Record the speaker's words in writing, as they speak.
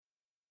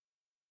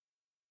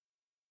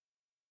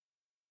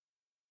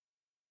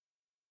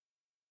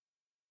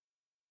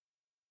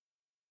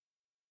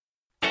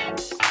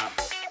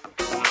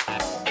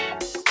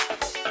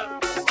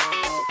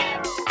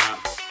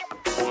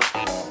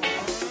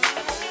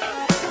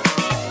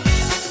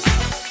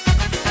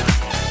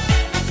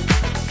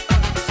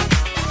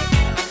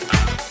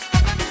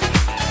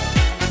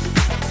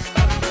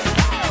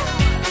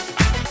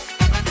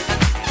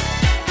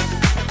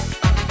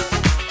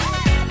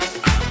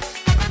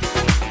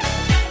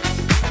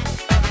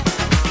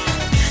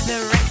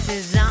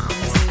is on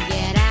to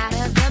get out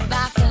of the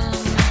bottom.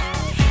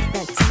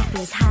 The top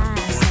is high,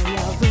 so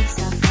your roofs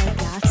are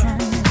forgotten.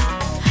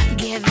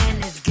 Giving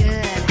is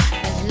good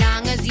as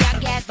long as you're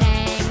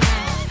giving.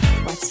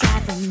 What's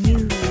driving you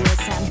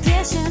is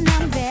ambition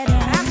and bidding.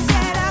 I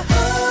said,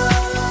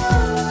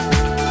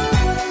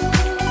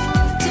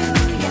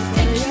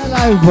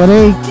 hello,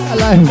 buddy.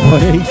 Hello,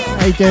 buddy.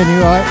 How you doing?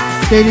 You right?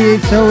 Daily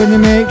It's all in the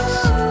mix.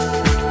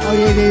 Oh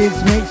yeah, Daily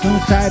It's mix on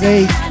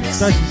Saturday.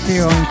 Nice to see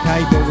you on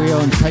K, but we're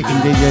on Taking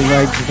DJ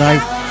Radio today.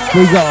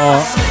 We got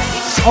our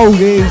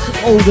oldies,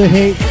 all the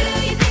hits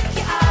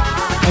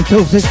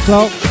until 6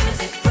 o'clock.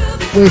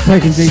 We're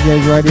Taking DJ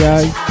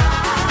Radio,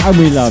 and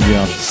we love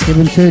you. Give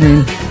and tune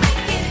in.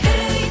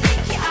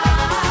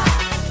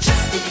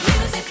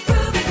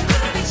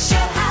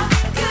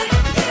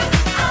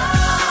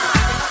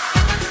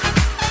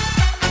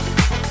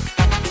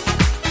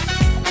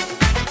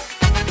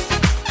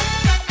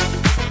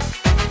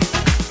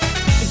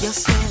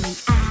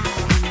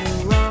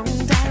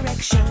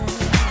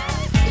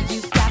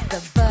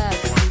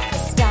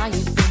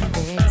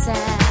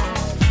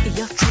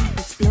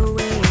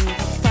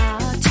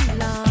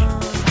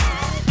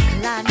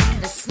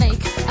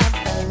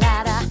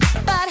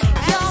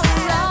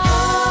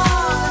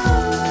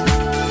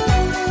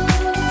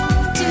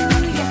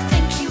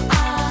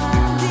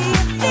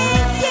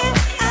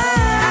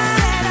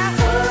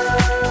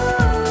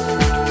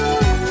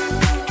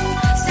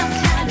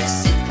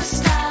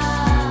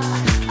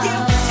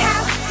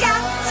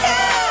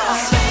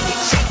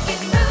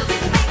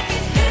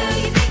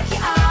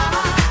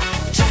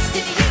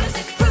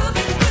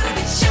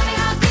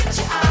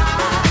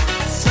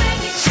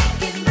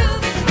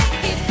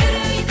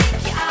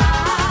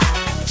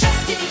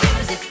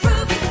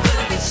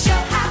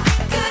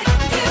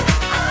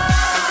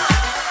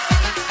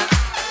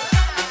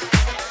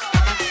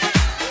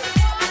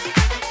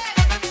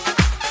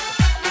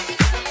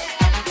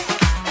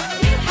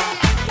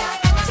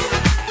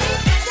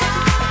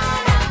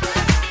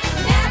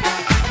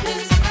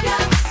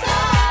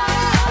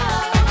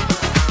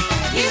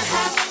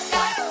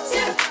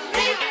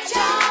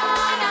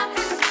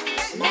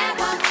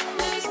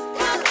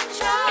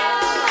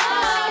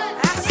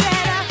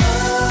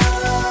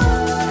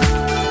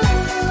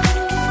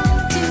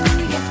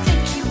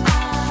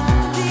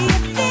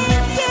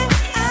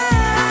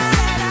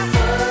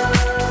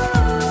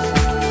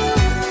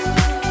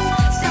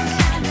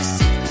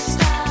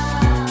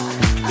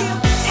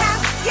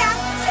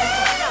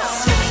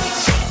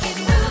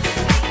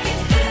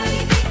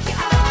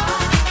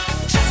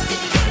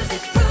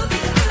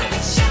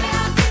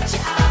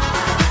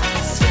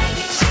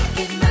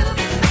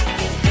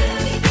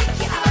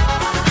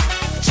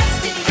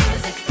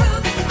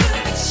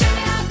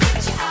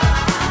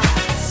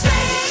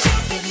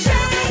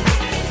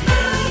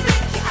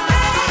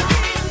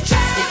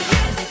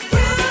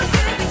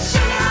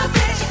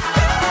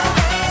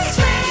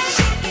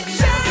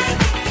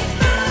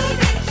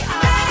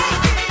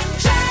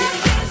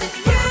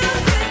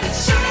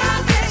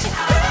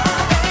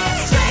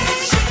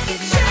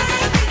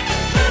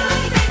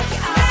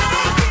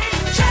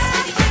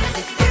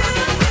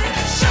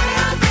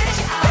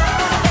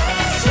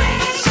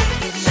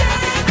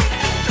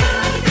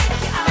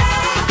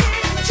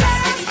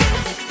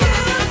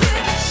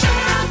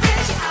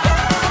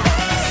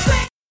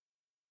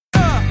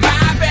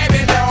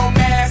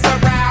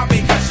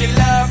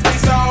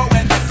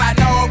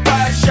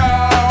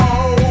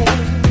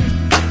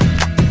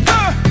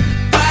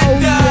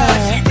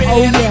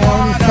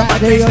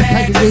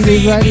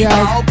 Radio.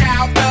 How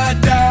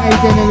you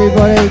doing,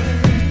 everybody?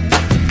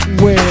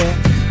 We're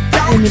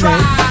in the mix.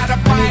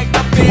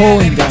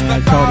 Pouring down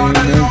outside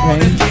in the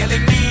weekend.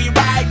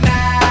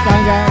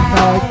 Don't go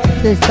outside.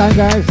 Just don't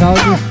go outside.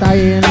 Just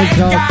stay in the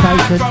job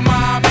station.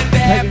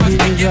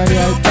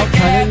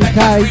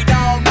 TakingMusicRadio.co.uk.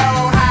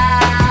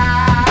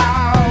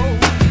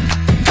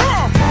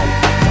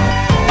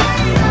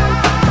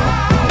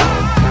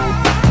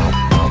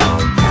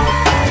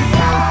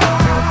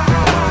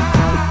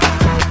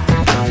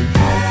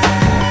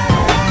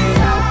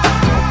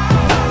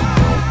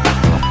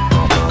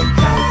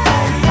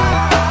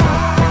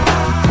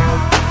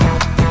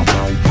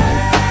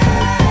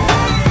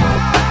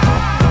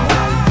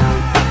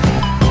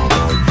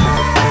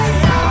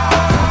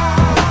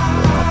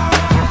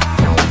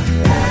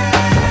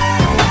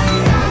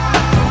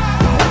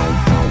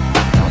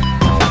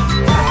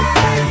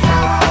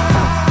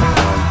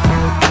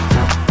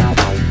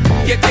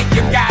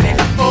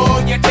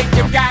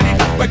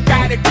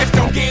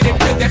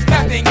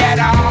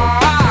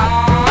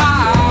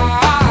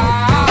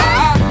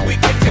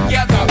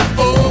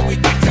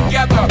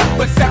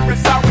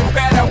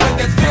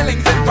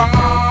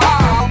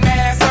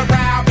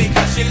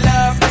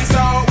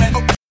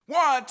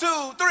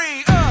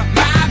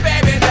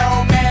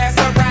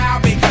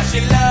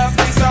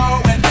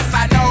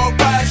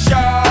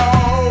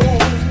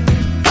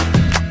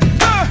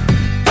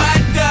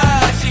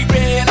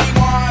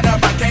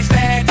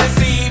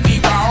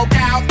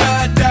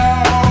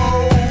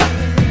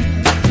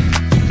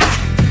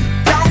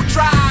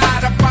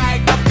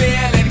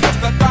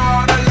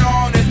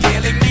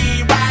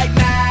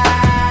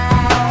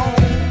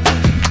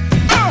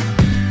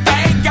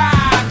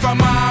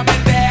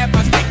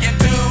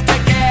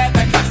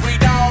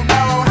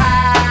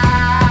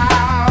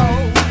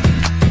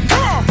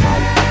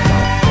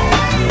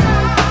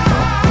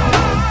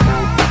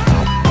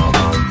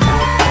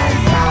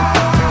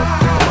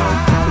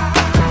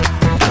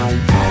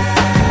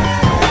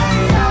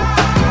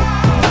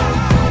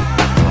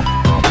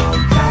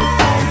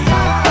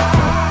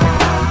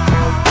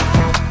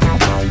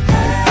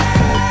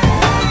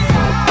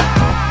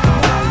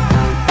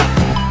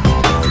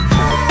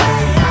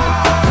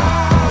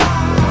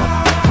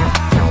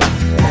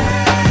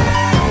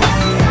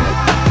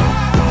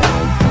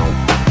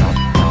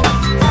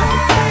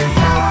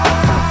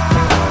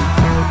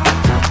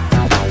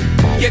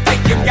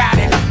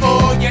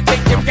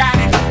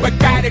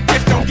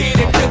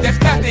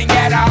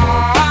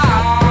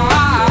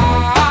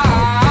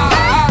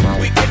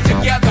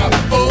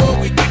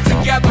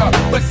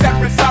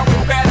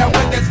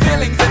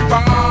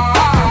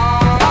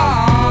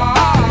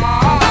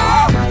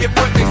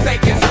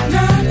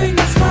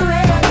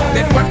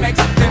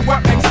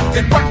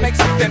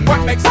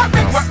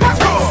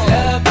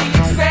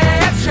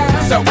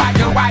 So why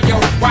yo,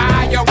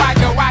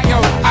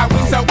 are we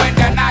so in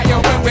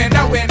denial when we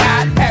know we're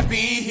not happy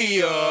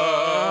here?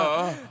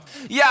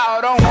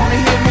 Y'all don't wanna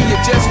hear me, you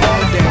just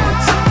wanna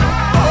dance.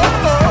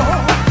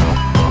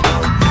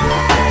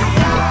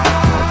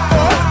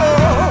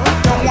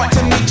 Don't want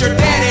to meet your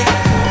daddy.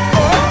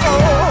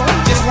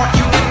 Just want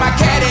you in my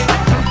caddy.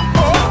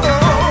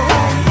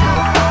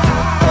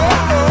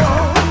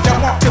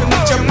 Don't want to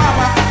meet your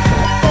mama.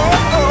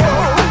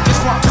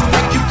 Just want to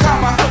make you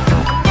come. I'm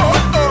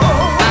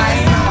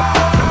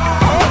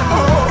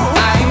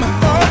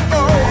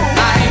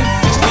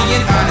just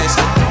being honest.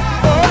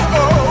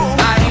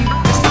 I'm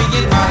just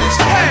being honest.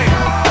 Hey,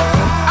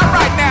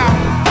 alright now,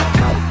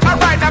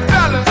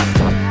 fellas.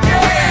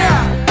 Yeah.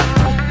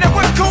 Now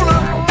what's cooler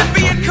than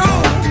being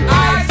cool?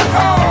 Ice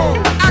cold.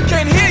 I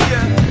can't hear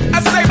you. I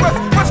say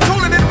what's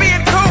cooler than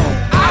being cool?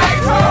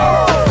 Ice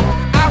cold.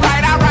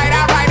 Alright.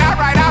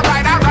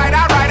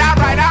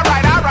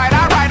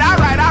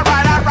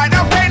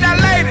 Okay, now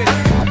ladies.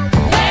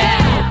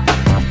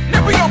 Yeah.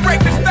 Now we gon' break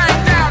this thing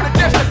down in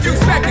just a few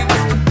seconds.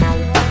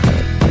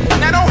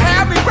 Now don't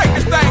have me break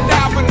this thing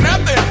down for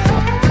nothing.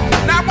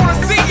 Now I wanna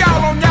see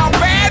y'all on y'all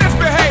baddest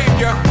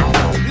behavior.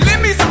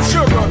 Lend me some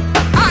sugar.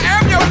 I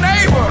am your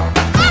neighbor.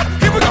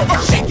 Here we go.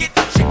 Shake it,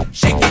 shake it,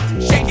 shake it,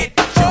 shake it,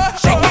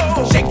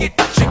 shake it,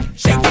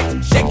 shake it,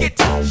 shake it,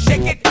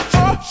 shake it,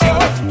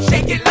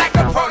 shake it like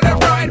a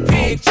Polaroid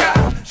picture.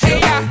 Hey,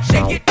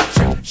 shake it,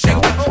 shake it,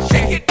 shake it,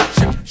 shake it,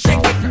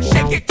 shake it,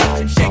 shake it,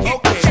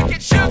 shake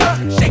it, sugar,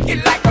 shake it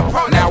like a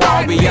Polaroid. Now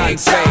all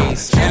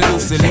Beyonce's and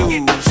Lucy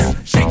Lou's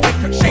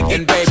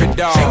and baby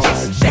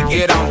dolls,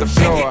 get on the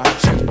floor.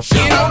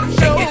 Get on the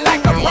floor. Shake it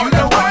like a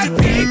Polaroid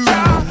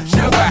picture.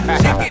 Sugar,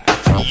 shake it.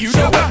 You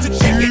know what to do.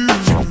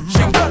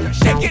 Sugar,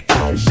 shake it,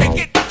 shake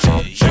it,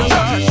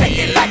 sugar, shake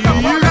it like a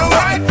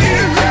Polaroid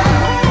picture.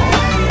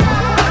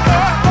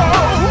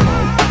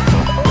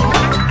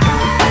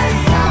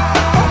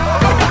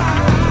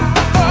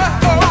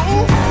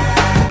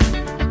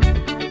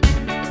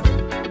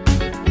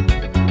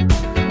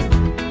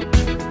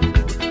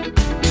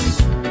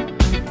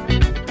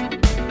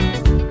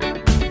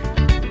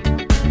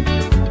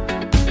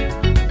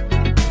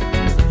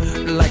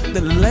 Like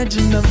the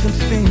legend of the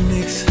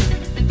phoenix,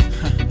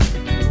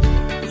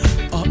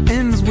 all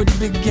ends with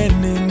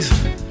beginnings.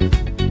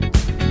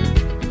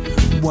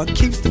 What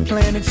keeps the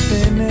planet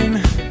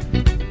spinning?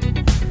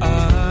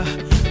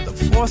 The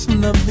force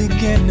from the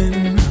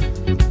beginning.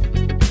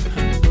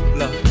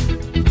 Love.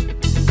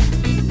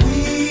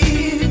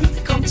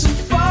 We've come too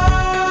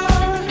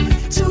far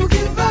to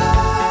give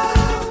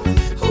up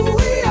who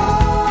we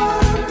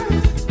are.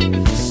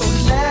 So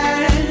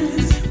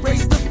let's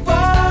raise the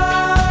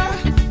bar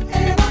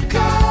and our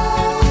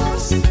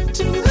cups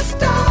to the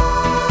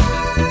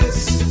stars.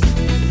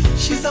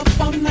 She's up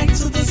all night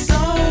to the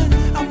sun.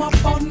 I'm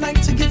up all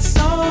night to get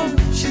some.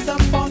 She's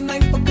up all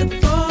night for good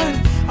fun.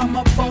 I'm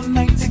up all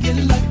night to get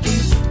lucky.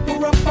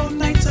 We're up all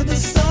night to the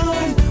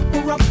sun.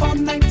 We're up all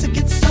night to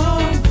get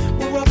some.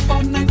 We're up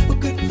all night for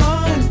good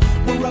fun.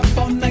 We're up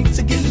all night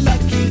to get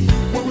lucky.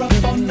 We're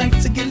up all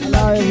night to get lucky.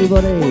 Hello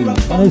everybody, We're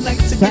up all on night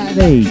this to get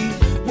Saturday, lucky.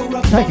 We're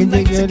up all taking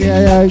night diggers to get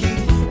radio. lucky.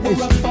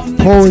 We're up all night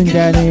to Pouring get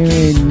down here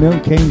lucky. in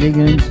Milton,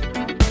 England.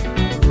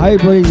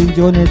 Hope everybody's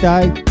enjoying their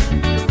day.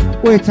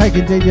 We're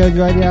taking diggers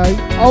radio.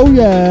 Oh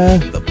yeah.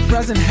 The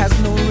present has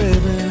no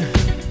ribbon.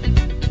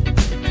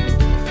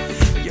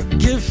 Your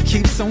gift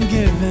keeps on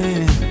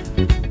giving.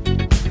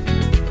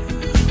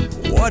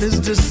 What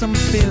is this I'm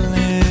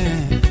feeling?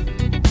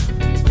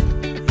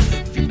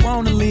 If you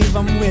wanna leave,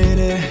 I'm with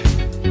it.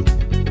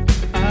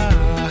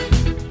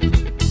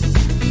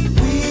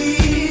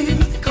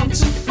 We've come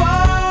too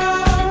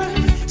far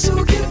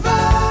to give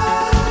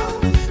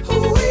up who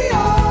we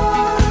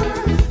are.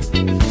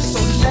 So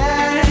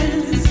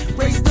let's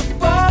raise the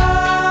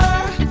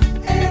bar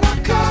and our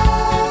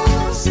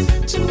cups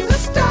to the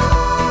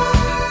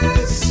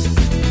stars.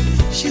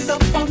 She's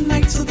up all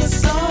night to the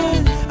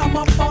sun. I'm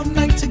up all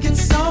night to get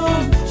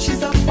some.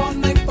 She's up all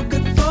night for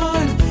good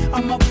fun.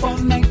 I'm up all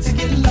night to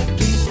get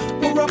lucky.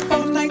 We're up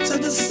all night to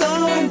the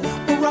sun.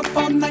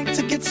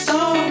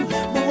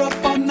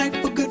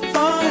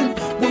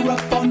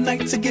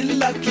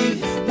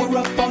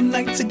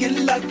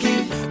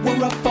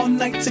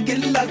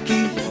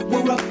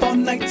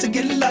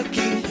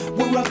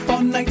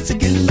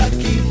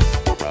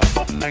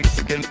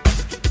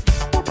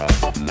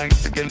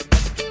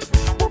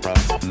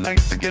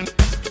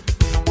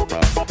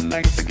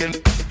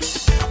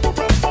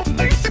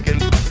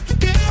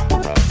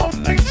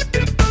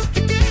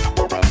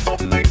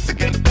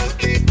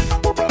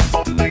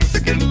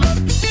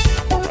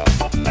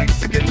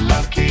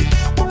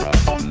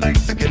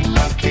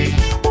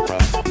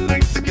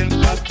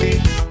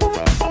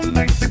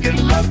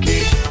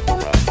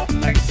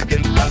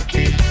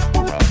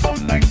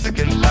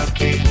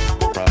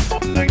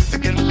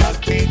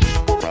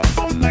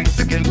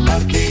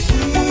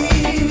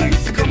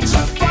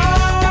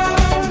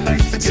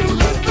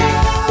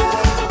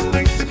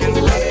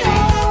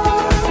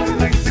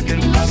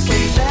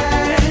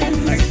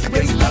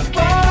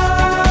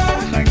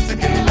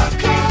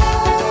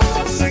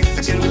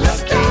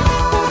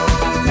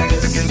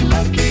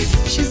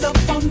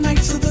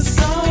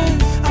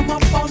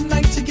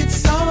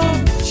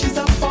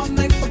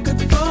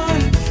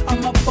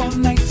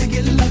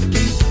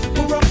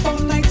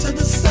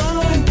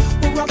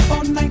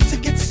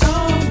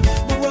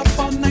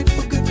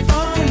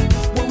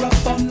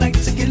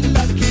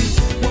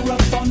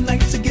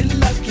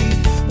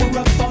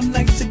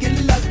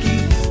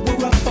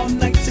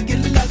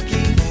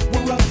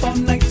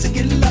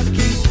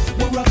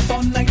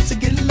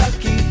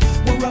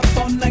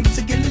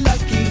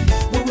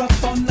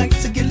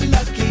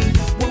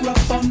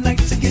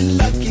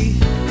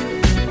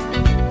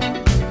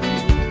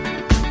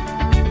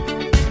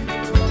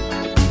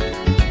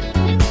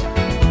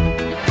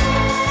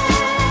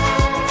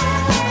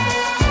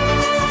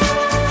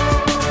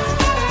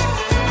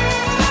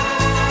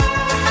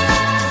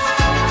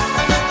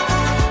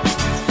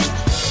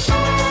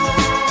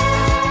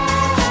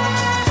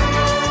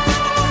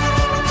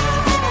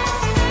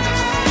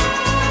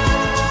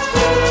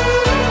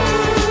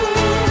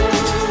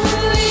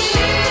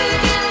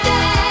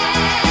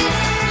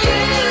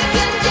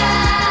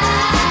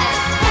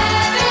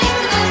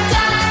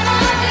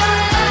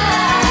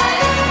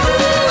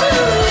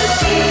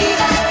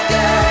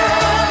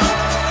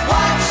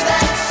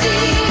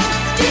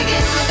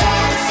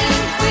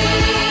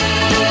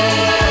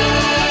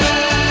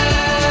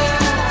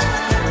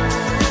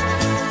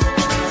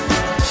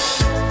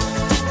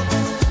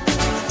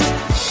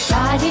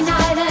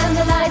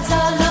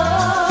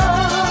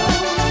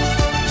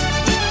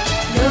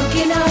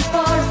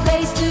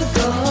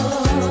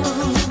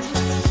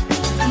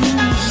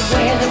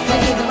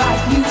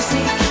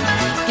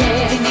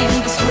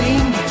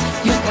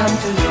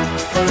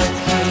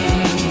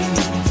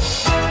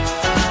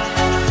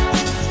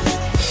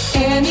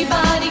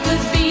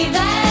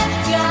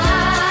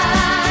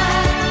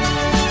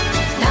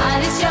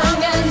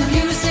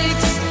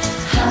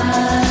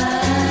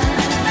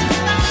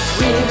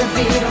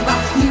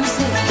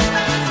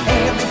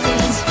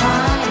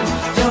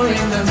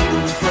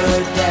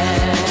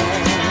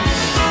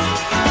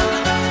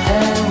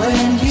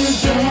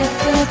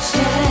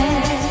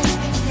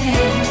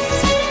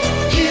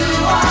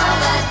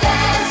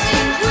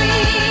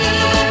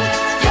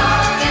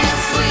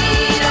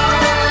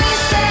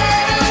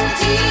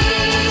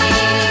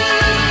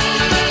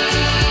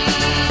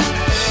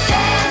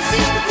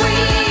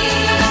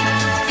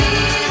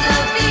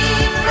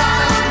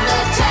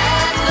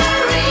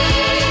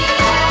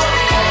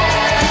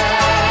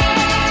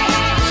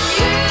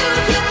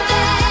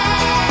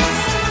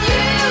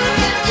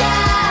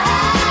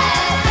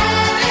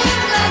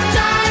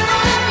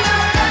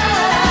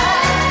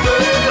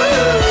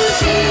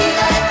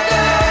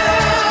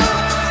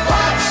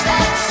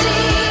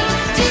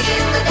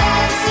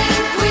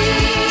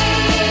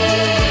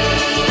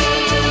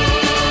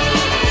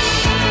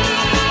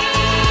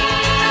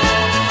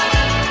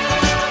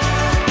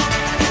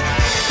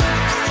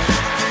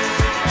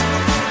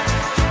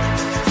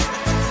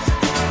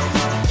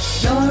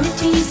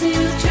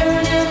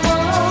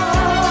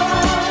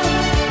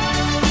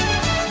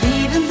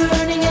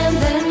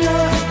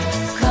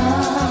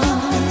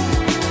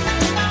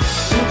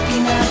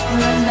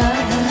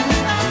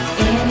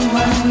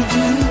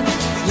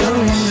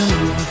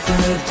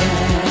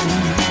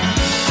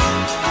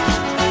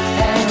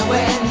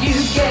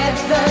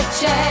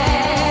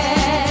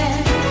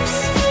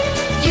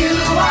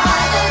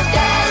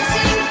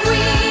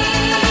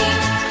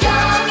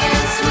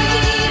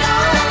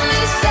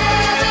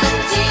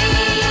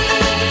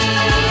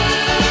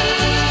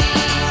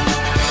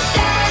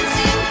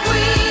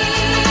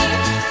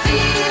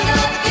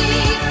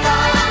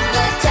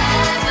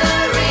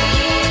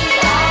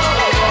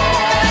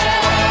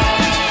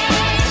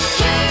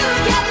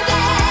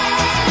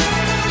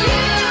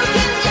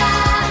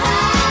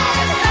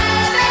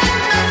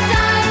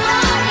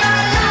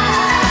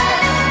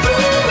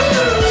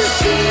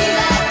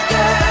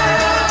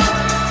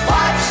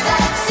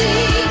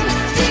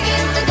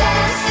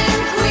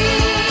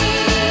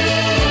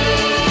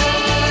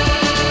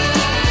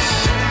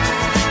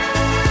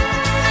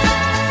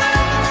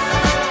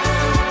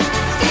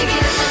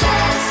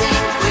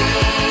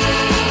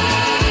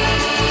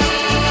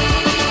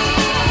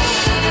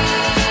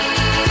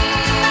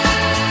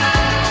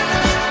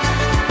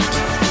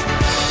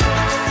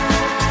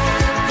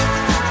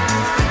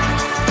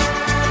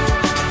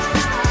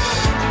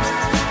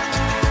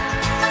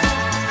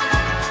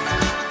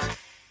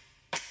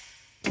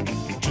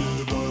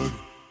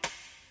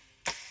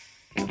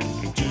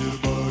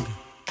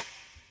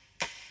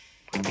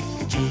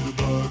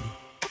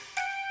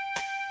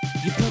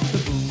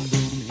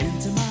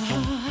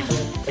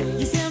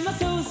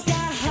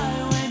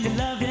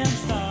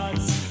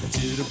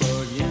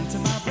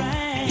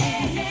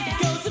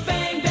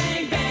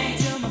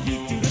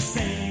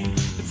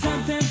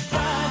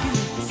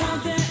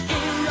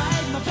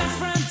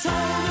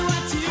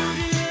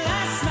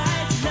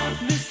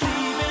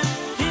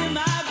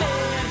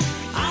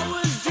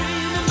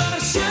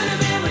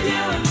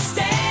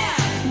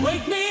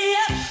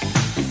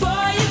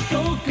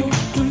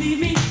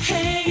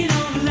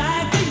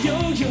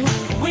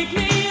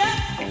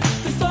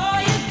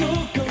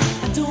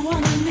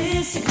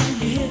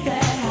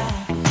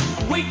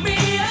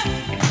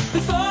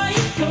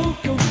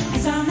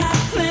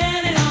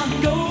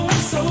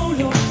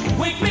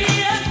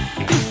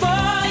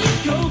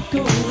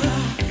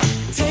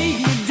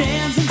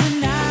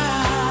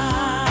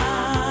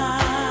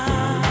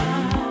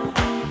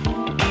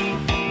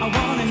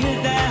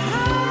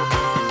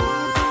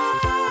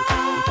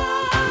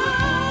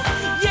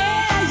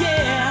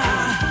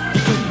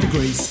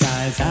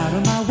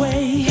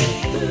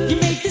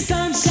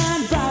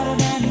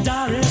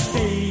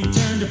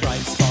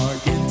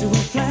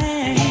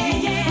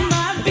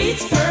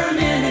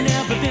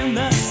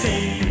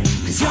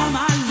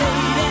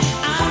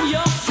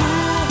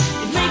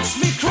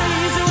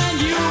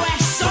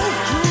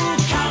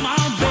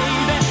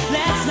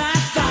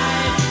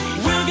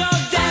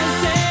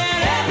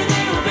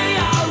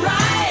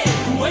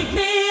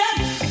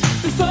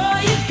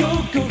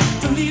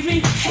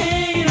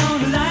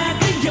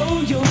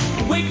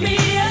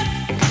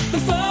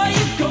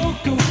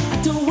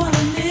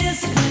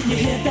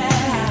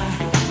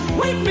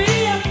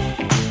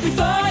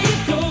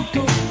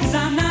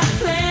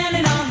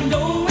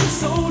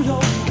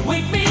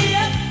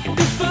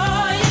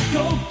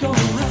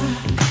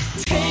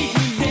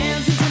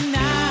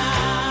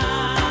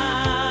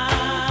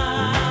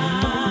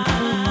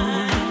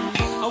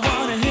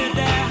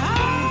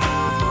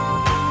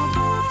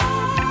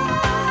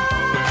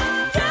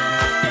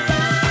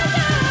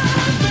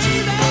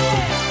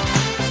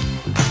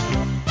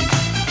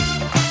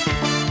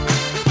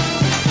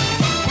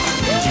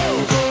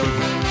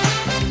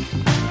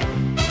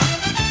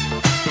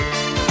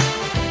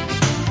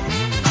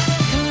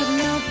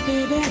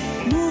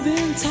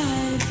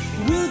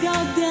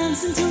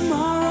 dancing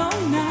tomorrow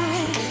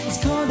night.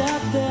 It's cold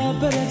out there,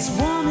 but it's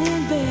warm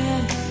in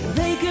bed.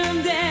 They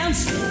can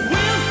dance,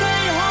 we'll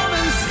stay home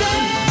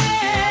instead.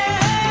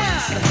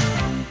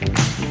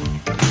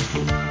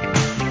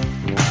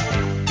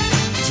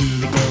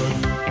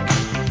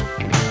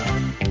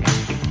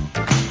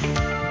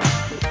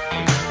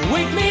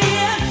 Wake me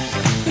up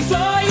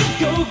before you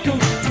go.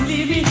 Don't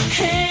leave me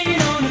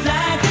hanging on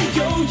like a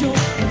yo-yo.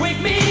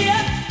 Wake me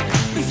up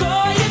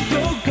before you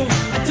go.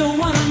 I don't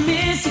wanna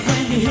miss it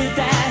when you hit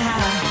that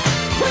high.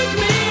 Wake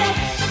me up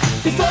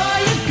before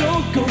you go,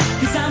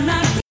 'cause I'm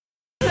not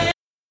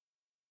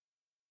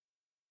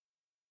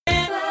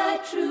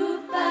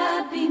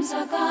Trooper beams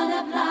are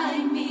gonna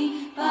blind me,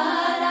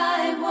 but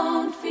I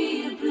won't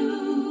feel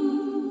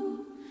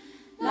blue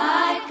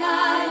like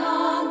I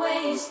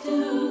always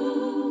do.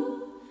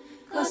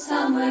 'Cause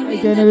somewhere How you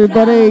in doing, the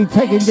everybody? clouds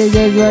Taking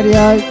DJ's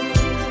radio.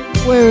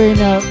 We're in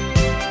a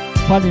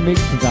funny mix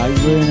today.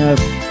 We're in a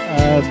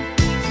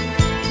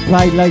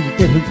play loads of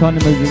different kind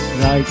of music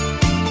today.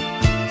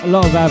 A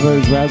lot of ABBA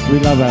as well. We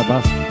love ABBA.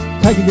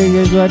 Taking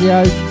DJ's radio.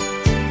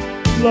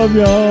 Love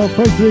y'all.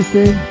 Thanks for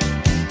listening.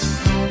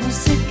 I was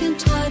sick and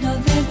tired of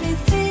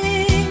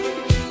everything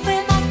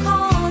when I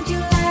called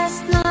you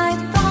last night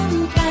from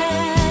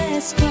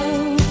Glasgow.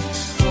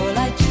 All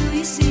I do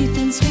is eat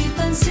and sleep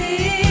and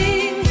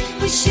sing,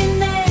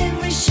 wishing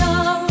every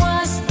show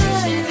was the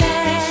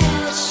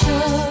last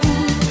show.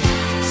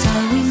 So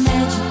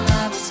imagine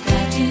I was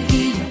glad to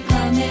hear you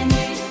coming.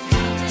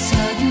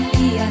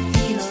 Suddenly I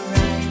feel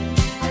alright,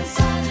 and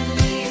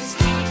suddenly it's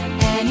gone.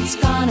 And it's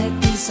gonna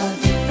be so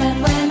different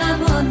when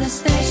I'm on the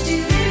stage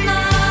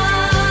tonight.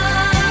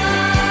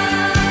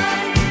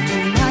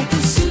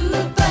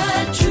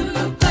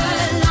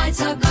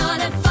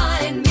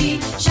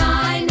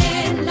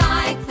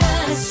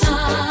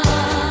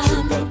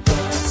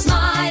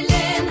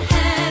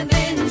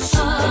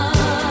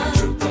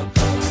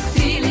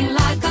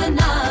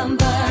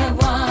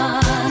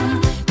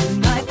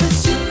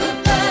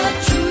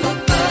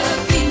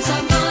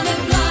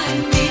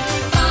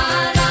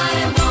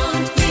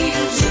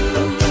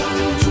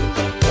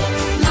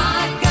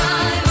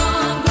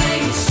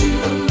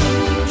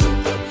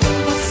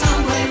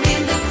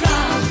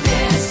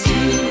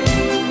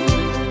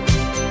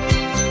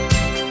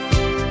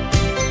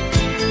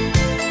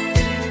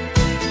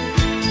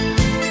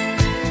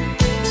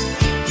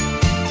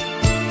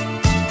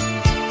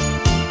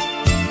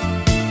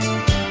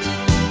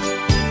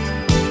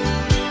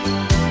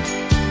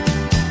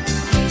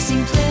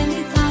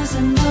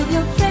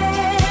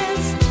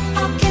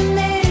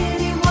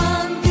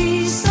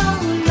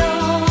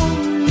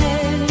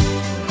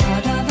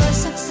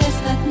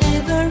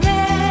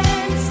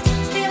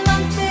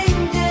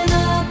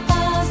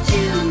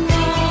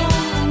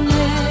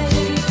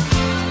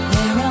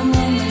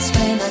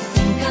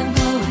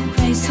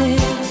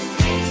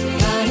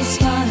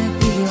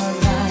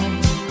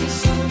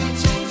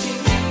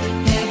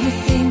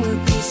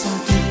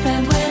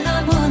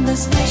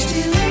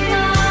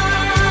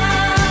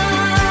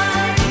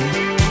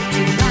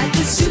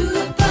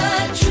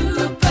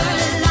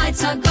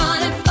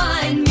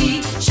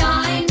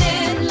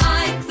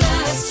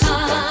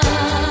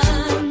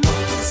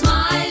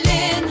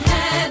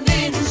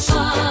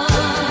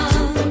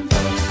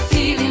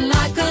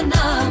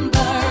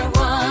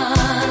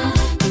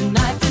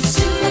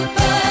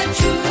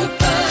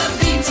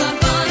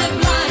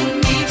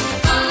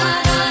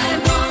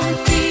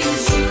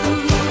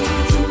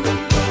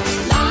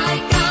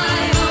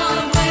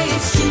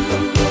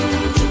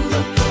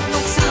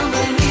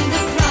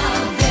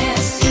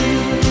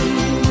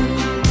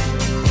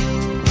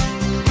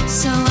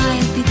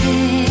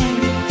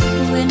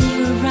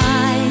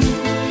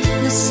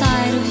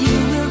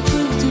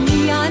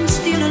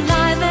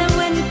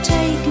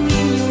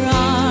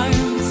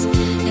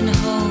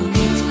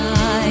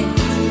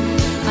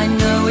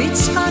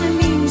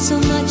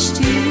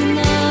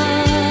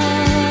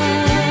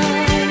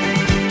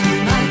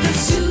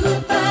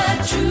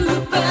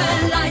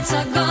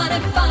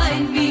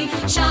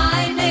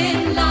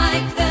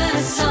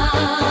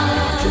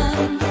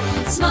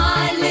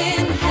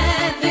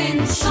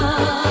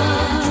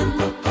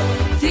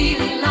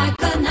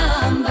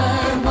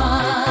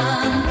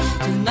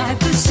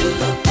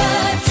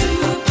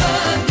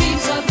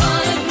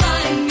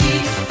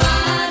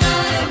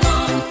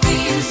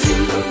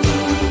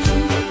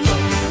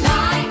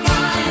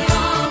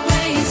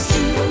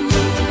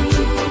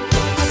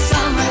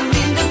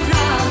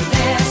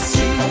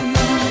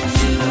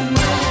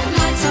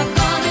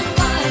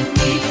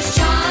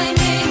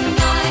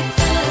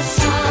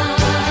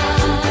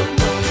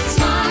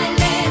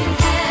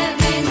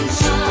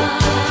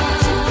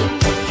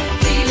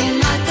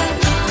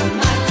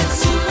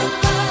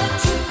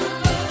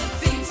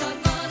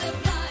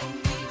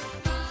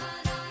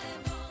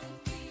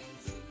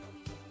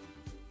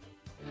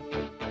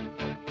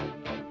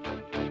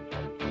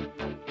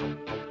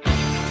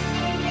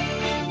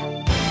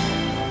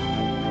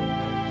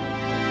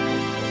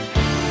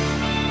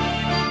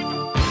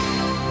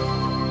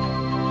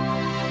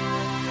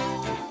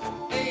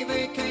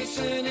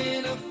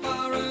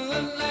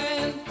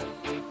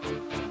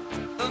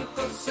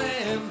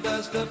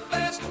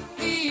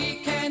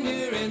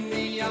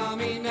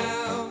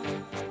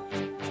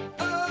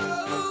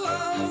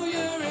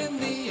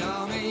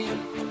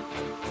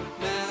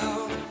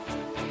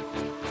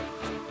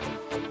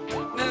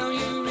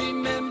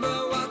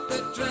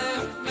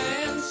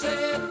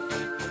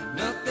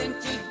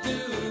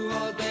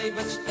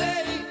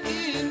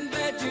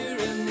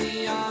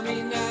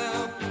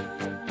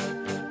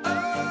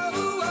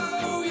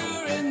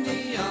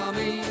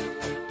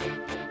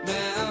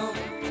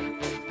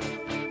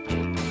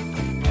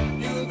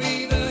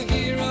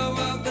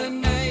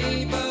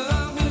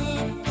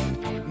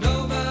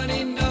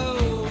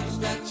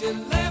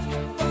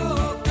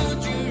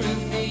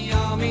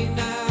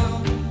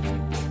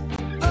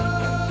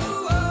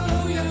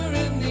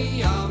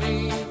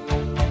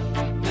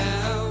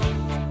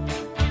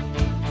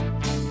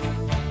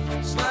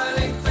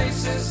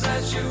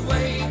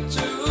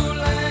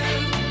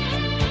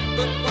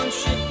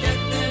 once you get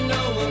there,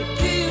 no one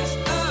gives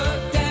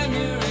a damn.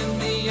 You're in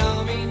the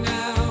army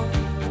now.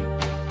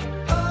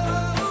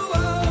 Oh,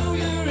 oh,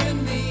 you're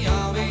in the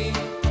army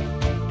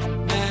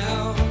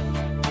now.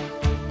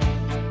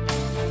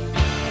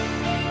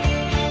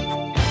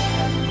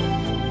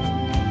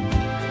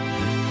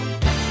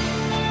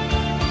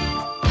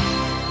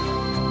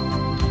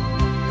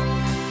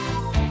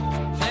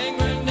 Hand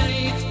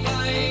grenades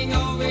flying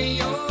over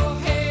your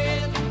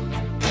head.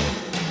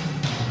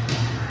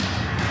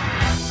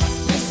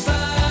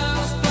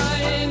 Missiles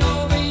flying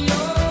over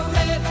your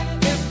head.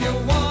 If you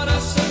wanna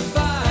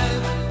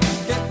survive,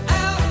 get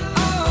out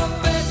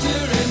of bed.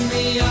 You're in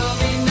the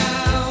army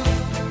now.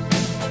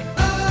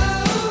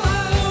 Oh,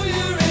 oh,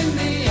 you're in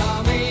the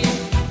army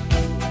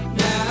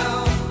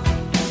now.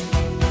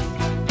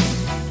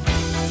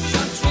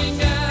 Shots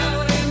ring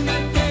out in the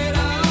dead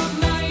of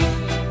night.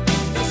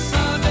 The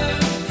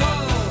sergeant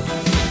calls,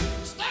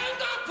 stand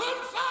up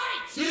and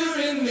fight. You're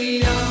in the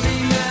army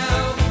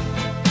now.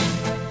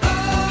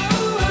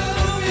 Oh,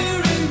 oh,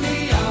 you're in the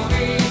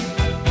army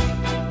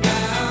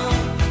now.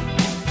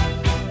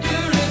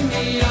 You're in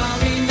the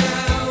army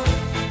now.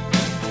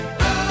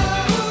 Oh,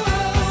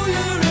 oh,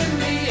 you're in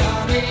the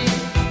army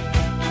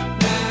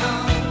now.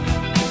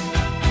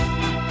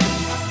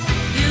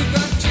 You've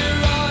got your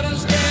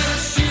orders, gotta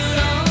shoot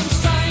on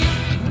sight.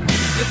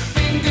 Your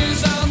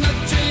fingers on the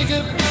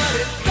trigger, but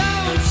it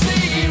don't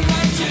seem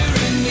right. You're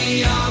in the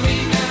army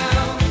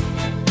now.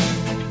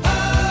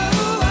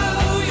 Oh,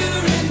 oh,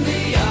 you're in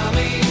the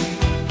army.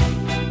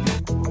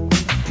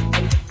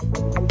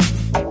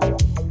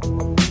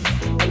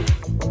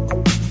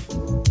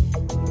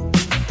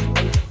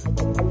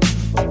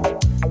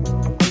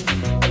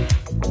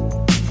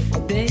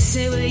 They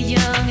say we're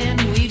young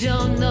and we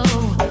don't know.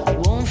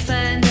 Won't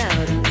find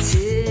out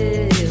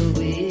until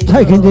we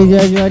Taking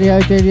DJs Radio,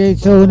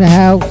 DJs all in the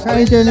house. How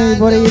you doing,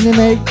 everybody in the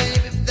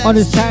mix? On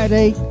a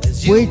Saturday,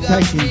 we're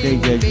taking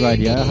DJs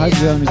Radio. I hope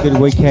you're having a good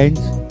weekend.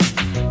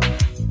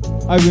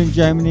 Over in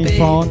Germany,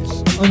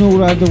 France, and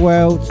all over the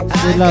world.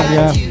 We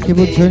love you. Keep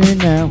on tuning in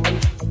now.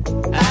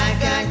 I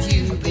got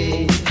you,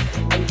 babe.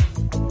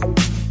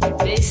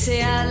 They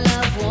say our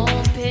love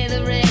won't pay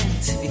the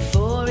rent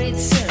before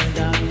it's earned.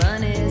 Our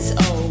money's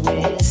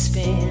always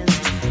spent.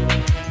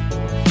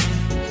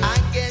 I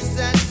guess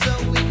that's so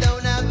we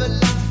don't have a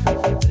lot,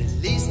 but at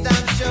least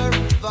I'm sure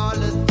of all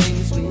the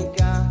things we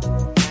got.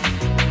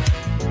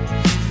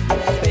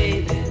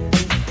 Baby,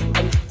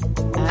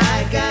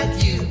 I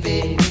got you,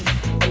 babe.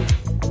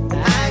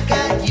 I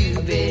got you,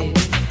 babe.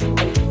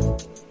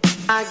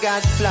 I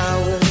got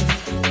flowers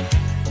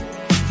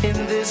in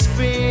the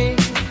spring.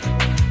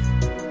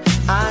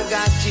 I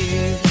got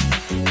you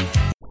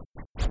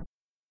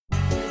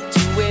to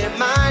wear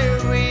my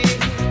ring.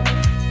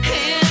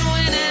 and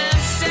when I'm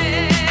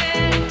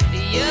sad,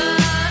 you're a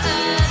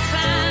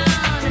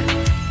clown.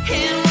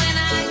 And when I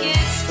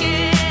get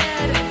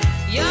scared,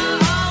 you're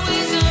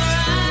always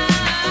around.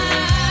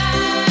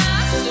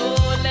 So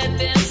let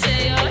them say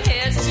your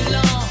hair's too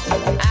long.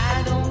 I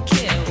don't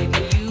care, with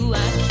you I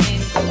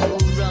can't go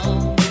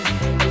wrong.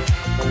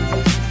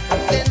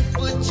 Then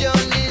put your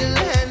little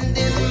hand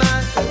in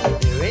mine.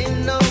 There ain't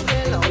no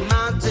hill or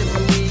mountain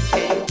we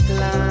can't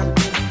climb.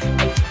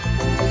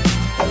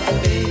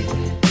 Baby,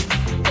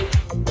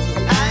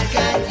 I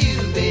got you,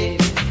 baby.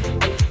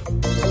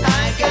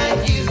 I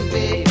got you,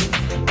 baby.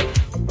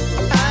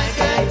 I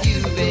got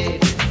you, baby.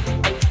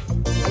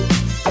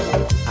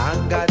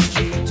 I got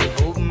you to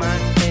hold my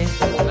hand.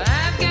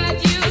 I've got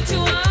you to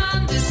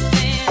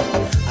understand.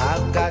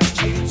 I've got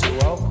you to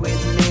walk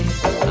with me.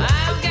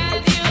 I've got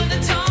you to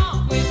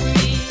talk with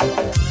me.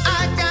 I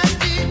got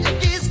you to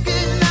kiss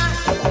goodnight.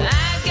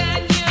 I've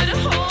got you to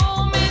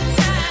hold me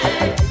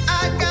tight. I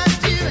got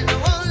you and I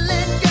won't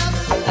let go.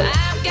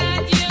 I've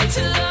got you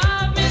to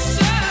love me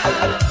so.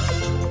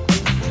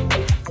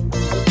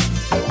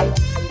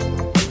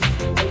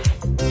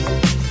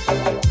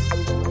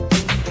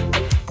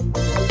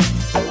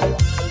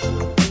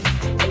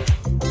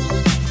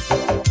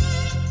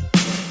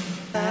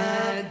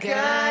 I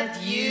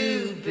got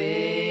you,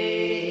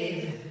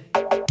 babe. I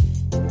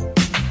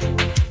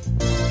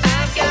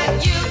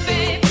got you,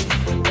 babe.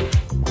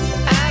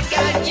 I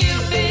got you,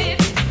 babe.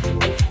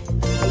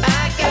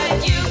 I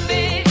got you,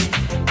 babe.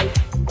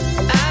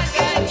 I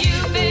got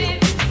you,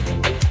 babe.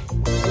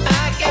 I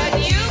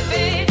got you,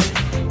 babe.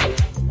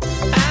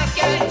 I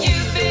got you,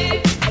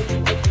 babe.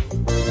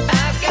 I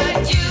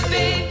got you,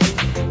 babe.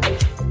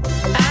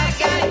 I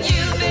got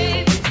you,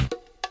 babe.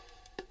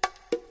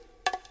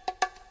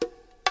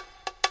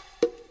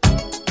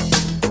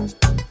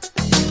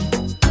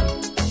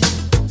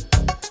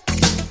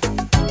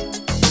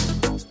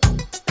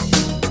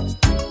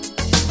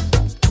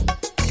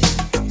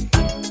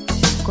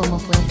 ¿Cómo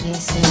fue que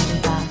se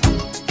va?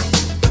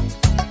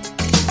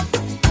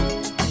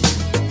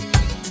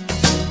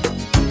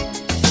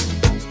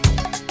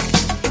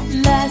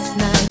 Last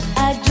night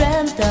I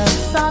dreamt of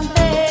San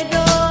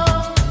Pedro,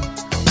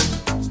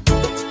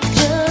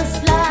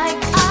 just like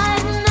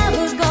I'd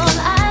never gone.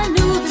 I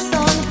knew the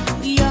song,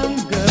 a young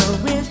girl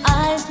with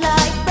eyes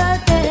like the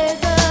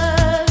desert.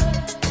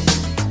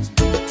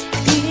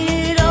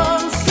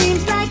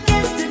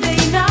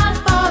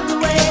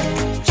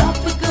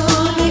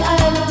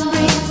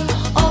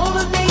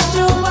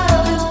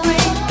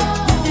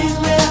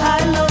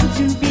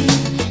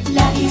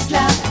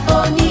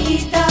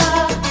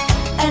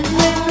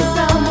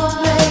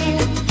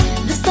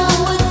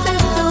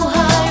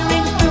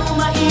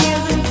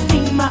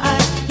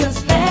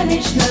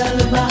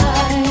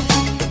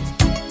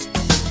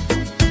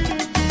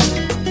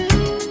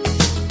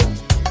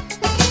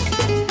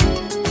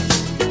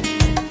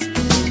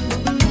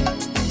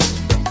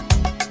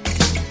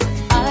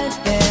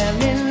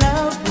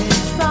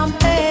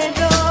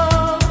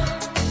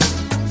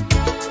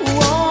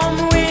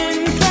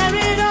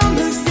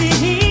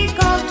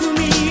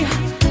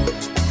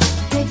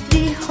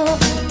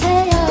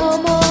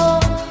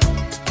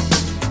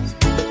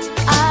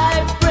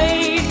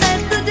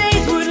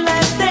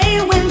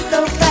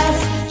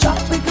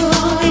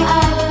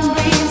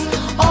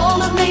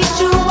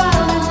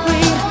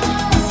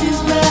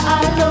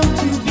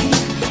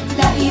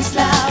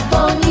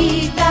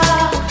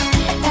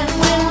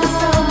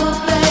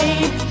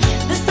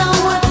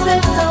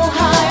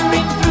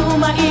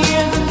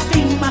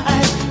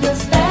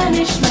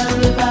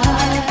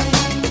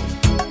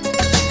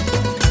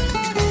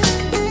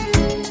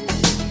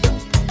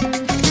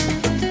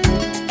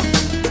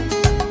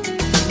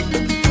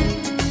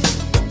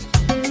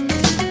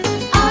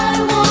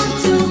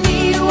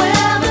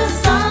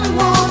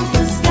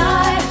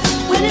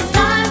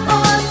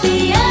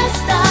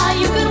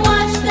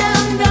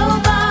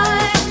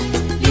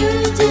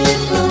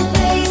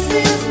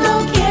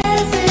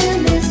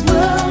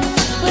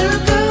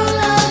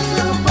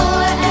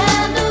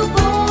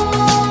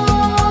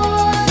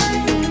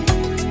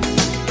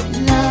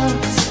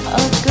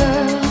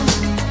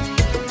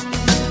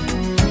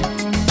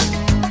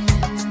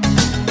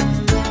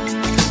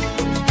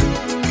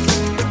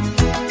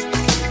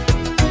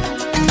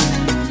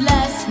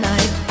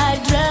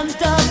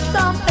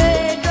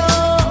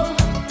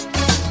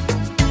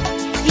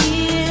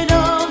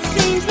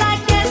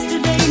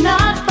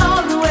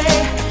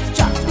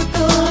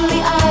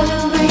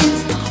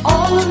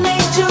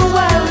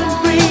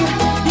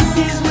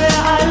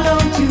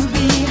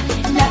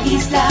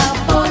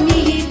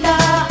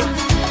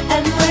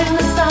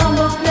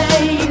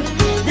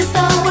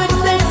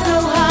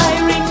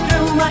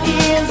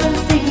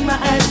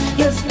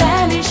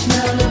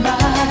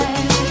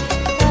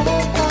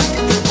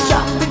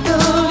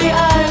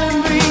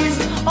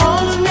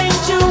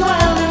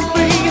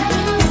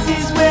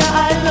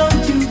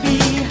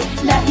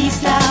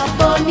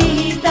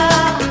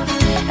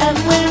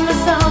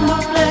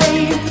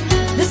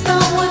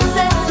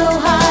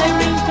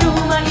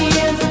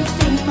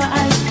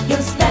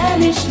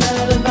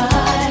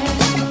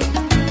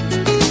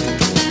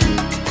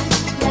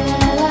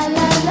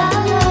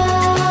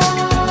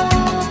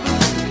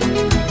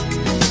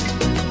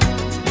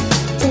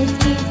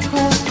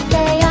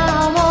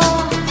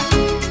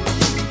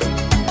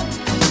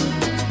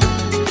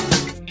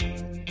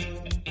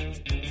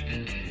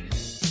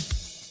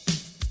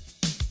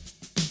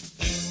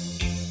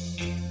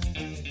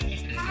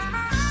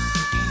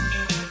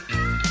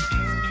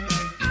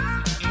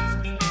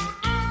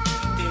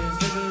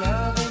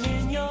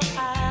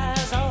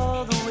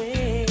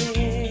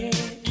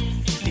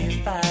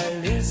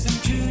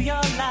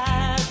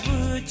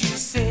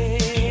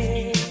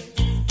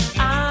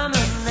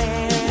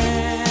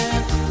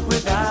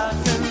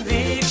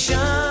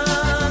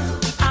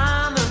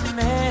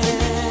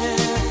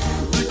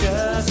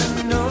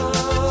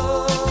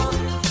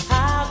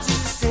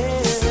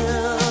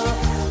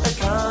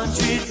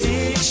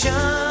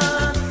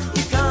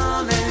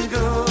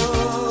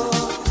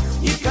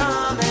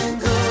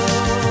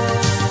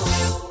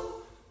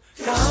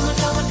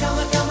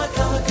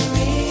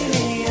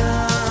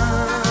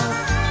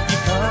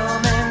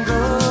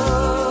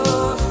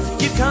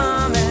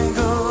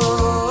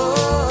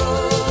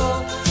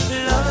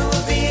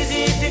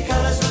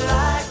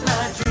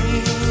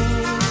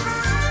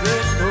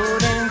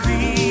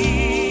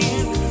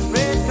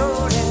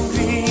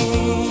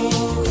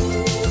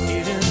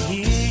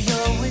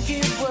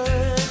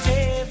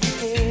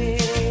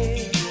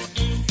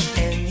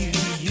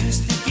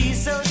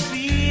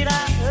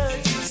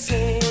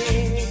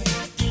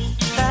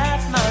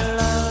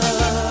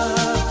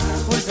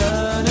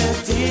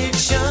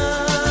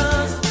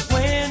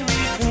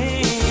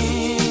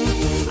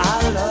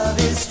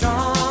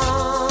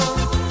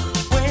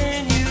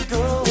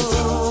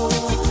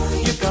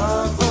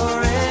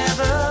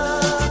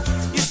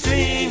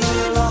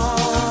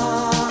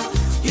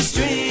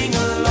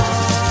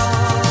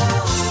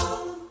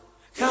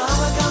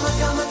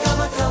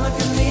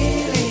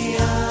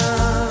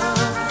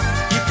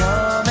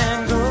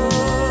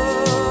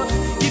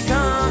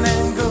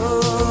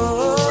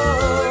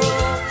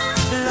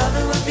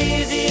 be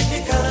easy if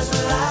your colors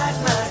were like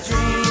my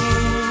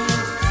dreams.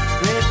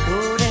 Red,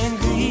 gold, and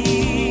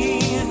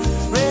green.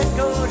 Red,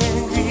 gold,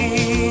 and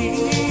green.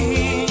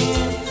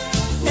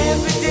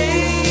 Every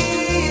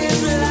day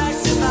is like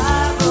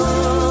survival.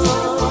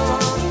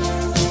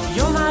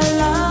 You're my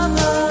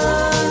lover,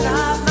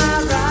 not my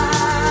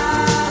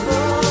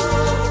rival.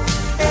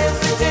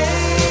 Every day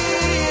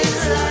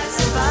is like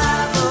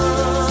survival.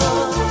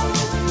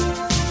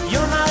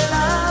 You're my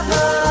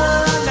lover,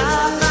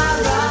 not my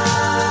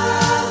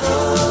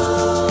rival.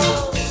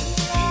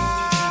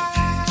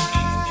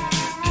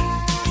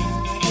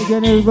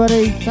 Again,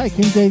 everybody,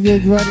 taking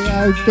DJ's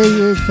radio,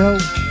 DJ Soul,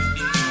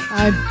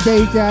 and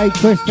DJ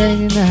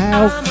Christine in the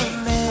house.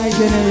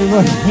 Again,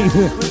 everybody,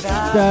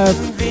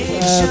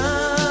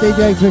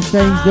 DJ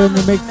Christine's doing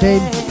the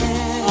mixing.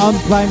 I'm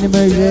playing the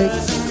music.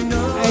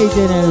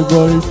 Again,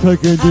 everybody,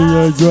 taking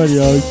DJ's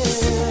radio.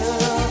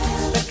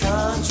 The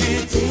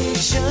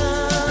contradiction,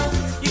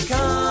 you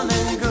come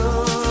and go,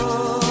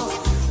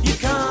 you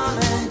come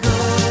and go.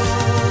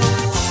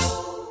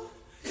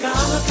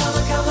 Come, a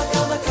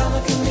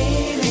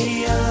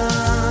chameleon.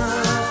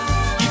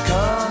 You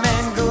come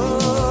and go,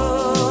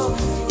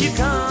 you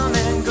come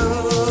and go.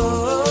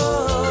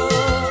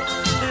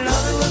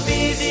 Loving would be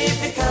easy if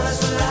your colors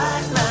were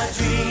like my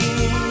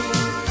dream.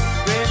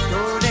 Red,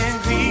 gold, and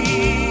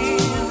green.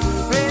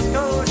 Red,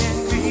 gold, and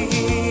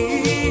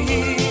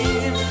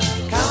green.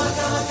 Come,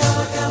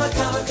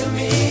 a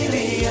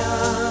chameleon.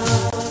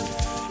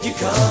 You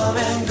come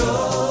and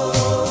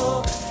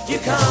go, you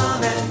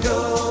come and go.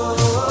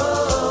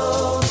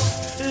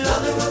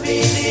 Loving would be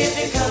easy if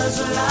your colors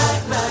were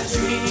like my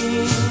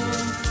dream.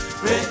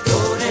 Red,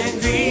 gold,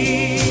 and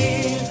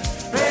green.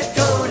 Red,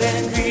 gold,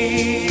 and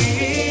green.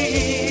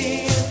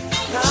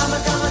 Come, a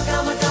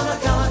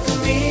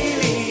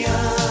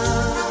chameleon.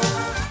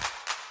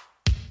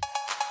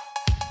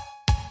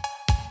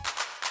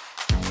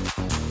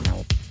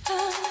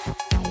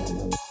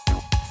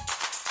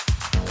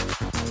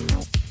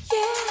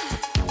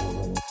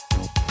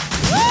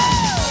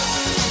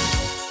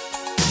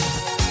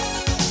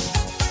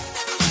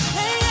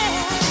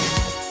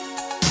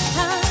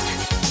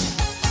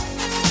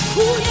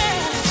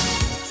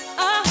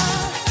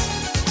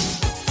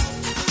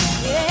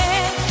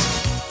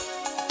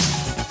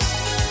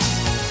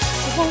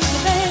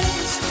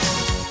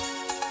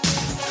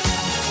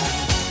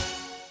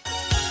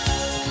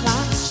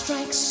 Clock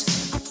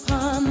strikes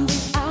upon the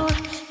hour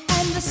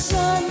and the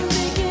sun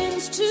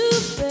begins to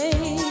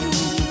fade.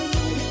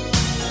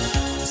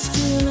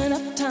 Still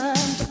enough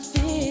time to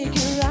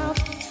figure out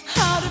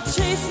how to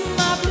chase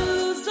my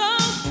blues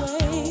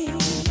away.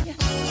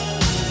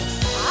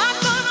 I'm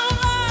gonna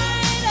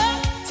ride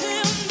up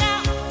till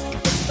now.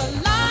 It's the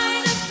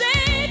light of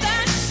day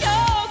that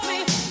shows me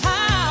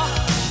how.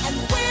 And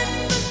when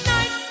the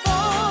night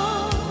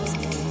falls,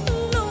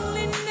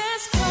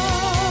 loneliness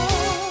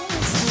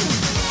calls.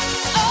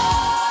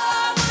 Oh,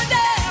 I wanna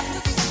dance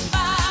with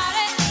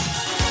somebody.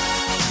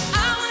 I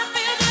wanna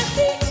feel the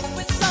heat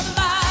with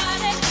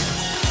somebody.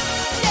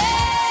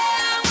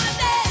 Yeah, I wanna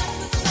dance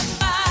with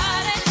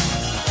somebody.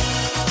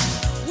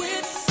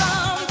 With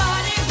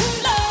somebody who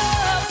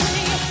loves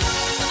me.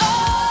 Oh,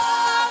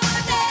 I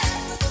wanna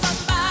dance with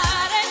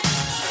somebody.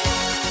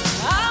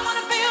 I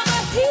wanna feel the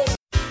heat.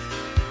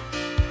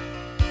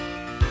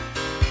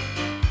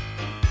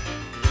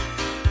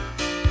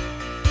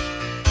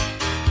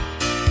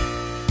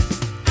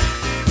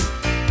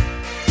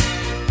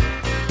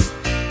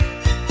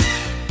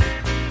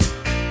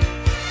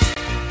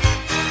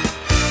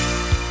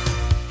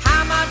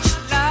 How much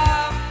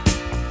love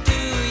do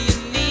you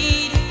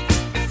need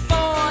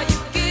before you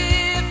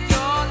give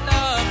your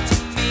love to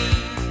me?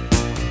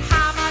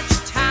 How much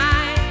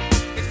time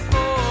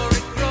before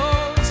it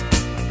grows?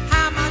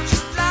 How much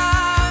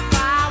love I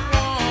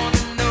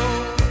wanna know.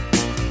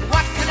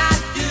 What can I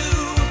do?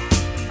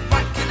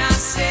 What can I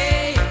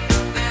say?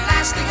 The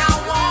last thing I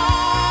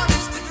want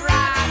is to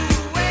drive you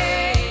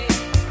away.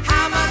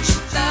 How much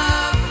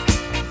love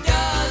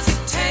does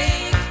it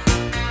take?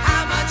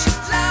 How much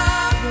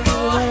love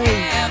for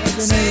heaven's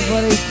Again, sake?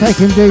 everybody,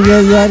 taking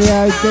DJ's radio,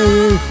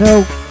 DJ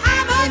Soul.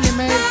 In the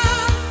mix.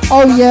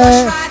 Oh yeah,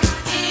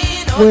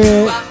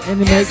 we're in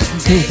the mix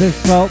until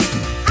 6 o'clock.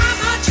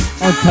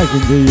 I'm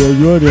taking DJ's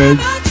radio.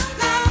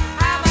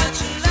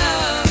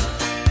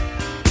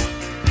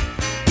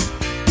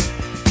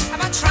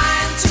 Am I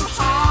trying too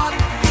hard?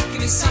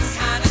 Give me some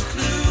kind of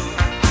clue.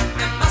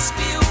 There must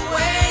be a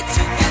way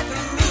to get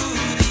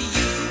through to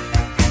you.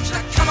 Should I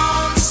come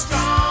on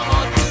strong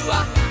or do I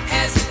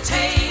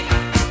hesitate?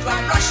 Do I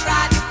rush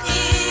right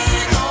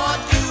in or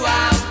do I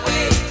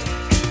wait?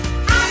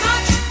 How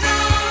much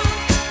love?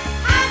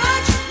 How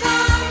much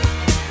love?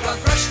 Do I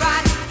rush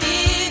right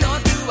in or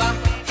do I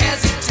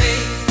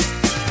hesitate?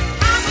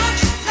 How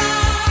much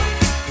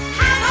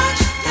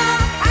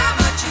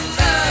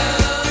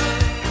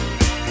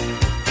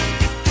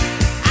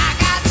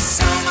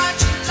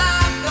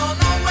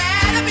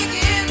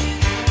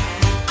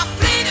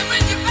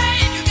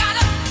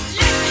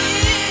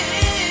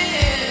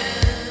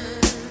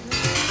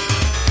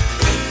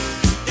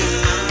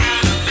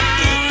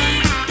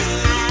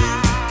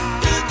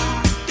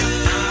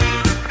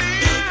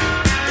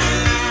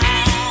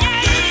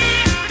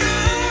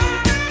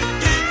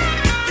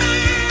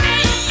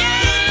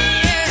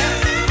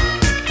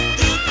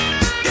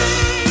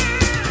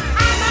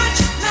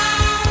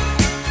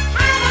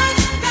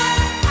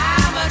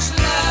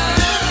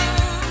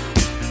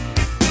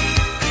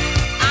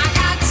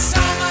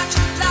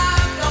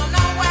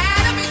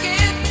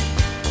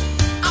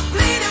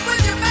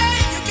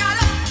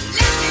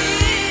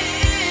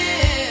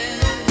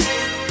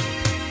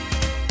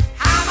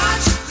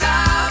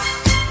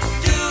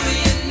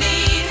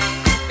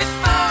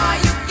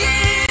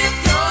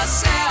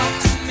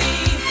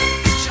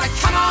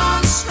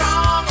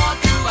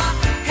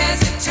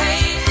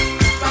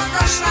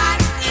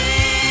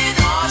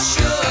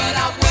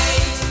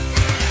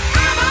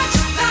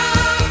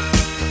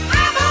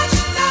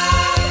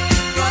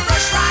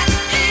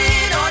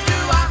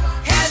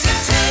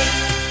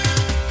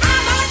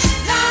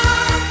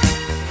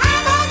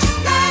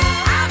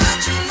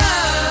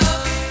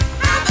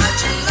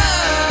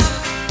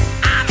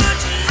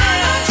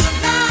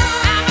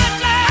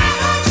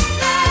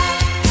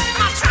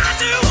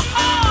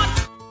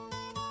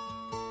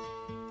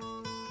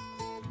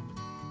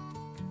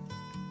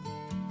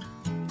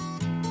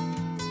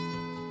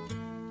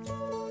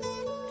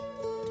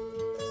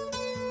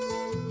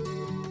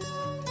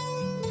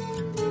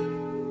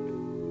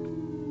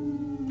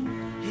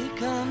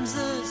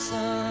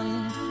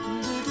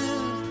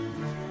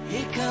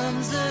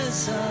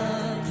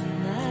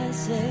sun. I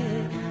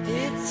say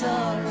it's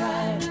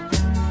alright.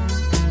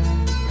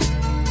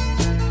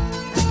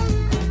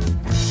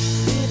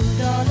 Little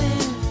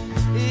darling,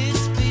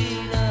 it's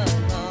been a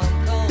long,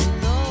 cold,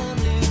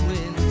 lonely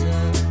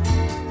winter.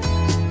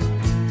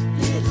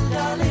 Little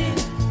darling,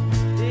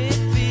 it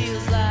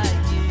feels like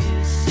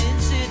years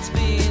since it's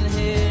been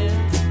here.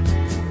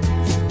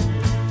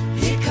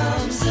 Here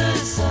comes the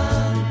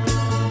sun.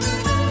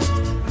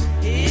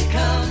 Here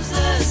comes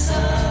the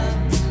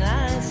sun.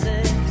 I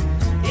say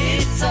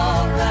it's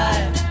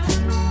alright.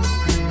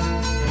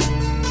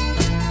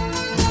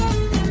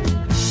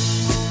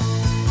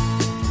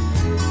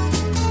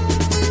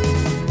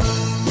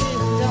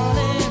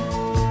 Darling,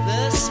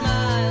 the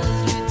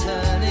smiles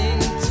returning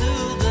to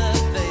the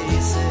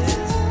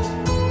faces.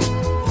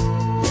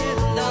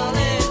 Little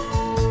darling,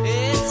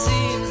 it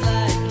seems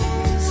like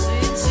years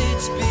since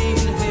it's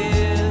been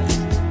here.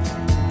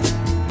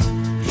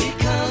 Here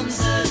comes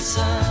the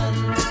sun.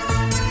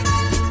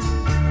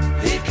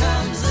 Here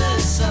comes the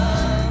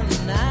sun.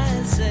 I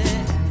say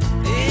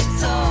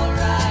it's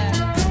alright.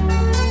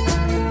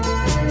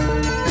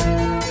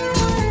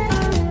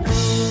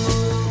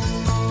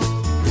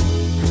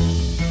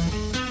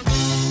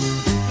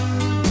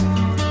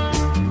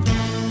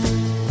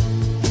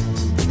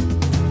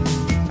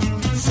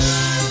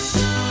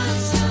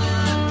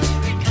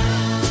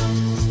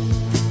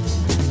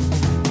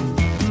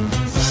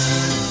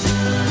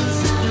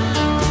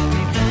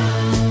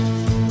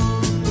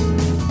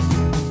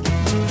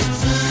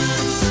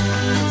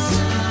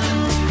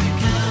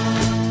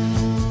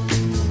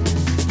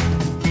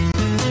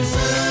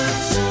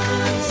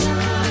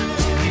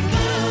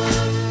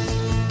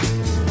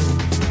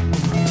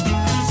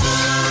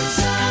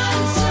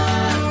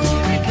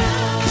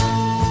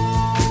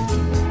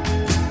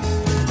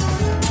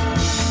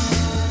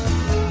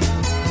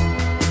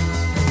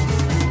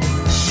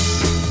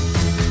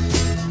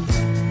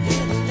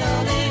 Little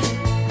darling,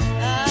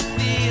 I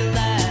feel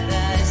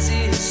that ice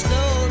is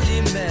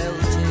slowly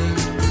melting.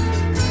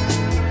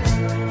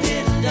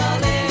 Little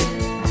darling,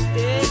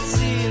 it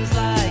seems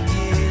like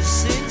years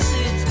since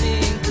it's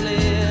been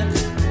clear.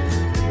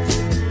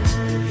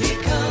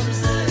 Here comes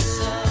the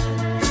sun.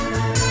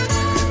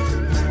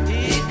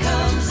 Here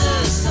comes the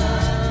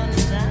sun.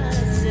 I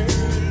say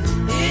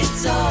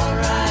it's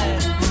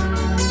alright.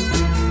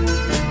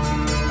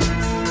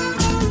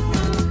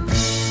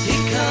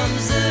 Here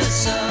comes the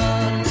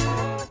sun.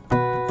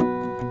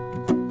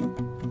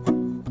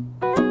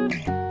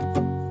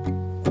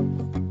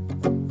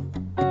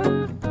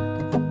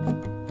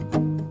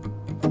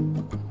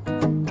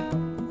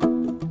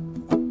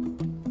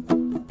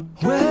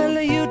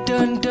 Well, you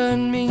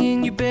done me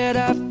and you bet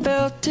I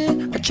felt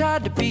it. I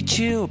tried to be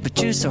chill, but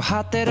you're so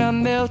hot that I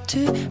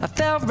melted. I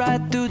fell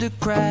right through the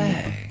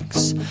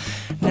cracks.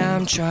 Now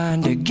I'm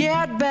trying to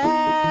get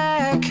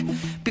back.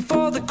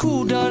 Before the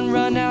cool done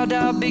run out,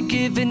 I'll be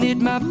giving it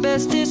my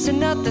bestest. And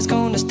nothing's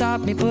gonna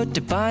stop me but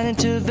divine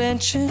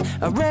intervention.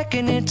 I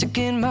reckon it's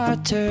again my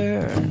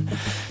turn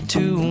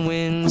to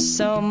win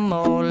some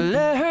or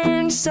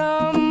learn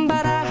some.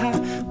 But I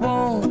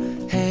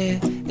won't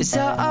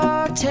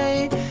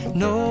hesitate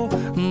no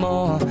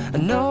more,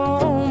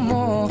 no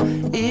more.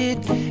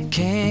 It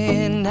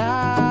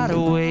cannot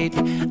wait.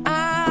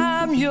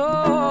 I'm yours.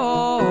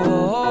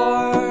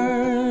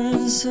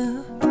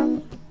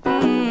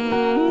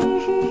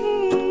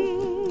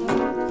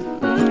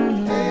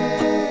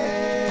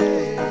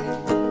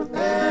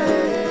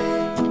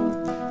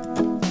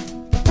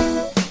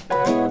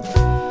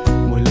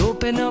 Well,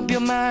 open up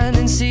your mind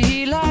and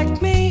see like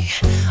me.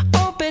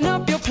 Open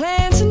up your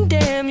plans and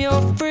damn,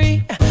 you're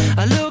free.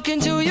 I look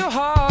into your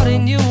heart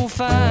and you'll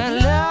find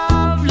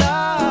love,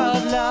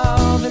 love,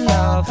 love, and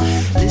love.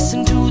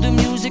 Listen to the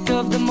music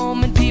of the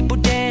moment, people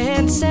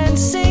dance and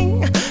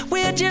sing.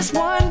 We're just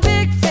one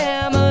big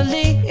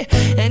family,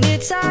 and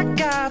it's our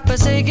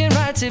God-forsaken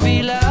right to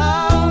be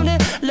loved,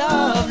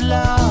 love,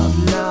 love,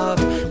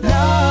 love,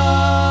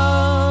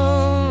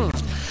 love.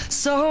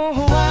 So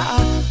I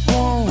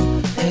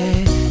won't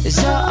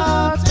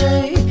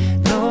hesitate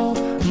no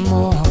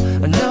more,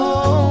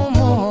 no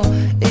more.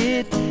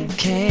 It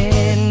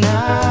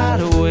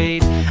cannot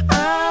wait.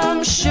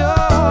 I'm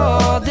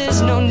sure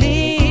there's no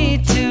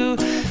need to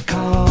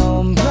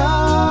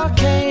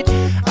complicate.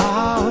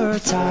 Our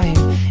time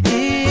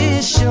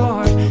is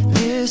short.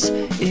 This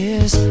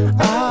is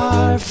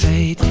our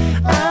fate.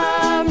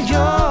 I'm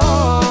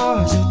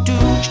yours. Do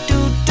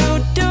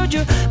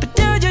you? But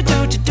do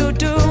you?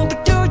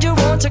 But do you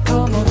want to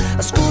come on?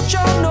 I scooch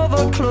on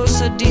over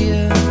closer,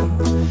 dear,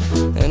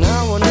 and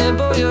I will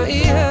nibble your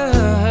ear.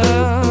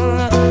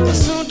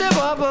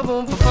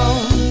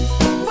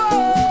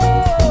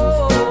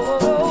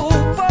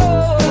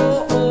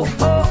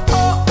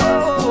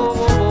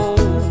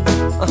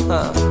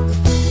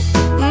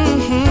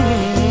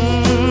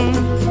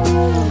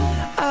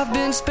 I've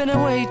been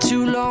spending way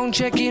too long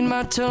checking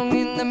my tongue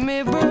in the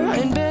mirror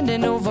and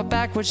bending over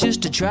backwards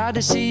just to try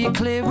to see it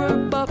clearer.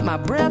 But my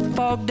breath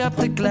fogged up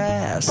the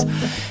glass,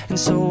 and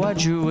so I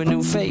drew a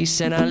new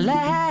face and I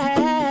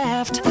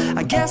laughed.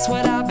 I guess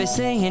what I'll be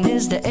saying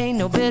is there ain't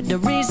no better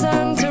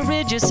reason to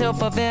rid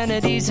yourself of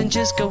vanities and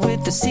just go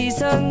with the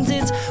seasons.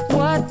 It's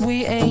what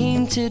we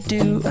aim to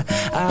do.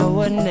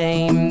 Our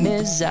name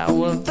is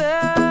our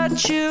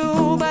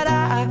virtue, but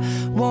I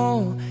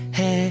won't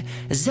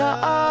hesitate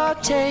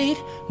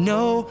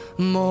no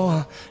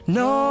more,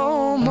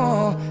 no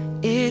more.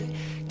 It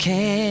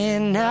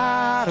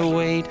cannot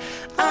wait.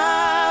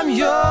 I'm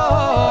yours.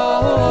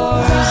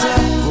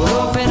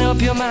 Open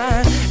up your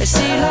mind and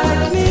see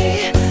like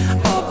me.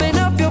 Open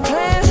up your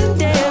plans and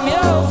damn,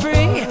 you're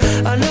free.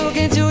 I look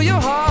into your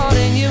heart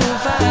and you'll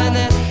find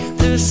that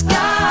the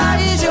sky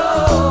is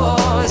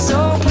yours.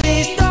 So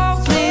please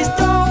don't, please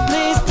don't,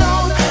 please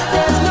don't.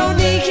 There's no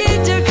need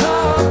here to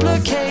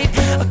complicate,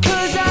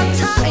 'cause our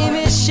time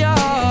is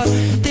short.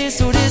 This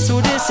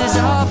is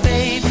our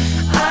fate.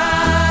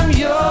 I'm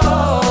yours.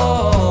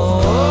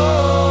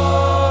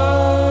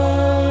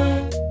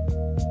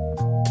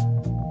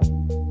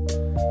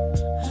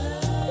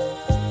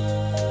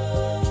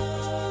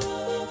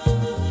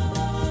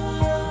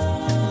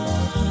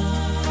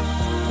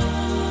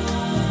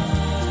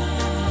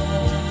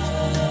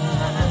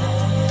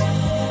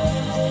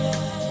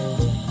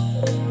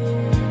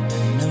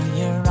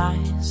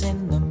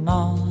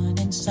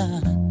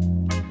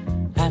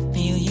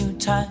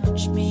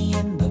 Touch me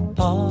in the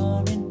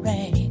pouring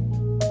rain,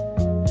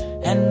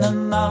 and the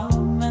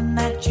moment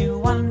that you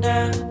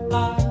wander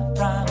far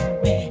from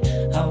me,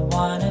 I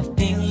wanna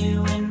feel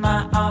you in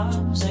my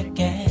arms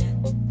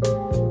again.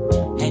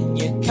 And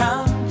you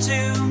come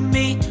to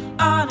me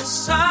on a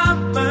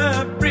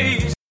summer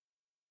breeze.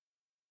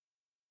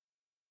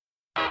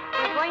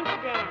 We're going to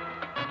dance.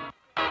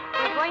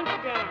 We're going to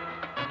dance.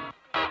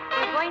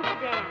 We're going to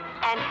dance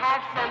and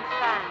have some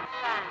fun.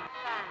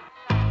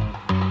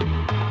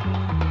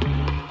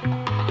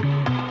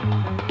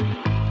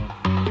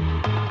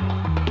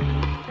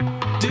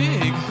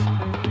 Dig.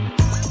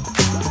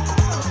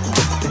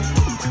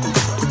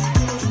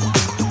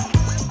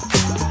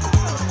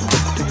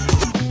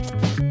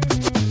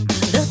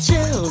 The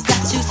chills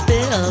that you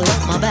spill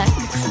up my back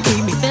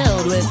keep me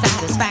filled with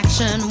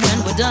satisfaction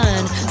when we're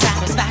done.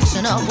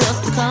 Satisfaction of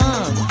what's to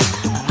come.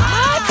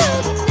 I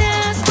couldn't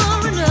ask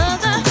for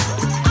another.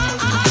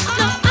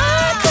 No,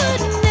 I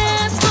couldn't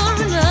ask for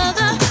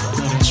another.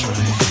 That's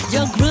right.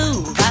 Your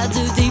groove, I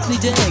do deeply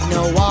dig.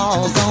 No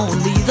walls,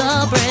 only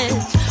the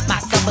bridge. My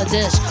supper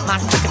dish, my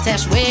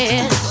succotash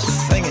wish.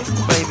 Sing it,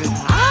 baby.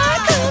 I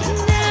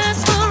couldn't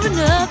ask for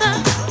another.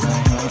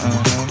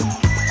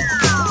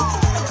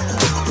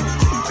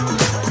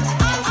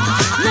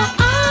 No,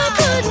 I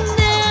couldn't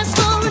ask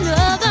for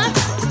another.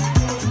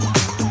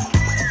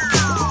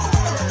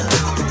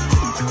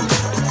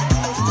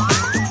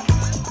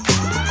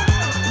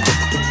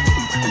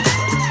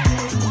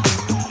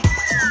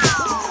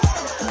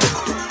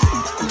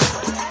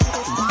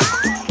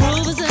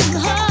 Groove is in the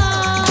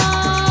heart.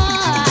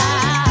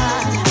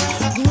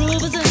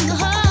 Groove is in the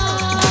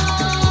heart.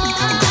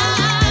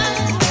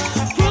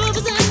 Groove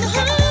is in the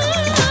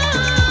heart.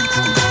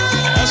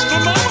 That's the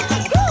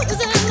moment. Groove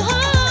is in the heart.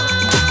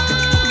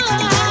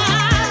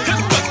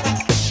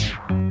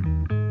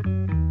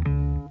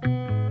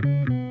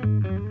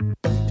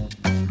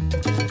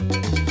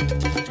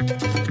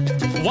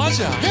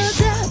 Watch out. The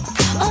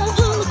depth of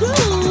who the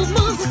groove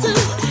moves to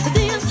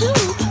the end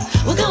tube.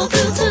 We'll go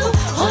through to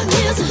on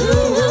here's a who.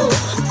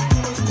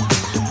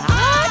 I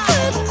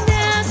couldn't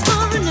ask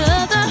for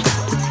another.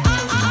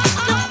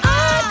 No, I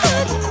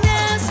couldn't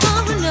ask for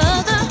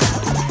another.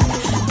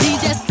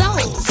 DJ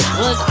Soul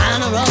was on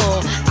a roll.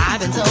 I've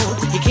been told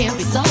he can't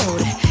be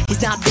sold.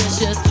 He's not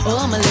vicious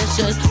or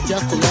malicious,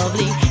 just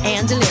lovely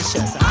and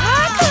delicious.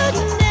 I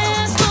couldn't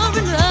ask for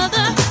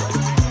another.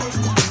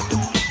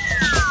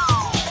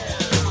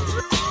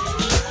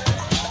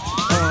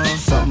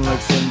 Something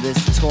lurks in this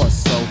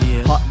torso.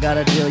 Heart got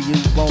a deal you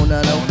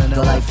wanna know.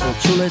 Delightful,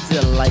 truly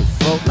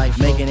delightful. Life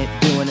making it,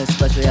 doing it,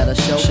 especially at a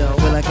show.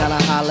 Feeling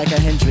kinda high like a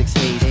Hendrix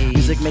haze.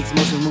 Music makes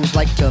motion moves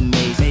like a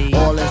maze.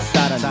 All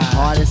inside of me,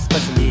 heart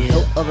especially.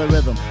 Hilt of the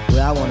rhythm,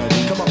 where I wanna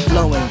be.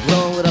 Flowing,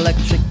 glowing with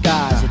electric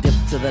eyes. You dip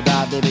to the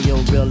dive, baby,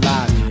 you'll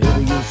realize.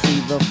 Baby, you'll see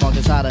the funk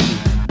inside of me.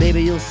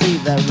 Baby, you'll see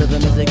that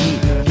rhythm is the key.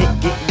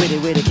 Get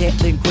witty, can't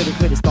think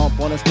quitty. Stomp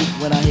on the stoop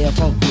when I hear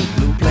funk blue.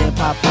 Playing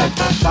pop pipe,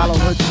 follow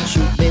her to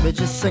shoot. Baby,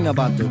 just sing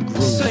about the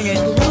groove. Sing it.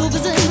 Groove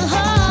is in the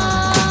heart.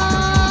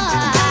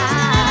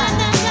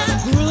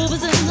 Groove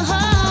is in the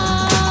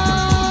heart.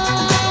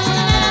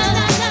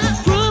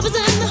 Groove is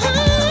in the heart.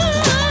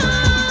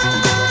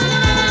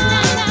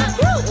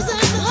 Groove is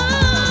in the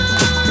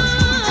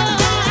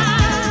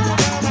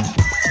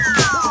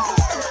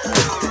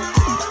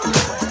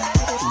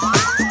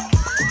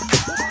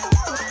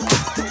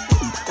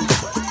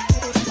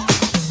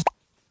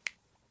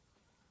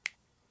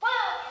One,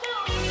 two.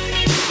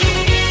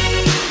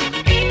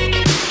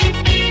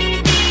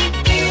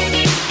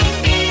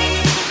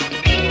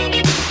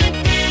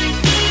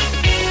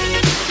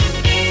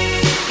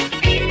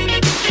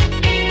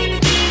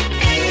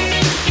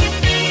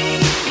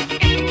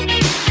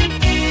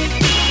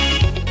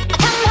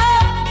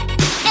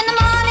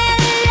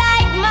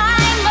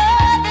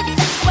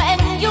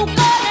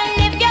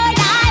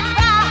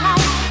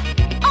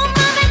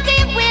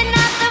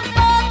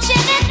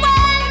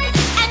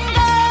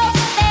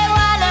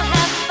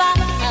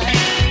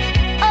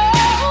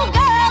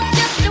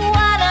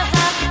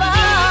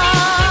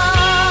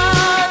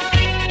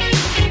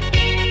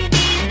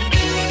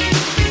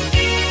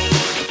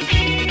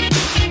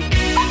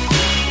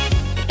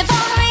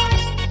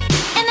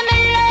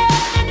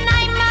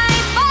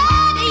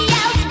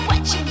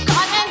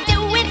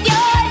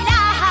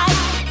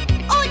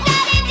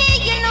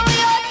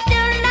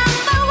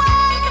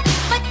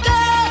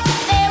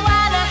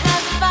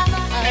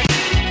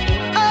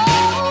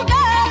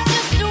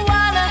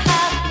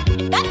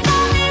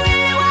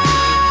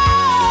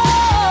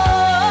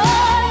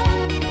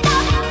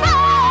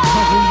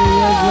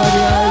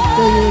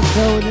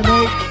 the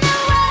mix.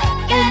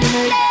 In the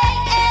mix.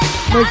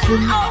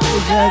 Mixing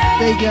with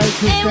DJ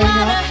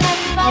Christina.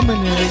 I'm in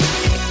the mix.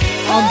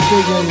 I'm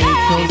DJ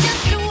Little.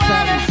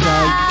 Saturday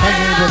show. Thank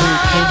everybody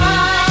who's tuning in.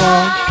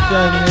 France,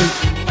 Germany,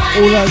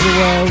 all over the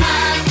world.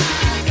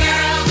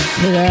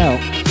 Chill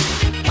out.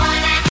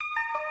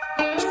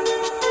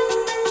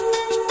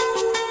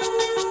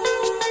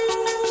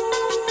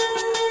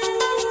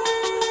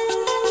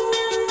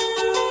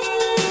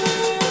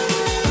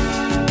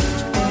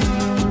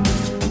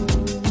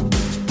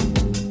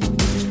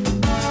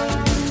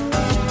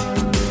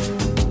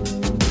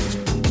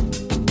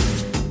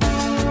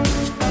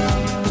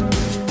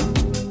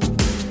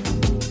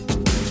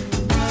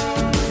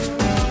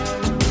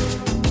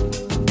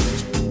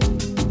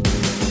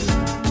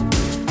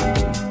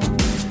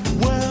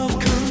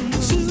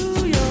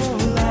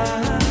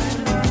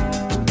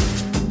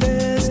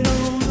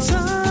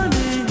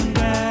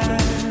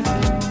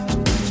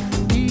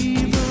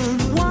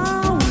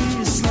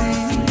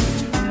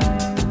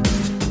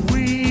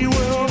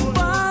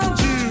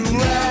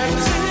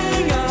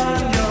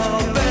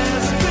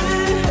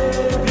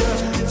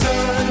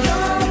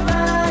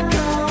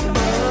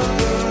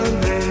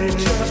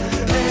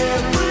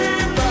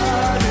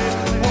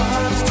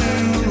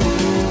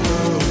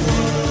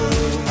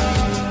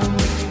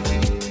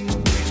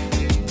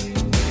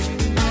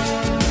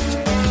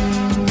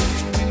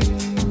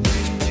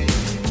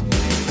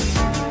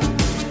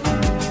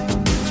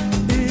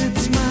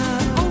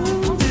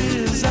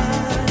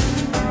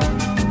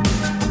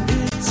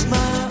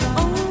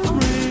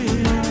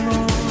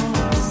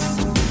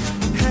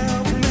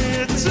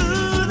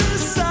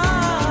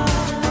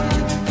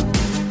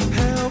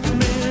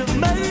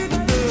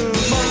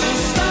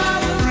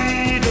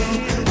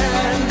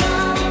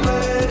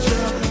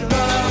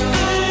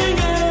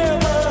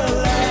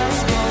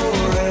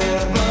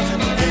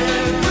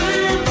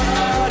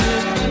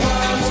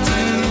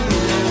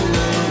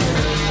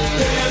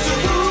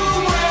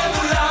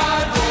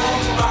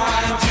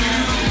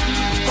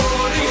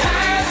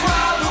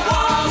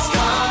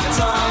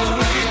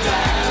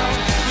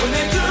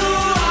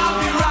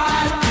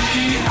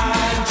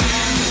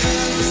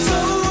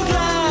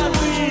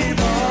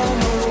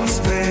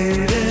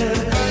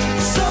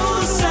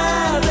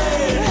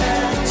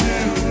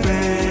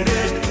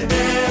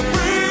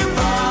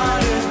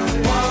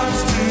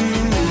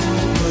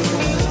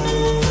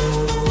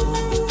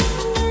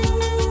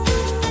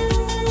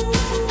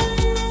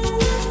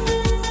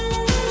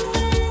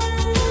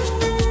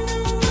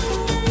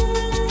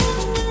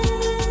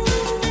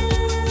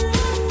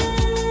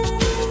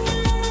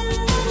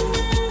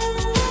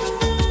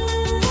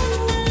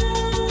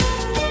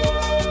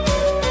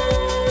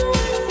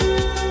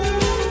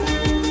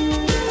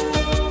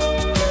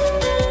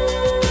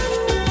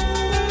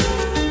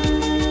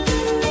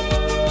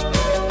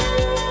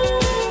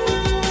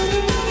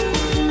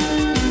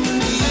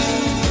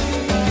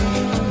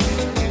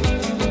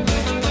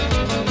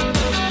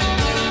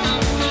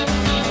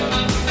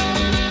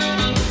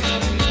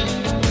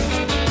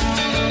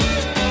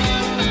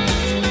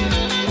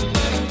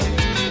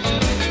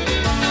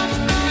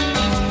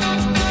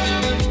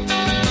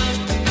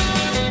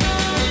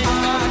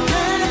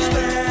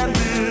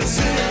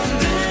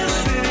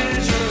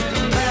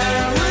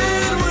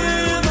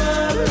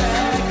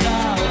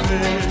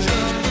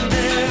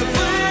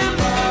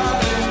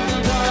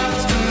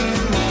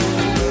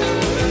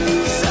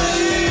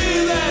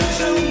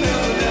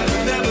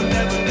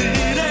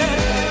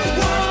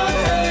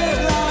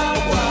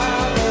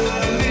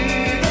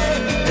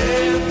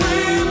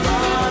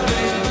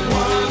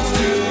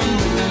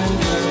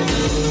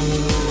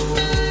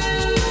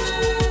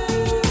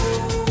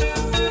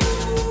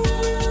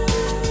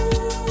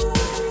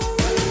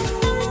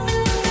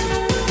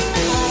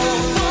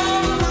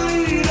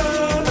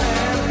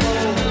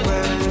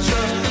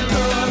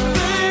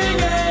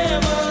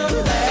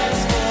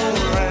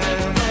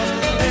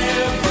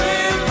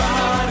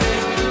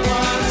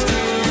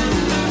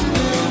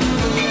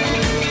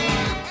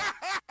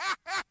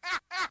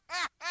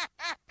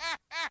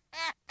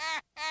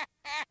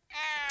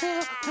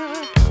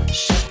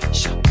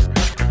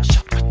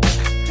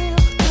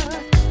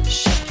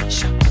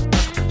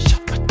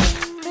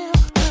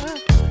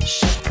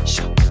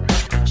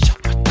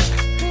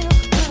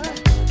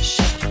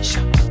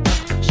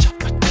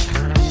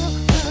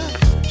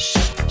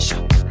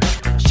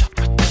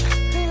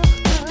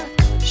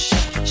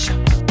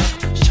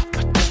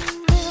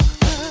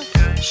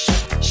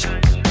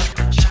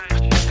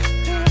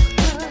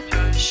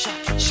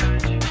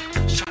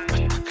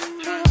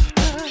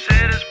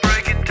 Said it's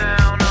breaking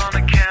down on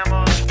a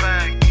camel's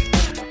back.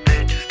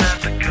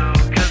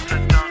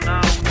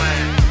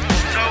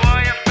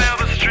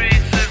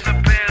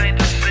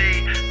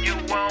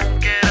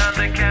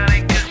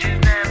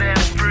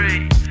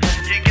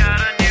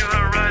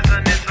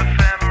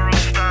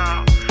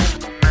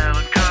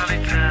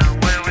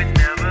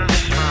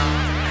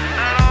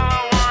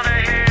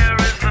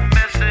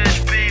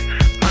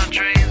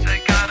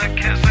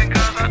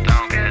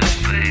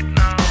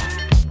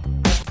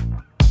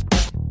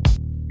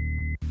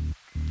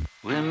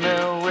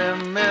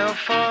 windmill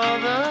for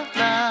the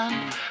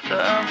land,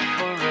 love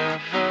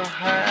forever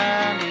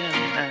hand in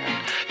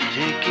hand.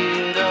 Take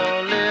it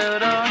all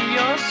out on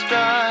your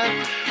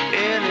stride,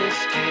 it is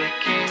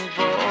taking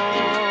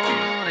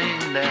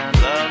falling down.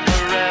 Love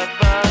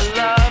forever,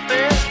 love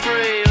is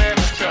free,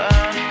 let's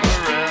turn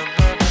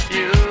forever,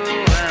 you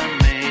and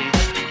me.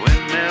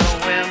 Windmill,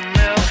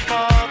 windmill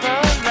for the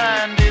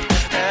land, is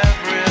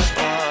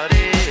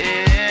everybody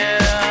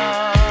in.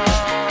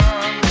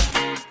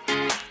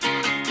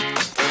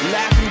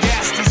 Laughing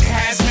gas, these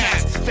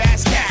hazmats,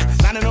 fast cat,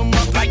 lining them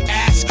up like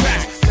ass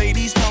crack. Play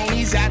these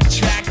ponies at the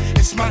track,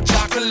 it's my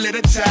chocolate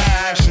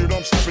attack. Shit,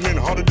 I'm stepping in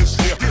harder this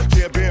year.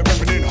 Yeah, bear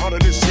repping in harder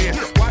this year.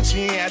 Watch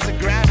me as I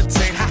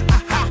gravitate. Ha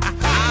ha ha ha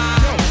ha.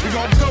 Yo, we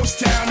gon' ghost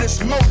town, this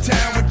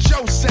Motown with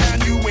your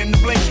sound. You in the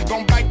blink,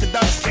 gon' bite the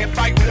dust, can't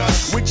fight with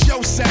us. With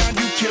your sound,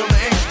 you kill the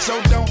ink,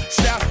 so don't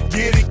stop,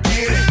 get it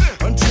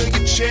until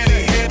you chat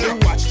ahead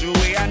and watch the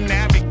way I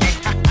navigate.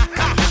 Ha ha ha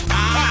ha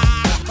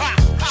ha.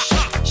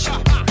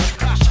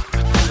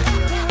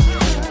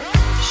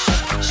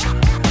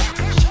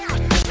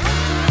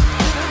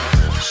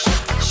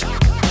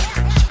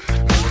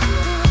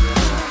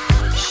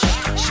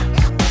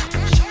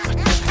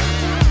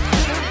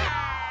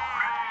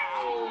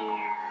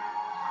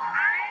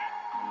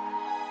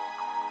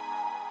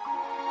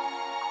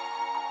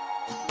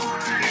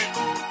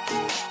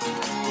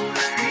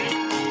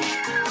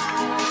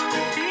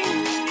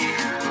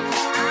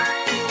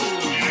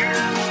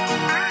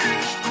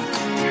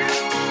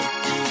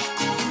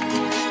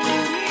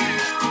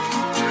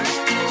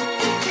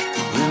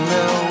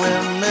 Windmill,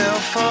 windmill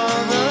for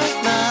the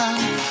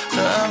land,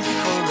 love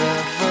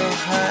forever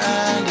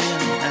hand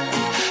in hand.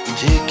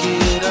 Take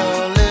it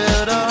all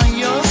out on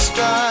your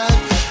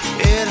stride,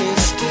 it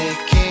is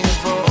taking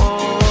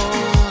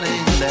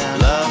falling down.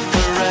 Love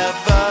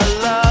forever,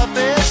 love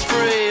is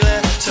free,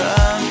 let's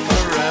turn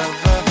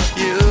forever,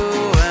 you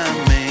and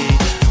me.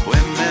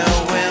 Windmill,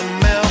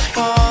 windmill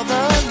for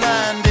the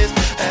land, is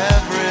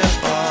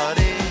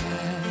everybody.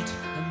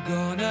 I'm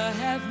gonna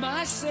have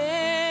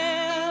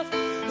myself a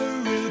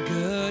real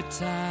good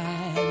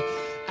time.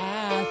 I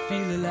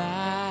feel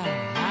alive,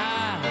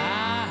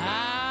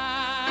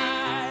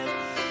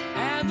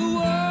 and the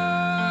world,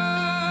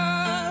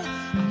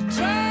 I'm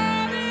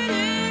turning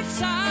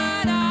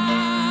inside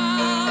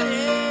out.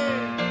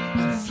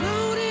 Yeah, I'm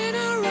floating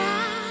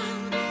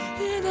around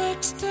in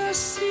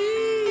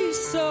ecstasy.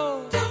 So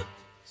don't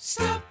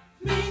stop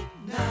me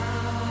now.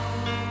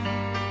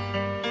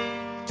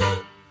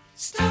 Don't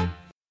stop.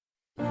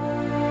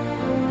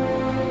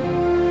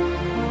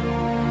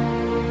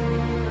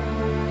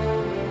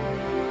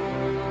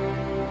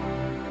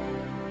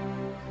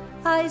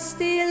 I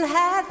still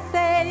have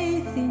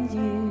faith in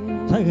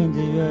you. Taking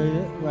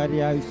the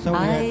radio, song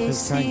out I to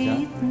see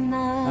Crmk. it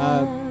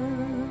now.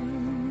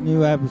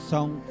 New album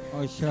song,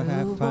 I Shall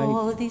Have Through Faith.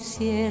 all these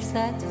years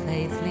that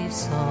faith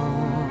lives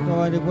on.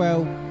 So the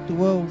world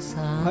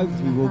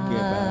hopefully will get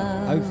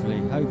better.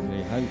 Hopefully.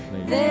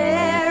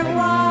 There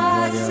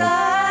was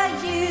a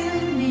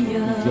Enjoy.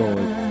 union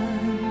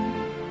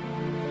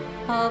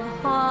of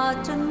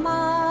heart and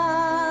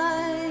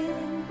mind,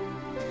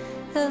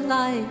 the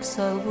likes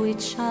of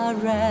which are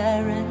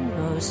rare and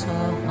oh so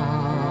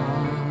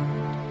hard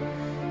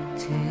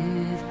to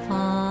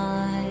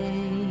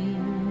find.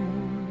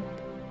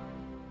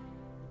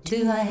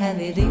 Do I have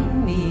it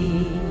in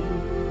me?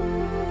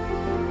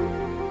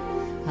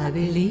 I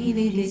believe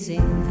it is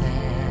in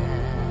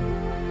there,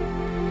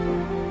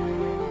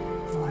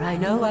 for I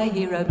know I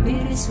hear a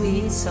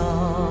bittersweet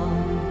song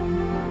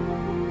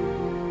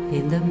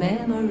in the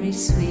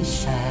memories we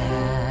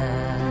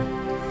share.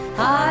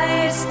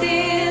 I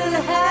still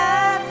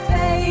have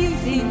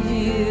faith in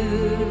you,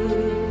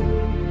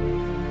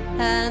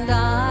 and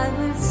I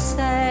will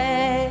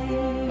say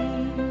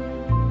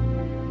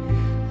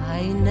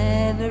I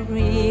never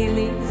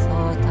really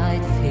thought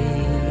I'd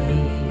feel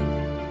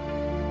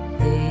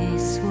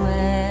this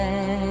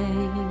way,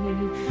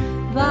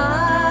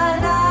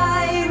 but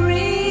I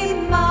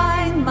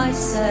remind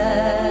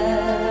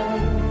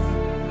myself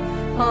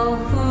of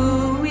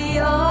who we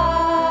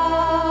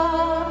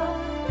are,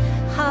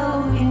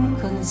 how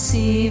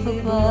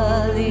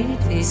inconceivable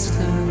it is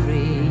to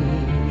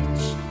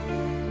reach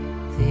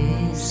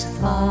this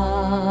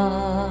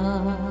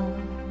far.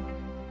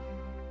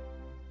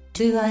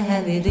 Do I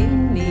have it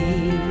in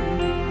me?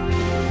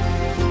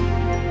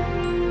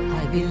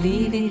 I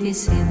believe it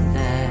is in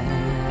there,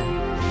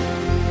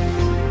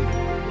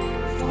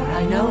 for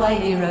I know I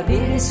hear a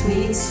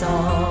bittersweet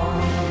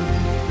song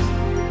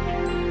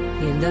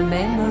in the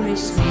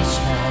memories we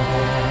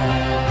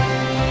share.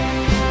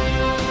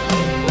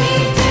 We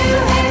do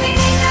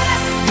everything that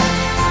us.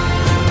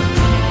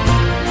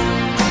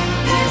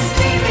 The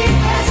spirit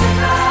has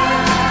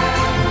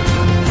arrived.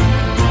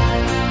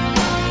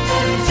 The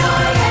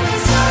joy and the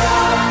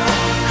sorrow.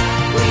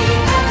 We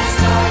have a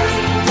story,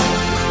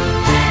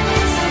 and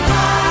it's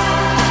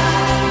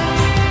alive.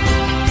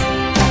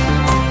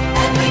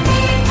 And we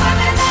need one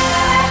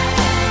another,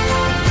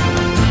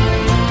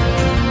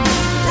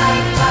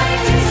 like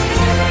fire is in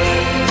the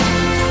wind.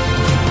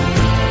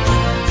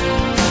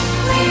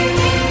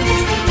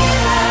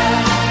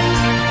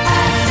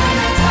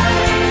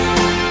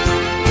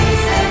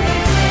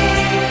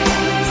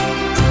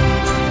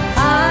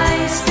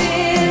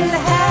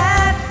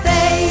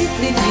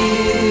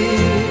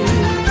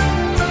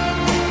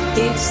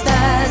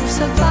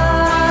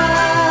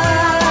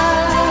 survive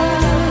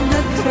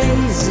the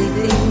crazy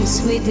things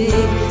we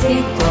did.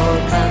 It all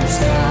comes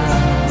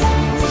down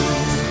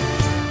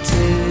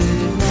to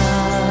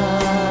love.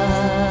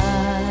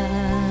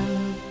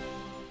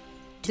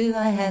 Do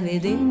I have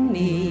it in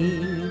me?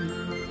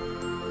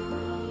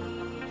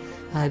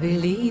 I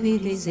believe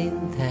it is in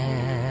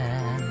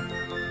there.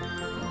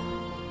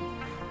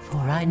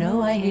 For I know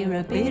I hear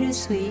a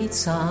bittersweet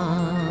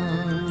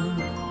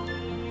song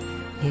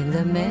in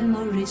the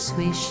memories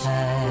we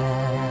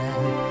share.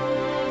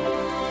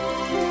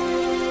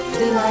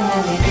 Do I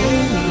have it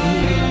in me?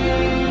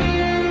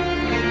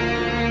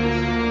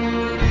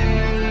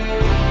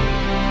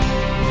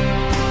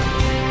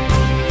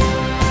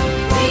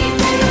 We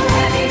do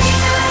have it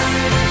in us.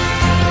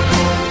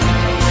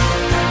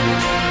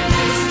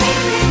 The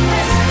spirit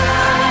has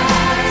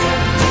cried.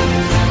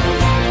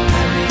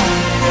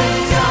 The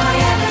joy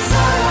and the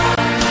sorrow.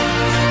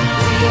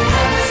 We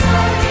have a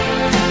story,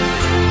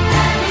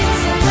 and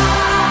it's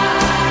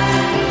alive.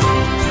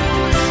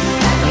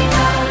 And we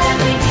know that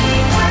we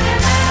need one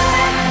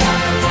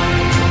another.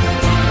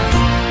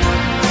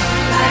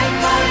 Like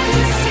fire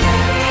to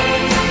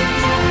spirit.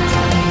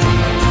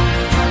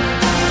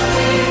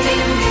 We're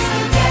in this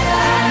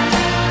together.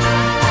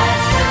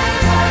 As the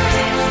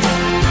courage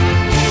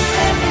is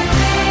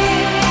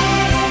everything.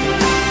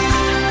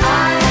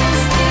 I am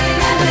still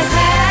in this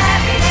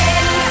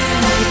happiness.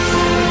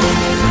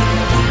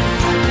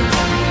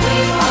 We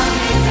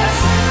only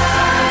just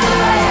try. Do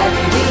I have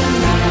it in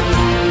me?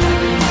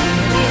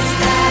 We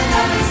stand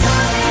on the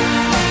solid.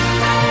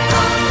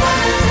 Don't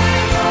wanna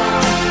let go.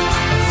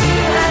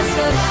 Still has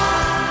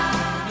survived.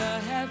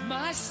 Gonna have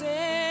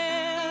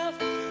myself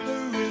a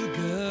real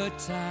good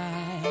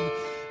time.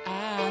 I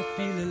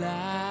feel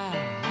alive,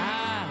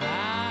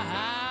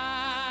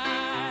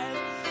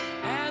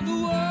 and the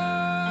world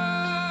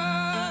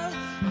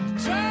I'm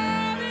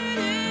turning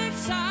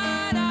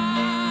inside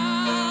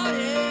out.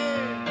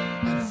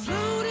 Yeah, I'm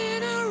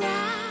floating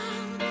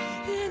around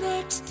in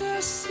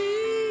ecstasy.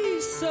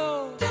 So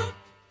don't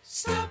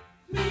stop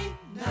me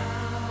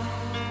now.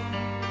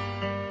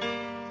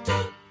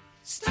 Don't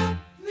stop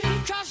me,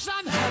 'cause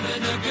I'm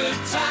having a good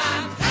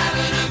time,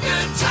 having a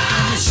good time.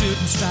 I'm a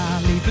shooting star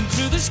leaping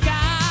through the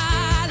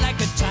sky like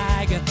a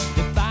tiger,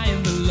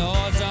 defying the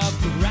laws of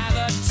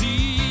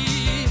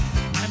gravity.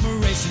 I'm a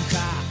racing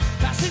car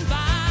passing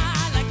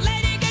by like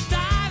Lady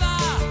Godiva.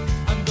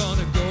 I'm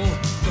gonna go,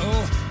 go,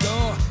 go.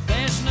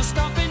 There's no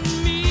stopping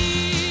me.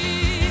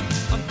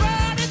 I'm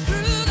burning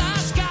through the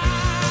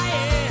sky.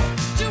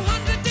 Yeah.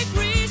 200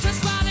 degrees,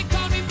 that's why they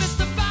call me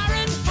Mr.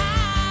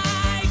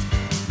 Fahrenheit.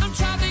 I'm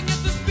traveling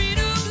at the speed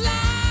of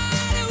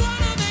light. I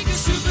wanna make a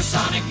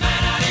supersonic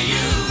man out of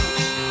you.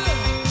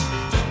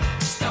 Don't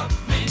stop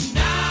me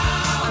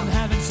now. I'm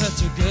having such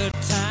a good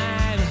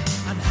time.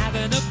 I'm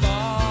having a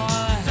ball.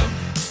 Don't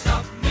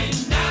stop me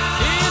now.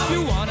 If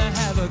you wanna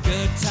have a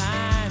good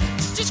time,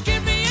 just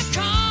give me a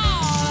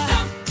call.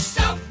 Don't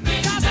stop me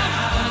 'cause I'm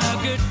having a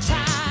good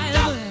time.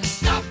 Don't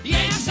stop me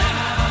yes, I'm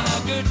having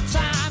a good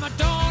time. I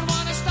don't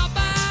wanna stop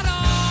at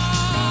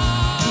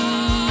all.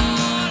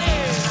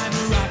 Yeah. I'm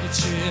a rocket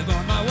ship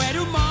on my way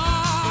to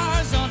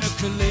Mars on a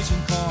collision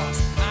course.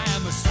 I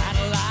am a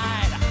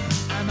satellite.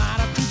 I'm out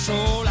of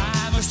control.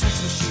 I'm a sex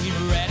machine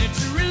ready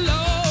to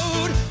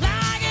reload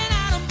like an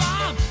atom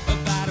bomb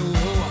about to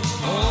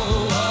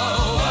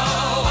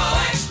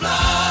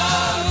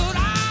explode.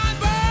 I'm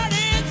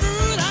burning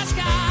through the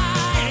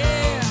sky.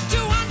 Yeah.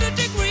 200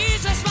 degrees,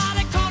 that's why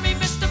they call me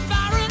Mr.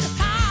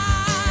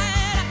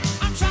 Fahrenheit.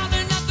 I'm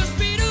traveling at the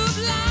speed of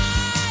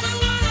light. I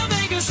wanna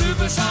make a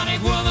supersonic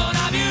woman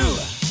of you.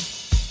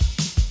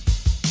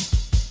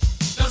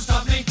 Don't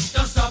stop me,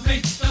 don't stop me,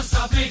 don't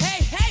stop me.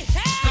 Hey, hey,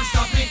 hey. Don't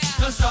stop me,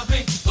 don't stop me.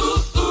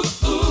 Ooh, ooh,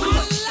 ooh.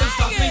 Don't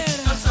stop me,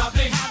 don't stop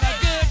me. Have a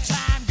good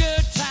time,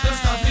 good time. Don't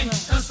stop me,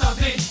 don't stop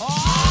me. Oh,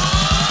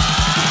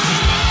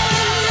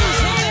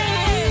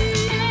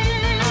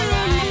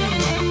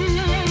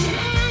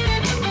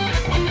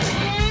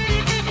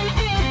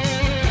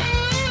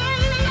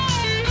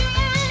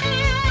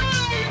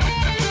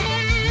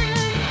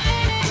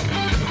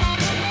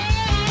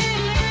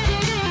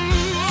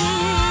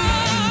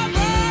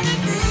 burning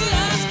through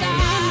the sky.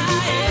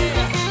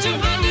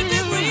 200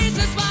 degrees,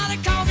 that's why they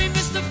call me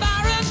Mr.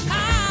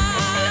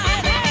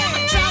 Fahrenheit.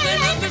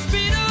 Traveling at the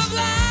speed of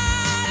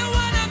light. I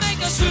wanna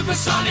make a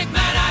supersonic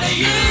man out of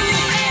you.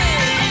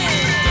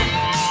 Don't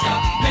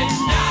stop me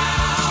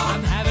now.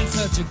 I'm having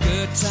such a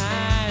good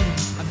time.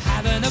 I'm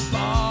having a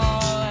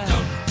ball.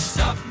 Don't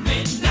stop me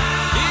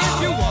now. If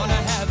you wanna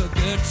have a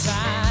good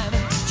time,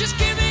 just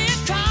give me a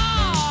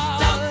call.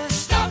 Don't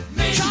stop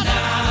me now. I'm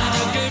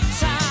having a good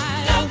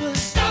time. Don't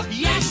stop me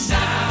yes, now.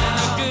 I'm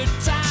having a good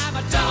time.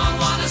 I don't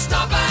wanna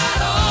stop at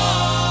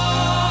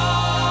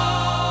all.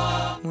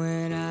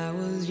 When I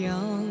was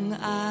young,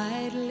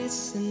 I'd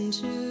listen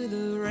to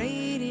the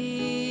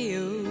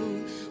radio,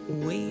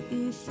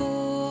 waiting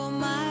for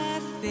my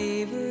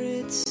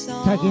favorite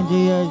song. Taking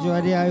Geo's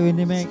radio in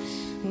the mix.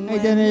 Hey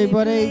then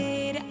everybody,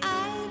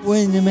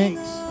 we're in the mix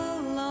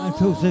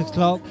until 6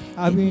 o'clock.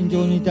 Hope you're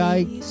enjoying your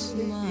day. It's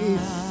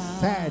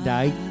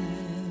Saturday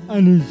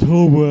and it's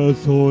horrible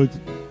outside.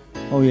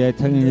 Oh yeah,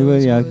 turn on the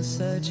radio. Were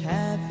such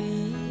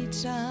happy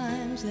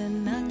times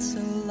and not so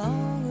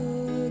long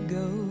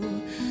ago.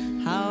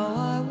 How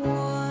I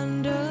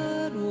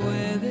wondered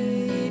where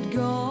they'd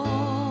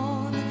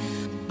gone.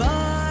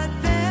 But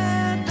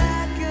they're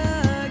back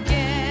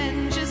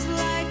again, just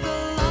like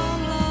a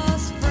long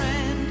lost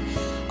friend.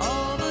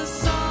 All the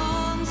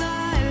songs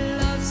I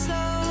love so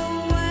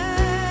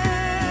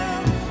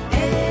well.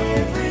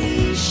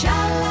 Every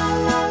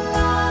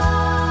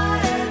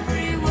sha-la-la-la,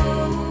 every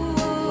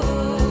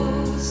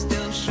woe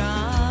still shines.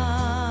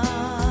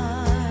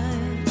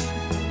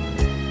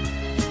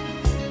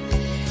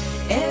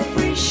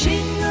 Every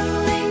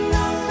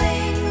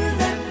shing-a-ling-a-ling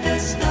that they're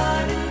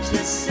starting to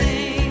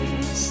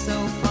sing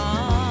so fine.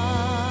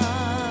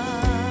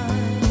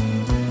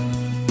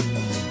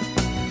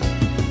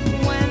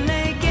 When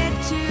they get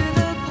to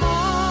the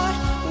part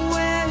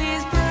where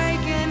he's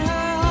breaking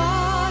her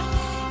heart,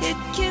 it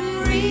can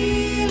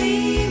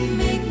really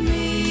make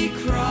me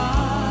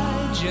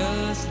cry,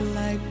 just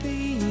like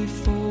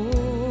before.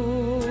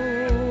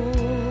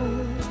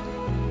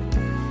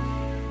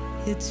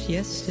 It's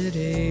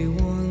yesterday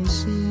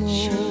once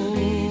more.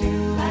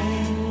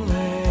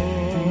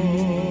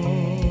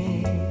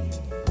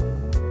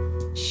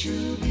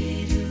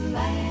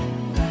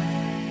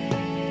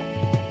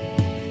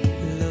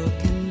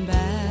 Looking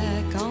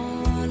back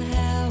on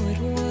how it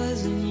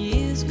was in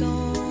years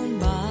gone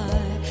by,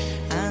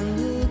 and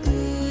the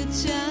good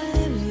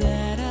times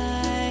that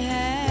I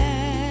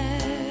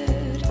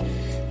had,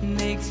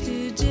 makes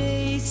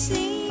today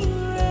seem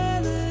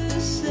rather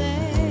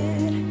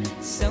sad.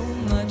 So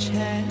much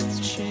has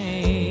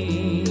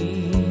changed.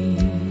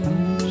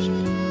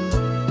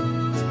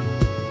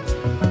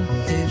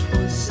 It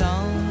was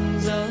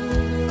songs of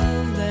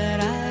love that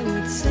I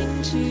would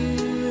sing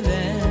to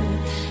them,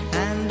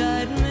 and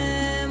I'd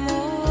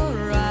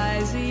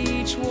memorize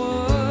each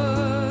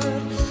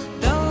word.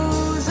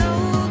 Those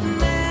old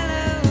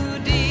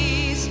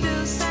melodies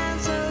still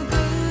sound so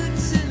good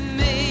to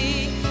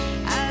me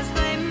as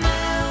they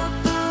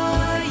melt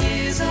the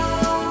years away.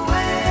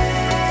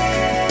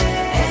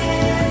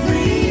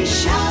 Every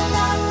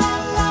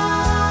sha-la-la-la,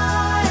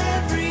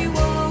 every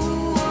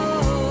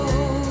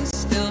woe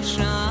still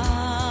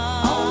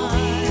shines. All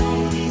the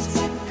oldies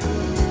but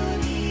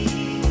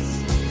goodies.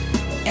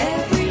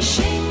 Every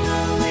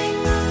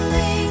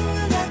shing-a-ling-a-ling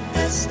that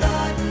they're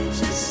starting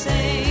to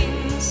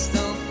sing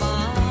so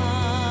fine.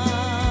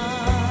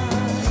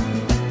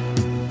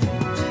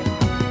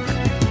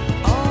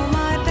 All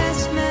my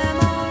best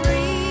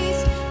memories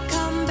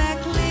come back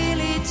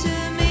clearly to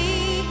me.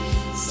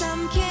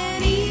 Some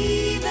can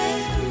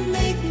even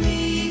make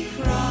me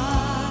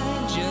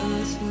cry,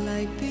 just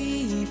like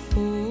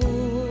before.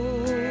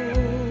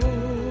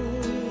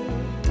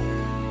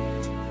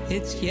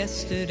 It's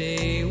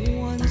yesterday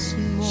once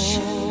more.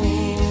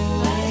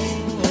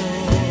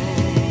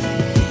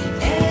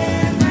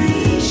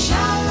 Every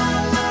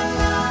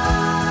sha-la-la-la,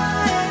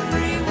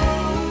 every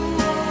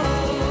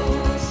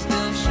woe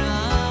still shines.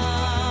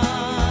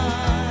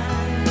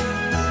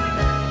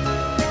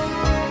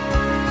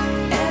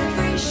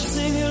 Every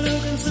Seen you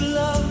looking so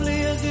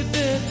lovely as you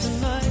did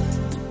tonight.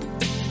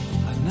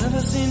 I've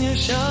never seen you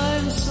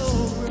shine so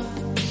bright.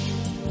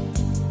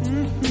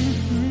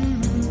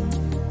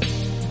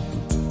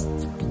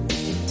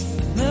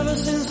 Never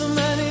seen so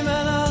many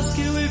men ask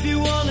you if you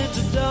wanted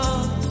to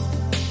dance.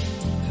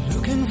 They're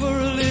looking for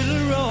a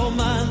little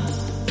romance,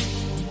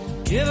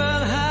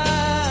 given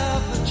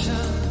half a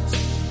chance.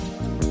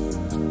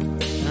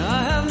 I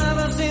have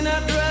never seen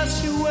that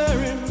dress you're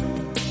wearing,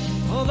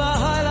 or the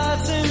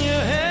highlights in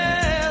your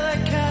hair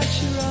that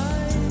catch your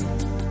eye.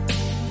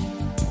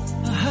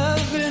 I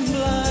have been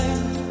blind.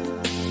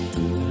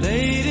 The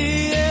lady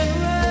in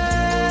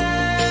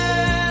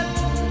red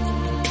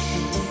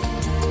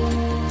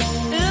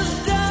is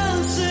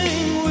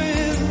dancing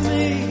with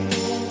me,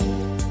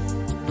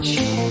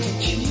 cheek to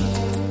cheek.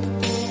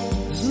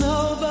 There's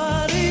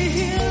nobody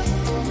here.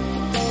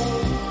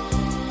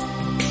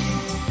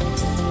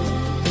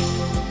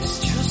 It's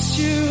just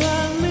you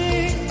and me.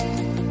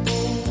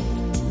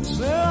 It's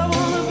where I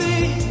wanna be,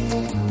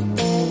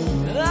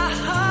 but I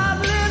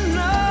hardly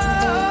know.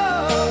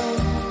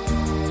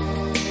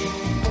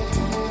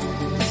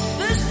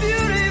 This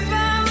beauty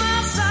by my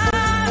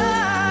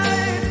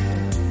side,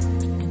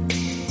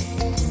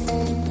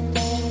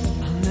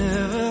 I'll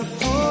never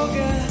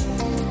forget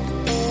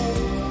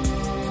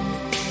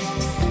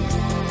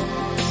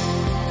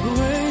the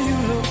way you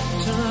look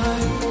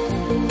tonight.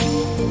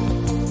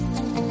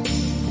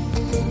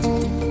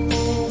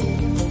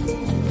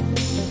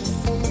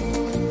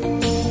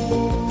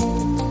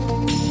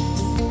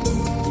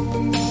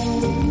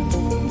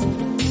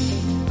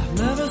 I've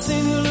never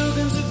seen you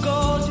looking so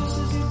gorgeous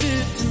as you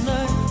did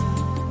tonight.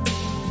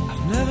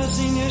 I've never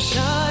seen you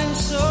shine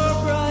so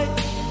bright.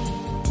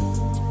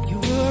 You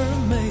were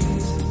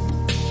amazing.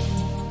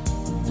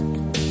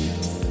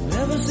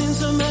 Never seen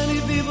so many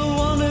people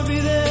wanna be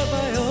there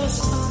by your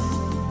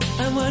side.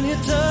 And when you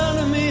turn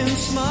to me and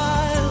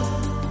smile,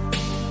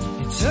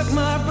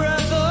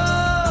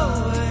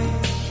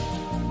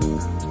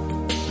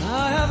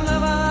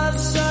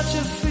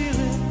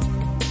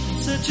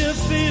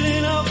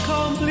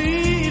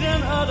 complete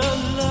and utter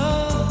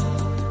love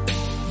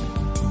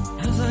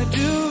as I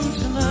do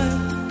tonight,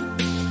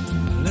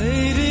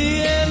 lady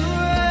in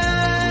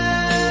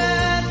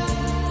red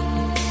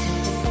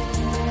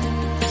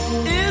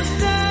is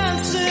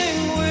dancing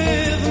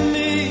with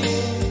me,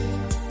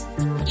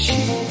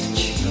 cheek to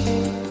cheek.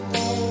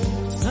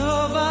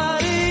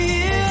 Nobody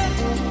here,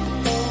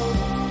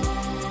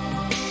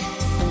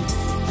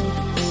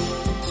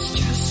 it's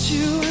just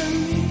you and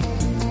me.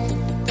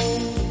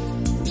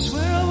 It's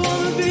where I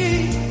wanna be.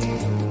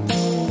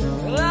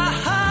 I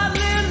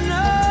hardly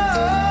know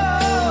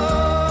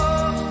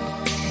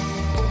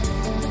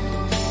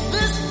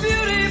this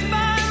beauty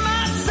by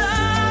my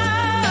side.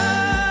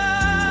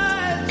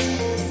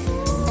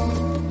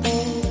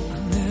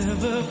 I'll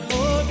never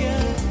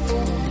forget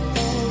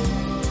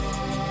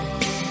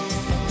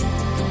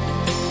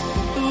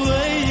the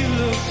way you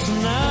look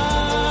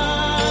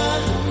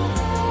tonight.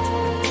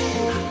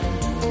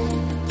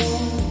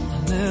 I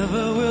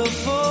never will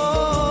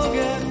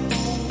forget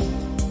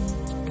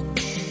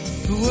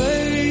the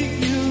way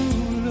you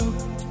look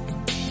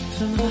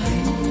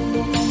tonight.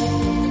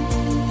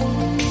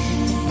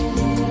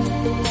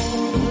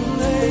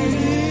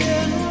 Lady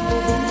in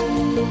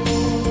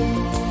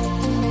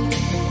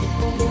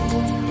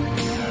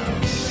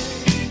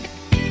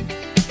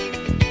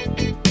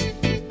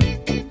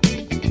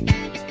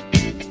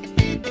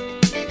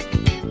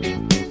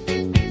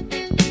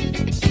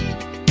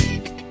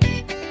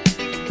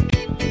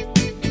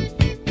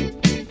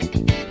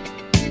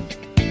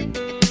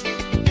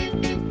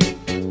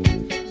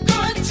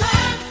Good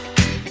times,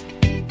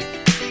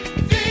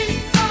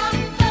 these are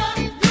the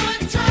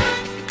good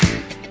times.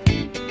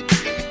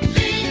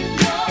 Leave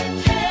your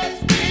cares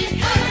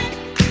behind.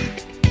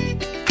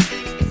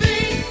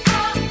 These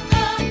are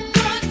the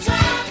good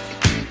times.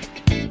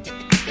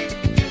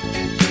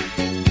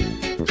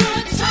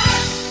 Good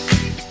times,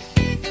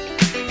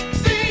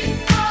 these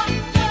are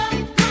the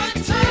good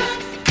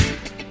times.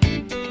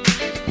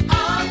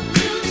 Our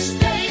new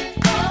state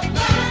of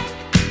mind.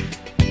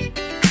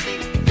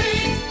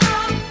 These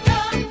are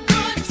the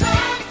good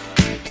times.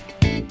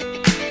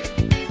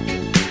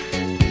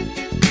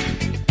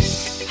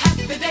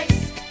 Happy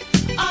days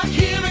are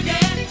here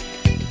again.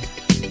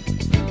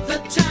 The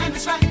time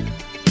is right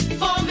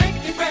for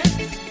making friends.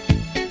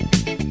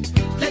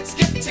 Let's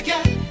get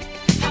together.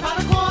 How about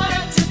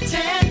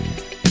 9:45?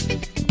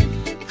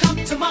 Come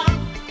tomorrow.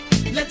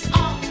 Let's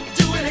all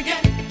do it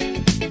again.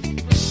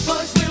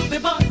 Boys will be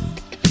boys.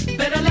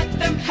 Better let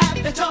them have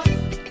their toys.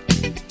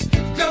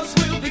 Girls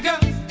will be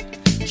girls.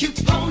 Cute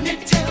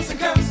ponytails and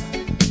curls.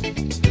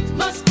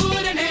 Must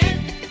put an end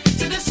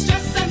to the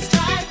stress and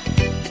strife.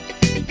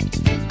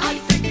 I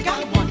think I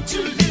want to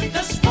live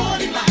the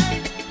sporty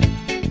life.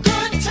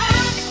 Good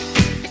times.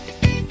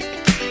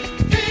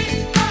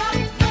 These are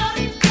the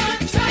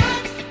good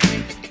times.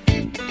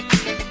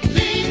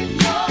 Leave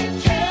your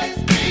cares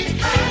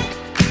behind.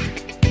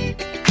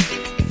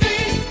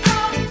 These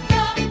are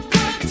the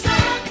good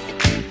times.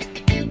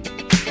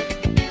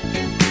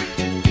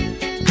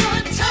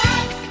 Good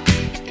times.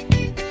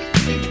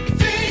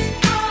 These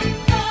are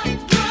the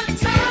good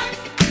times.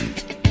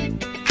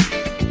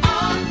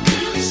 Our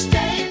new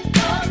state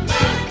of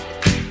mind.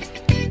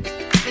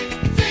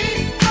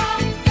 These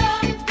are the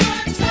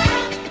good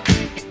times.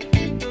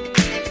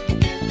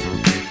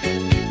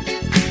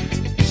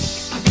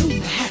 A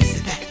rumor has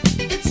it that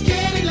it's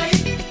getting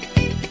late.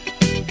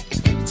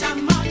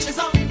 Time marches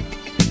on,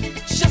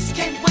 just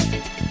can't wait.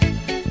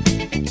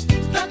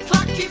 The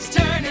clock keeps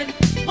turning,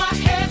 why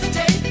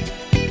hesitate?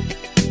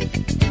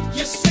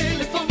 You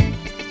silly fool,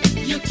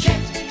 you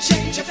can't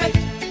change your fate.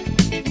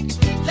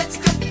 Let's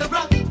cut the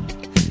rug,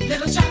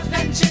 little jive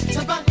and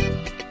jitterbug.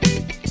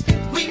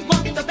 We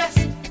want the best,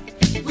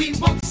 we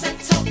won't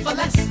settle for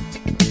less.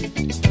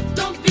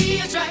 Don't be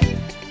a drag,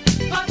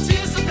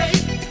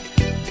 participate.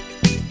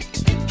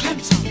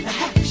 Clamps on the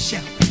half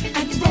shell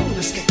and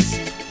roller skates,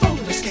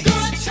 roller skates.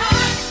 Good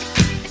times.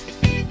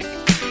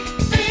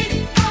 These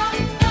are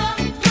the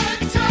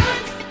good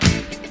times.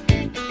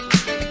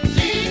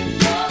 Leave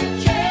your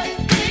cares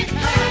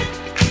behind.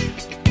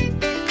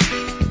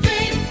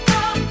 These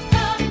are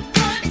the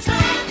good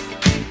times.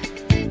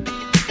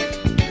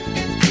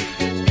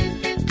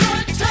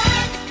 Good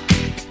times.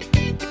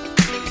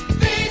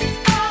 These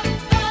are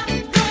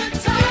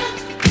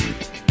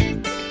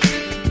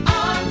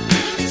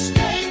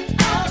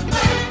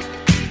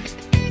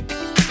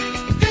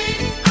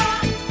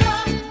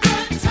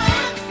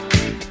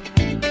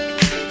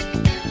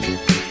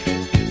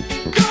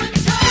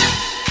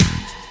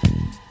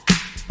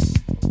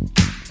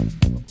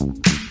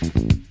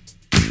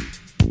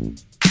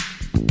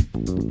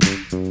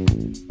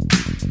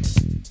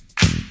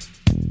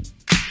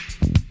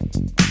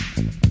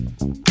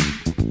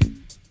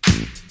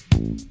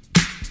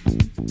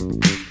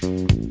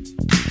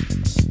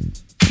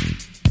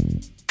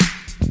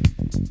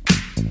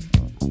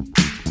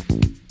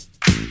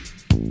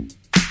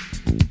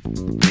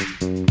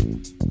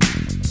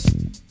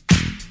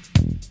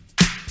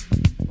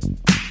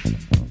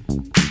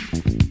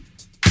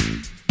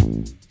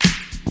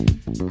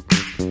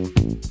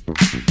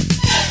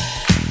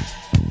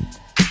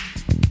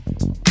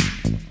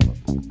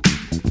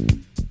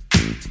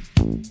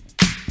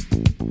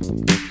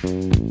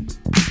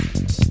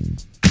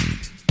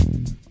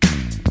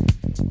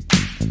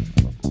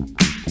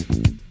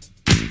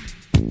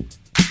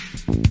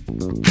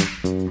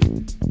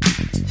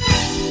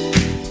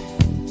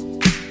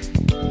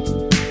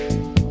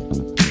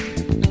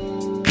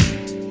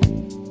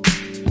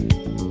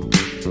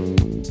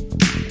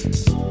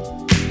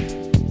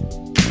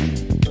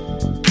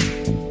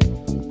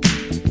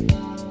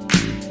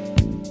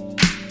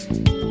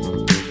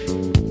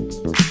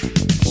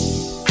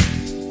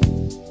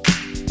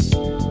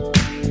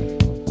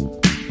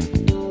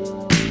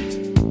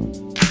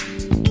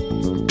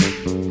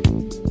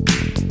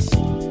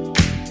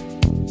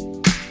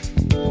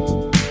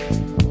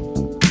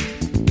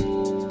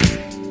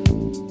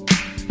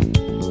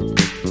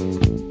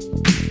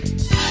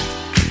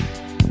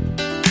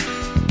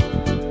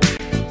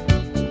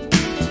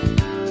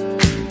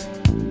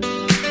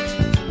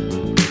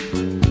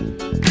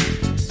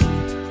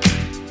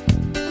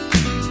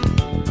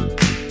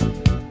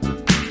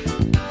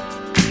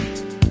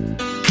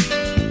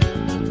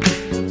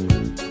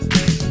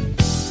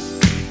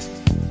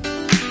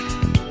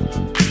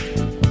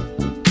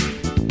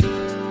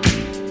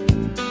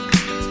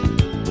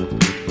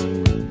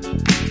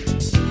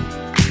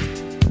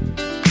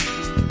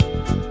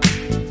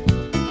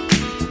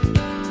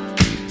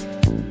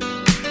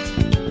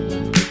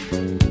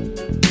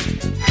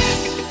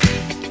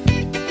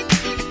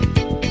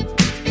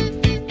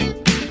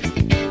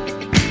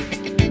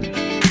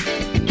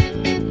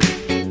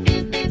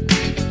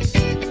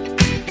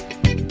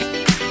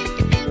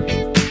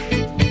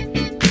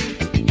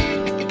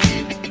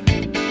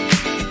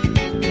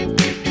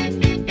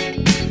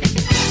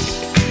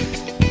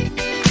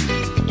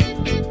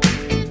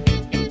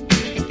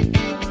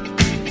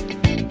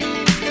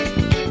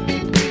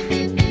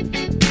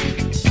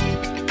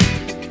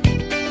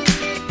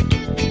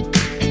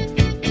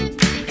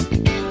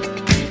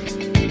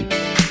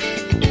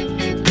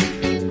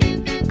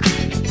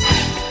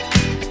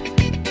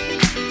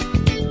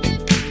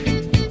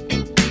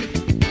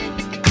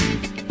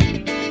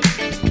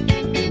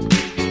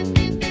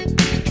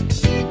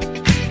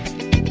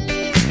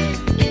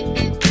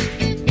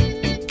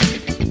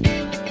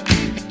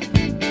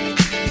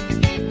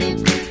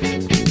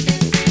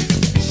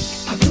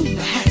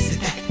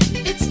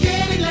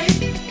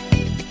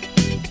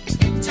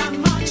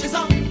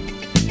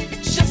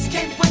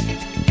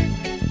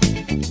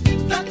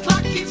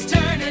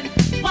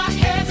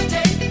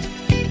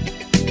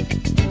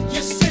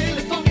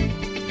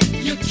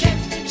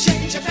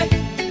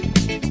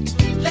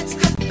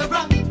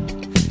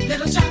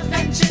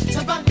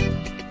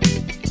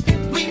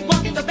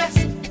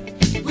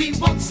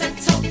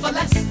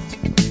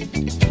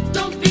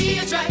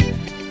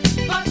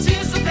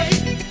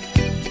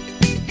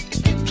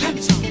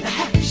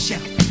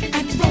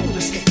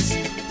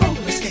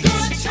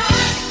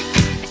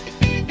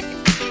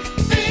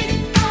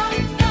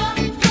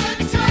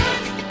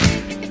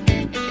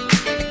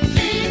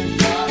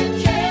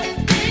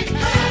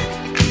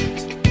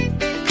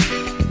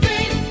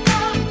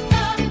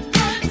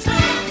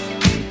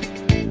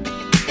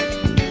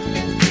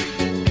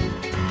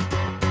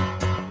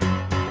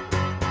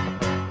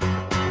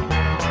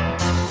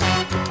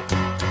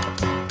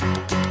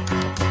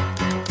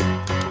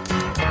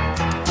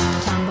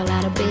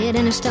it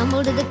and I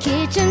stumble to the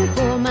kitchen,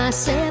 pour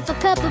myself a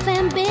cup of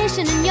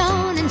ambition and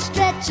yawn and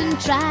stretch and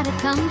try to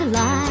come to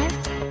life.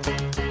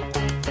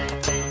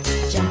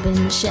 Jump in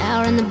the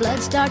shower and the blood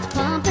starts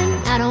pumping.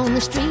 Out on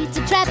the streets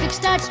the traffic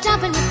starts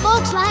jumping with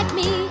folks like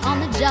me on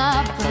the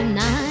job from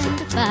 9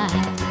 to 5.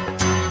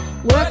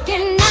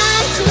 Working 9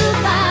 to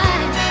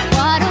 5,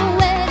 what a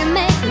way to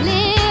make a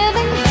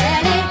living.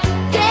 Barely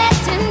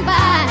getting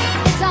by,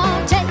 it's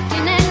all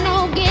taking and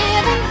no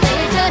giving. They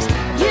just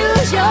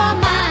use your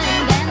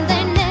mind and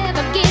they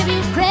never give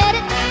you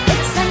credit.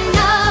 It's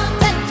enough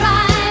to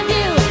drive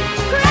you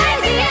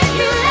crazy if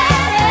you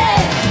let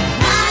it.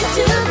 9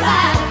 to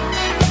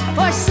 5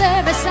 for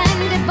service and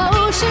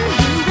devotion.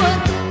 You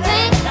would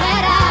think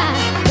that I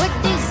would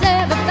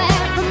deserve a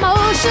fair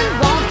promotion.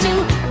 Want to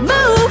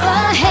move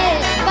ahead,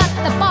 but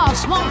the boss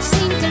won't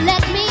seem to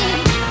let me.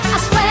 I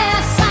swear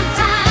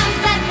sometimes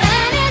that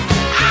man is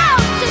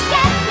out to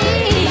get me.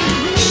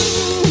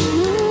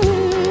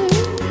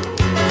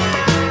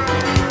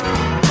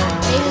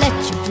 They let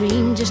you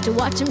dream just to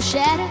watch him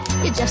shatter.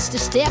 You're just a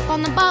step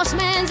on the boss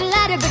man's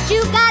ladder, but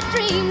you got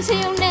dreams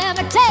he'll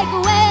never take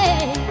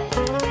away.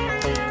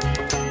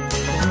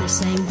 In the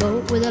same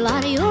boat with a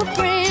lot of your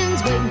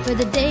friends, waiting for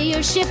the day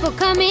your ship will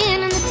come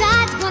in and the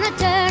tide's gonna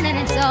turn and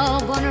it's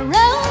all gonna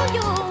roll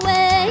your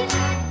way.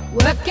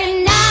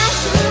 Working 9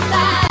 to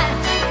 5,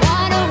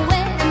 what a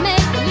way to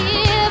make a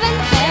living.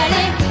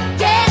 Barely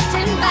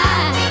getting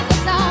by,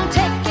 it's all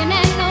taking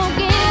and no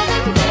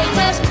giving. They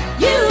just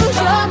use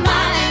your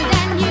mind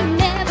and you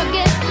never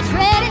get the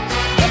credit.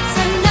 It's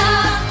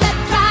enough to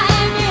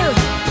drive you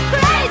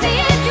crazy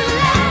if you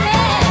let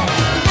it.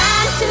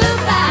 9 to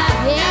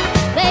 5, yeah,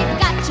 they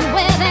got you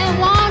where they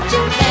want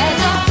you.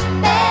 There's a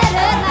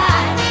better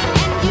life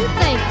and you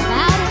think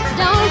about it,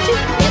 don't you?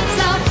 It's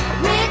a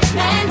rich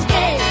man's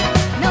game,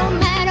 no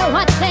matter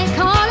what they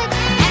call it.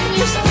 And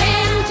you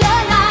spend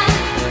your life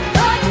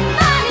putting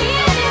money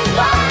in his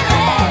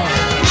wallet.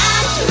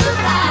 9 to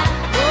 5,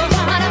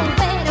 what a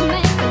way to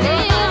make a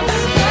living.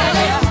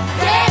 Barely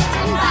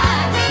getting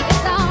by,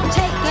 it's all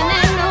taking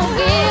and no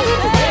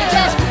giving. They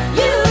just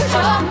use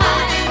your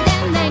mind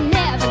and they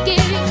never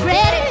give you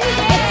credit.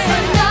 It's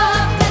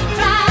enough to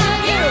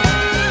drive you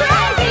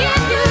crazy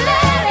if you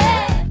let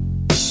it.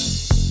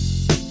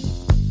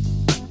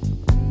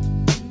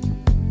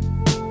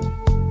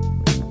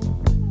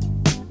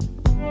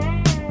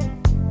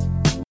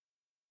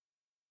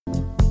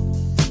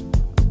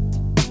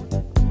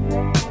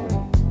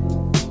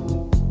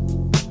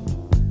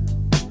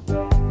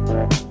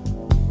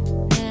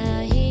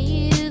 Now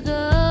here you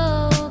go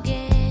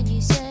again.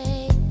 You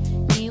say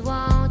you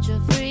want your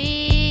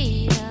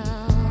freedom.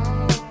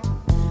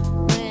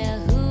 Well,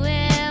 who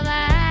am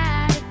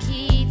I to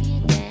keep you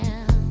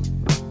down?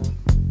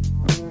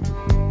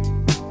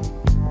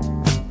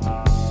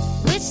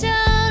 It's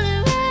only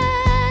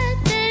right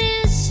that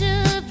you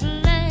should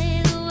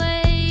play the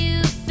way you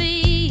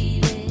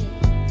feel it.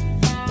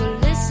 But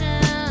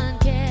listen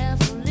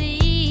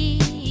carefully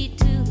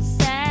to the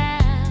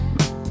sound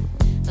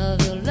of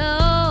your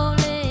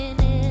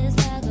loneliness,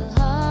 like a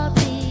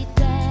heartbeat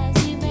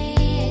drives you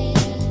mad.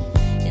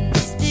 In the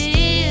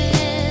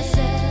stillness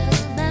of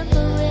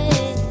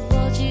remembering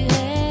what you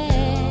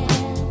had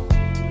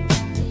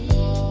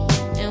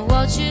and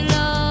what you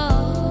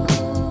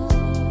lost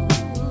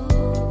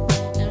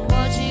and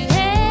what you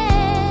had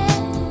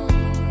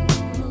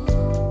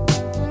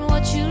and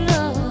what you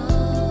lost.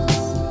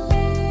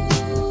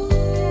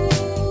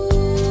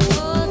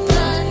 Oh,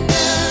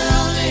 thunder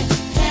only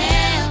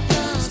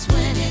happens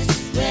when it's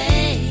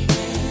raining.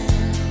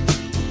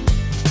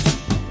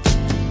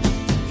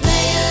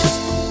 Players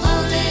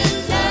only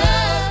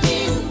love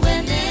you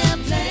when they're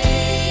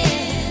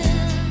playing.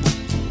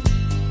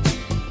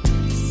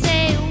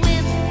 Say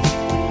women,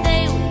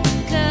 they will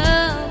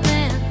come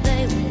and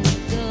they will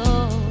go.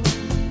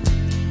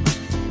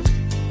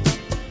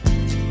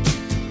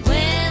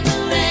 When the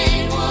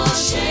rain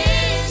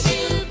washes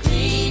you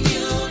clean,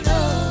 you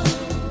know.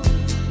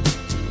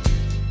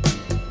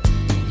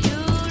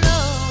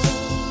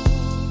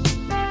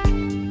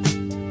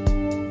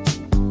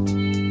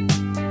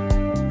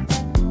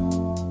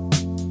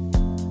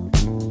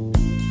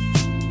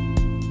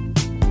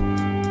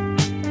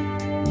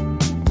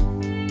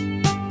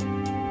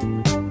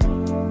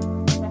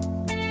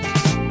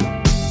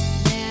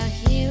 Now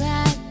here I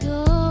go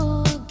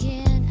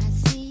again. I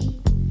see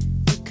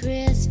the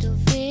crystal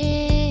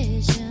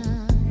vision.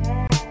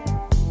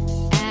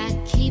 I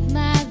keep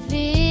my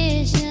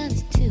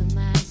visions to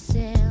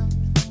myself.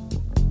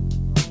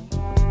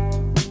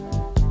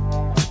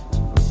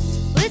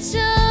 It's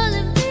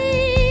only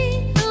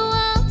me who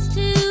wants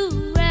to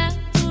wrap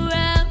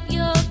around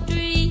your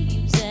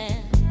dreams.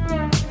 And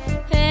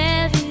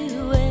have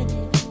you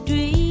any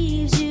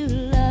dreams you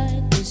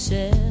like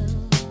yourself?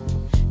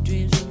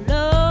 Dreams of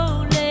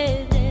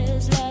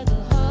loneliness, like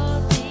a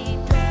heartbeat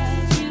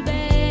drives you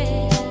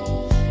mad.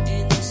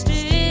 In the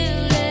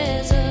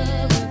stillness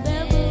of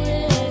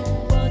remembering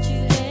what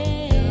you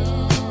had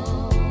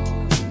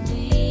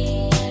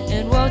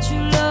and what you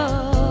lost,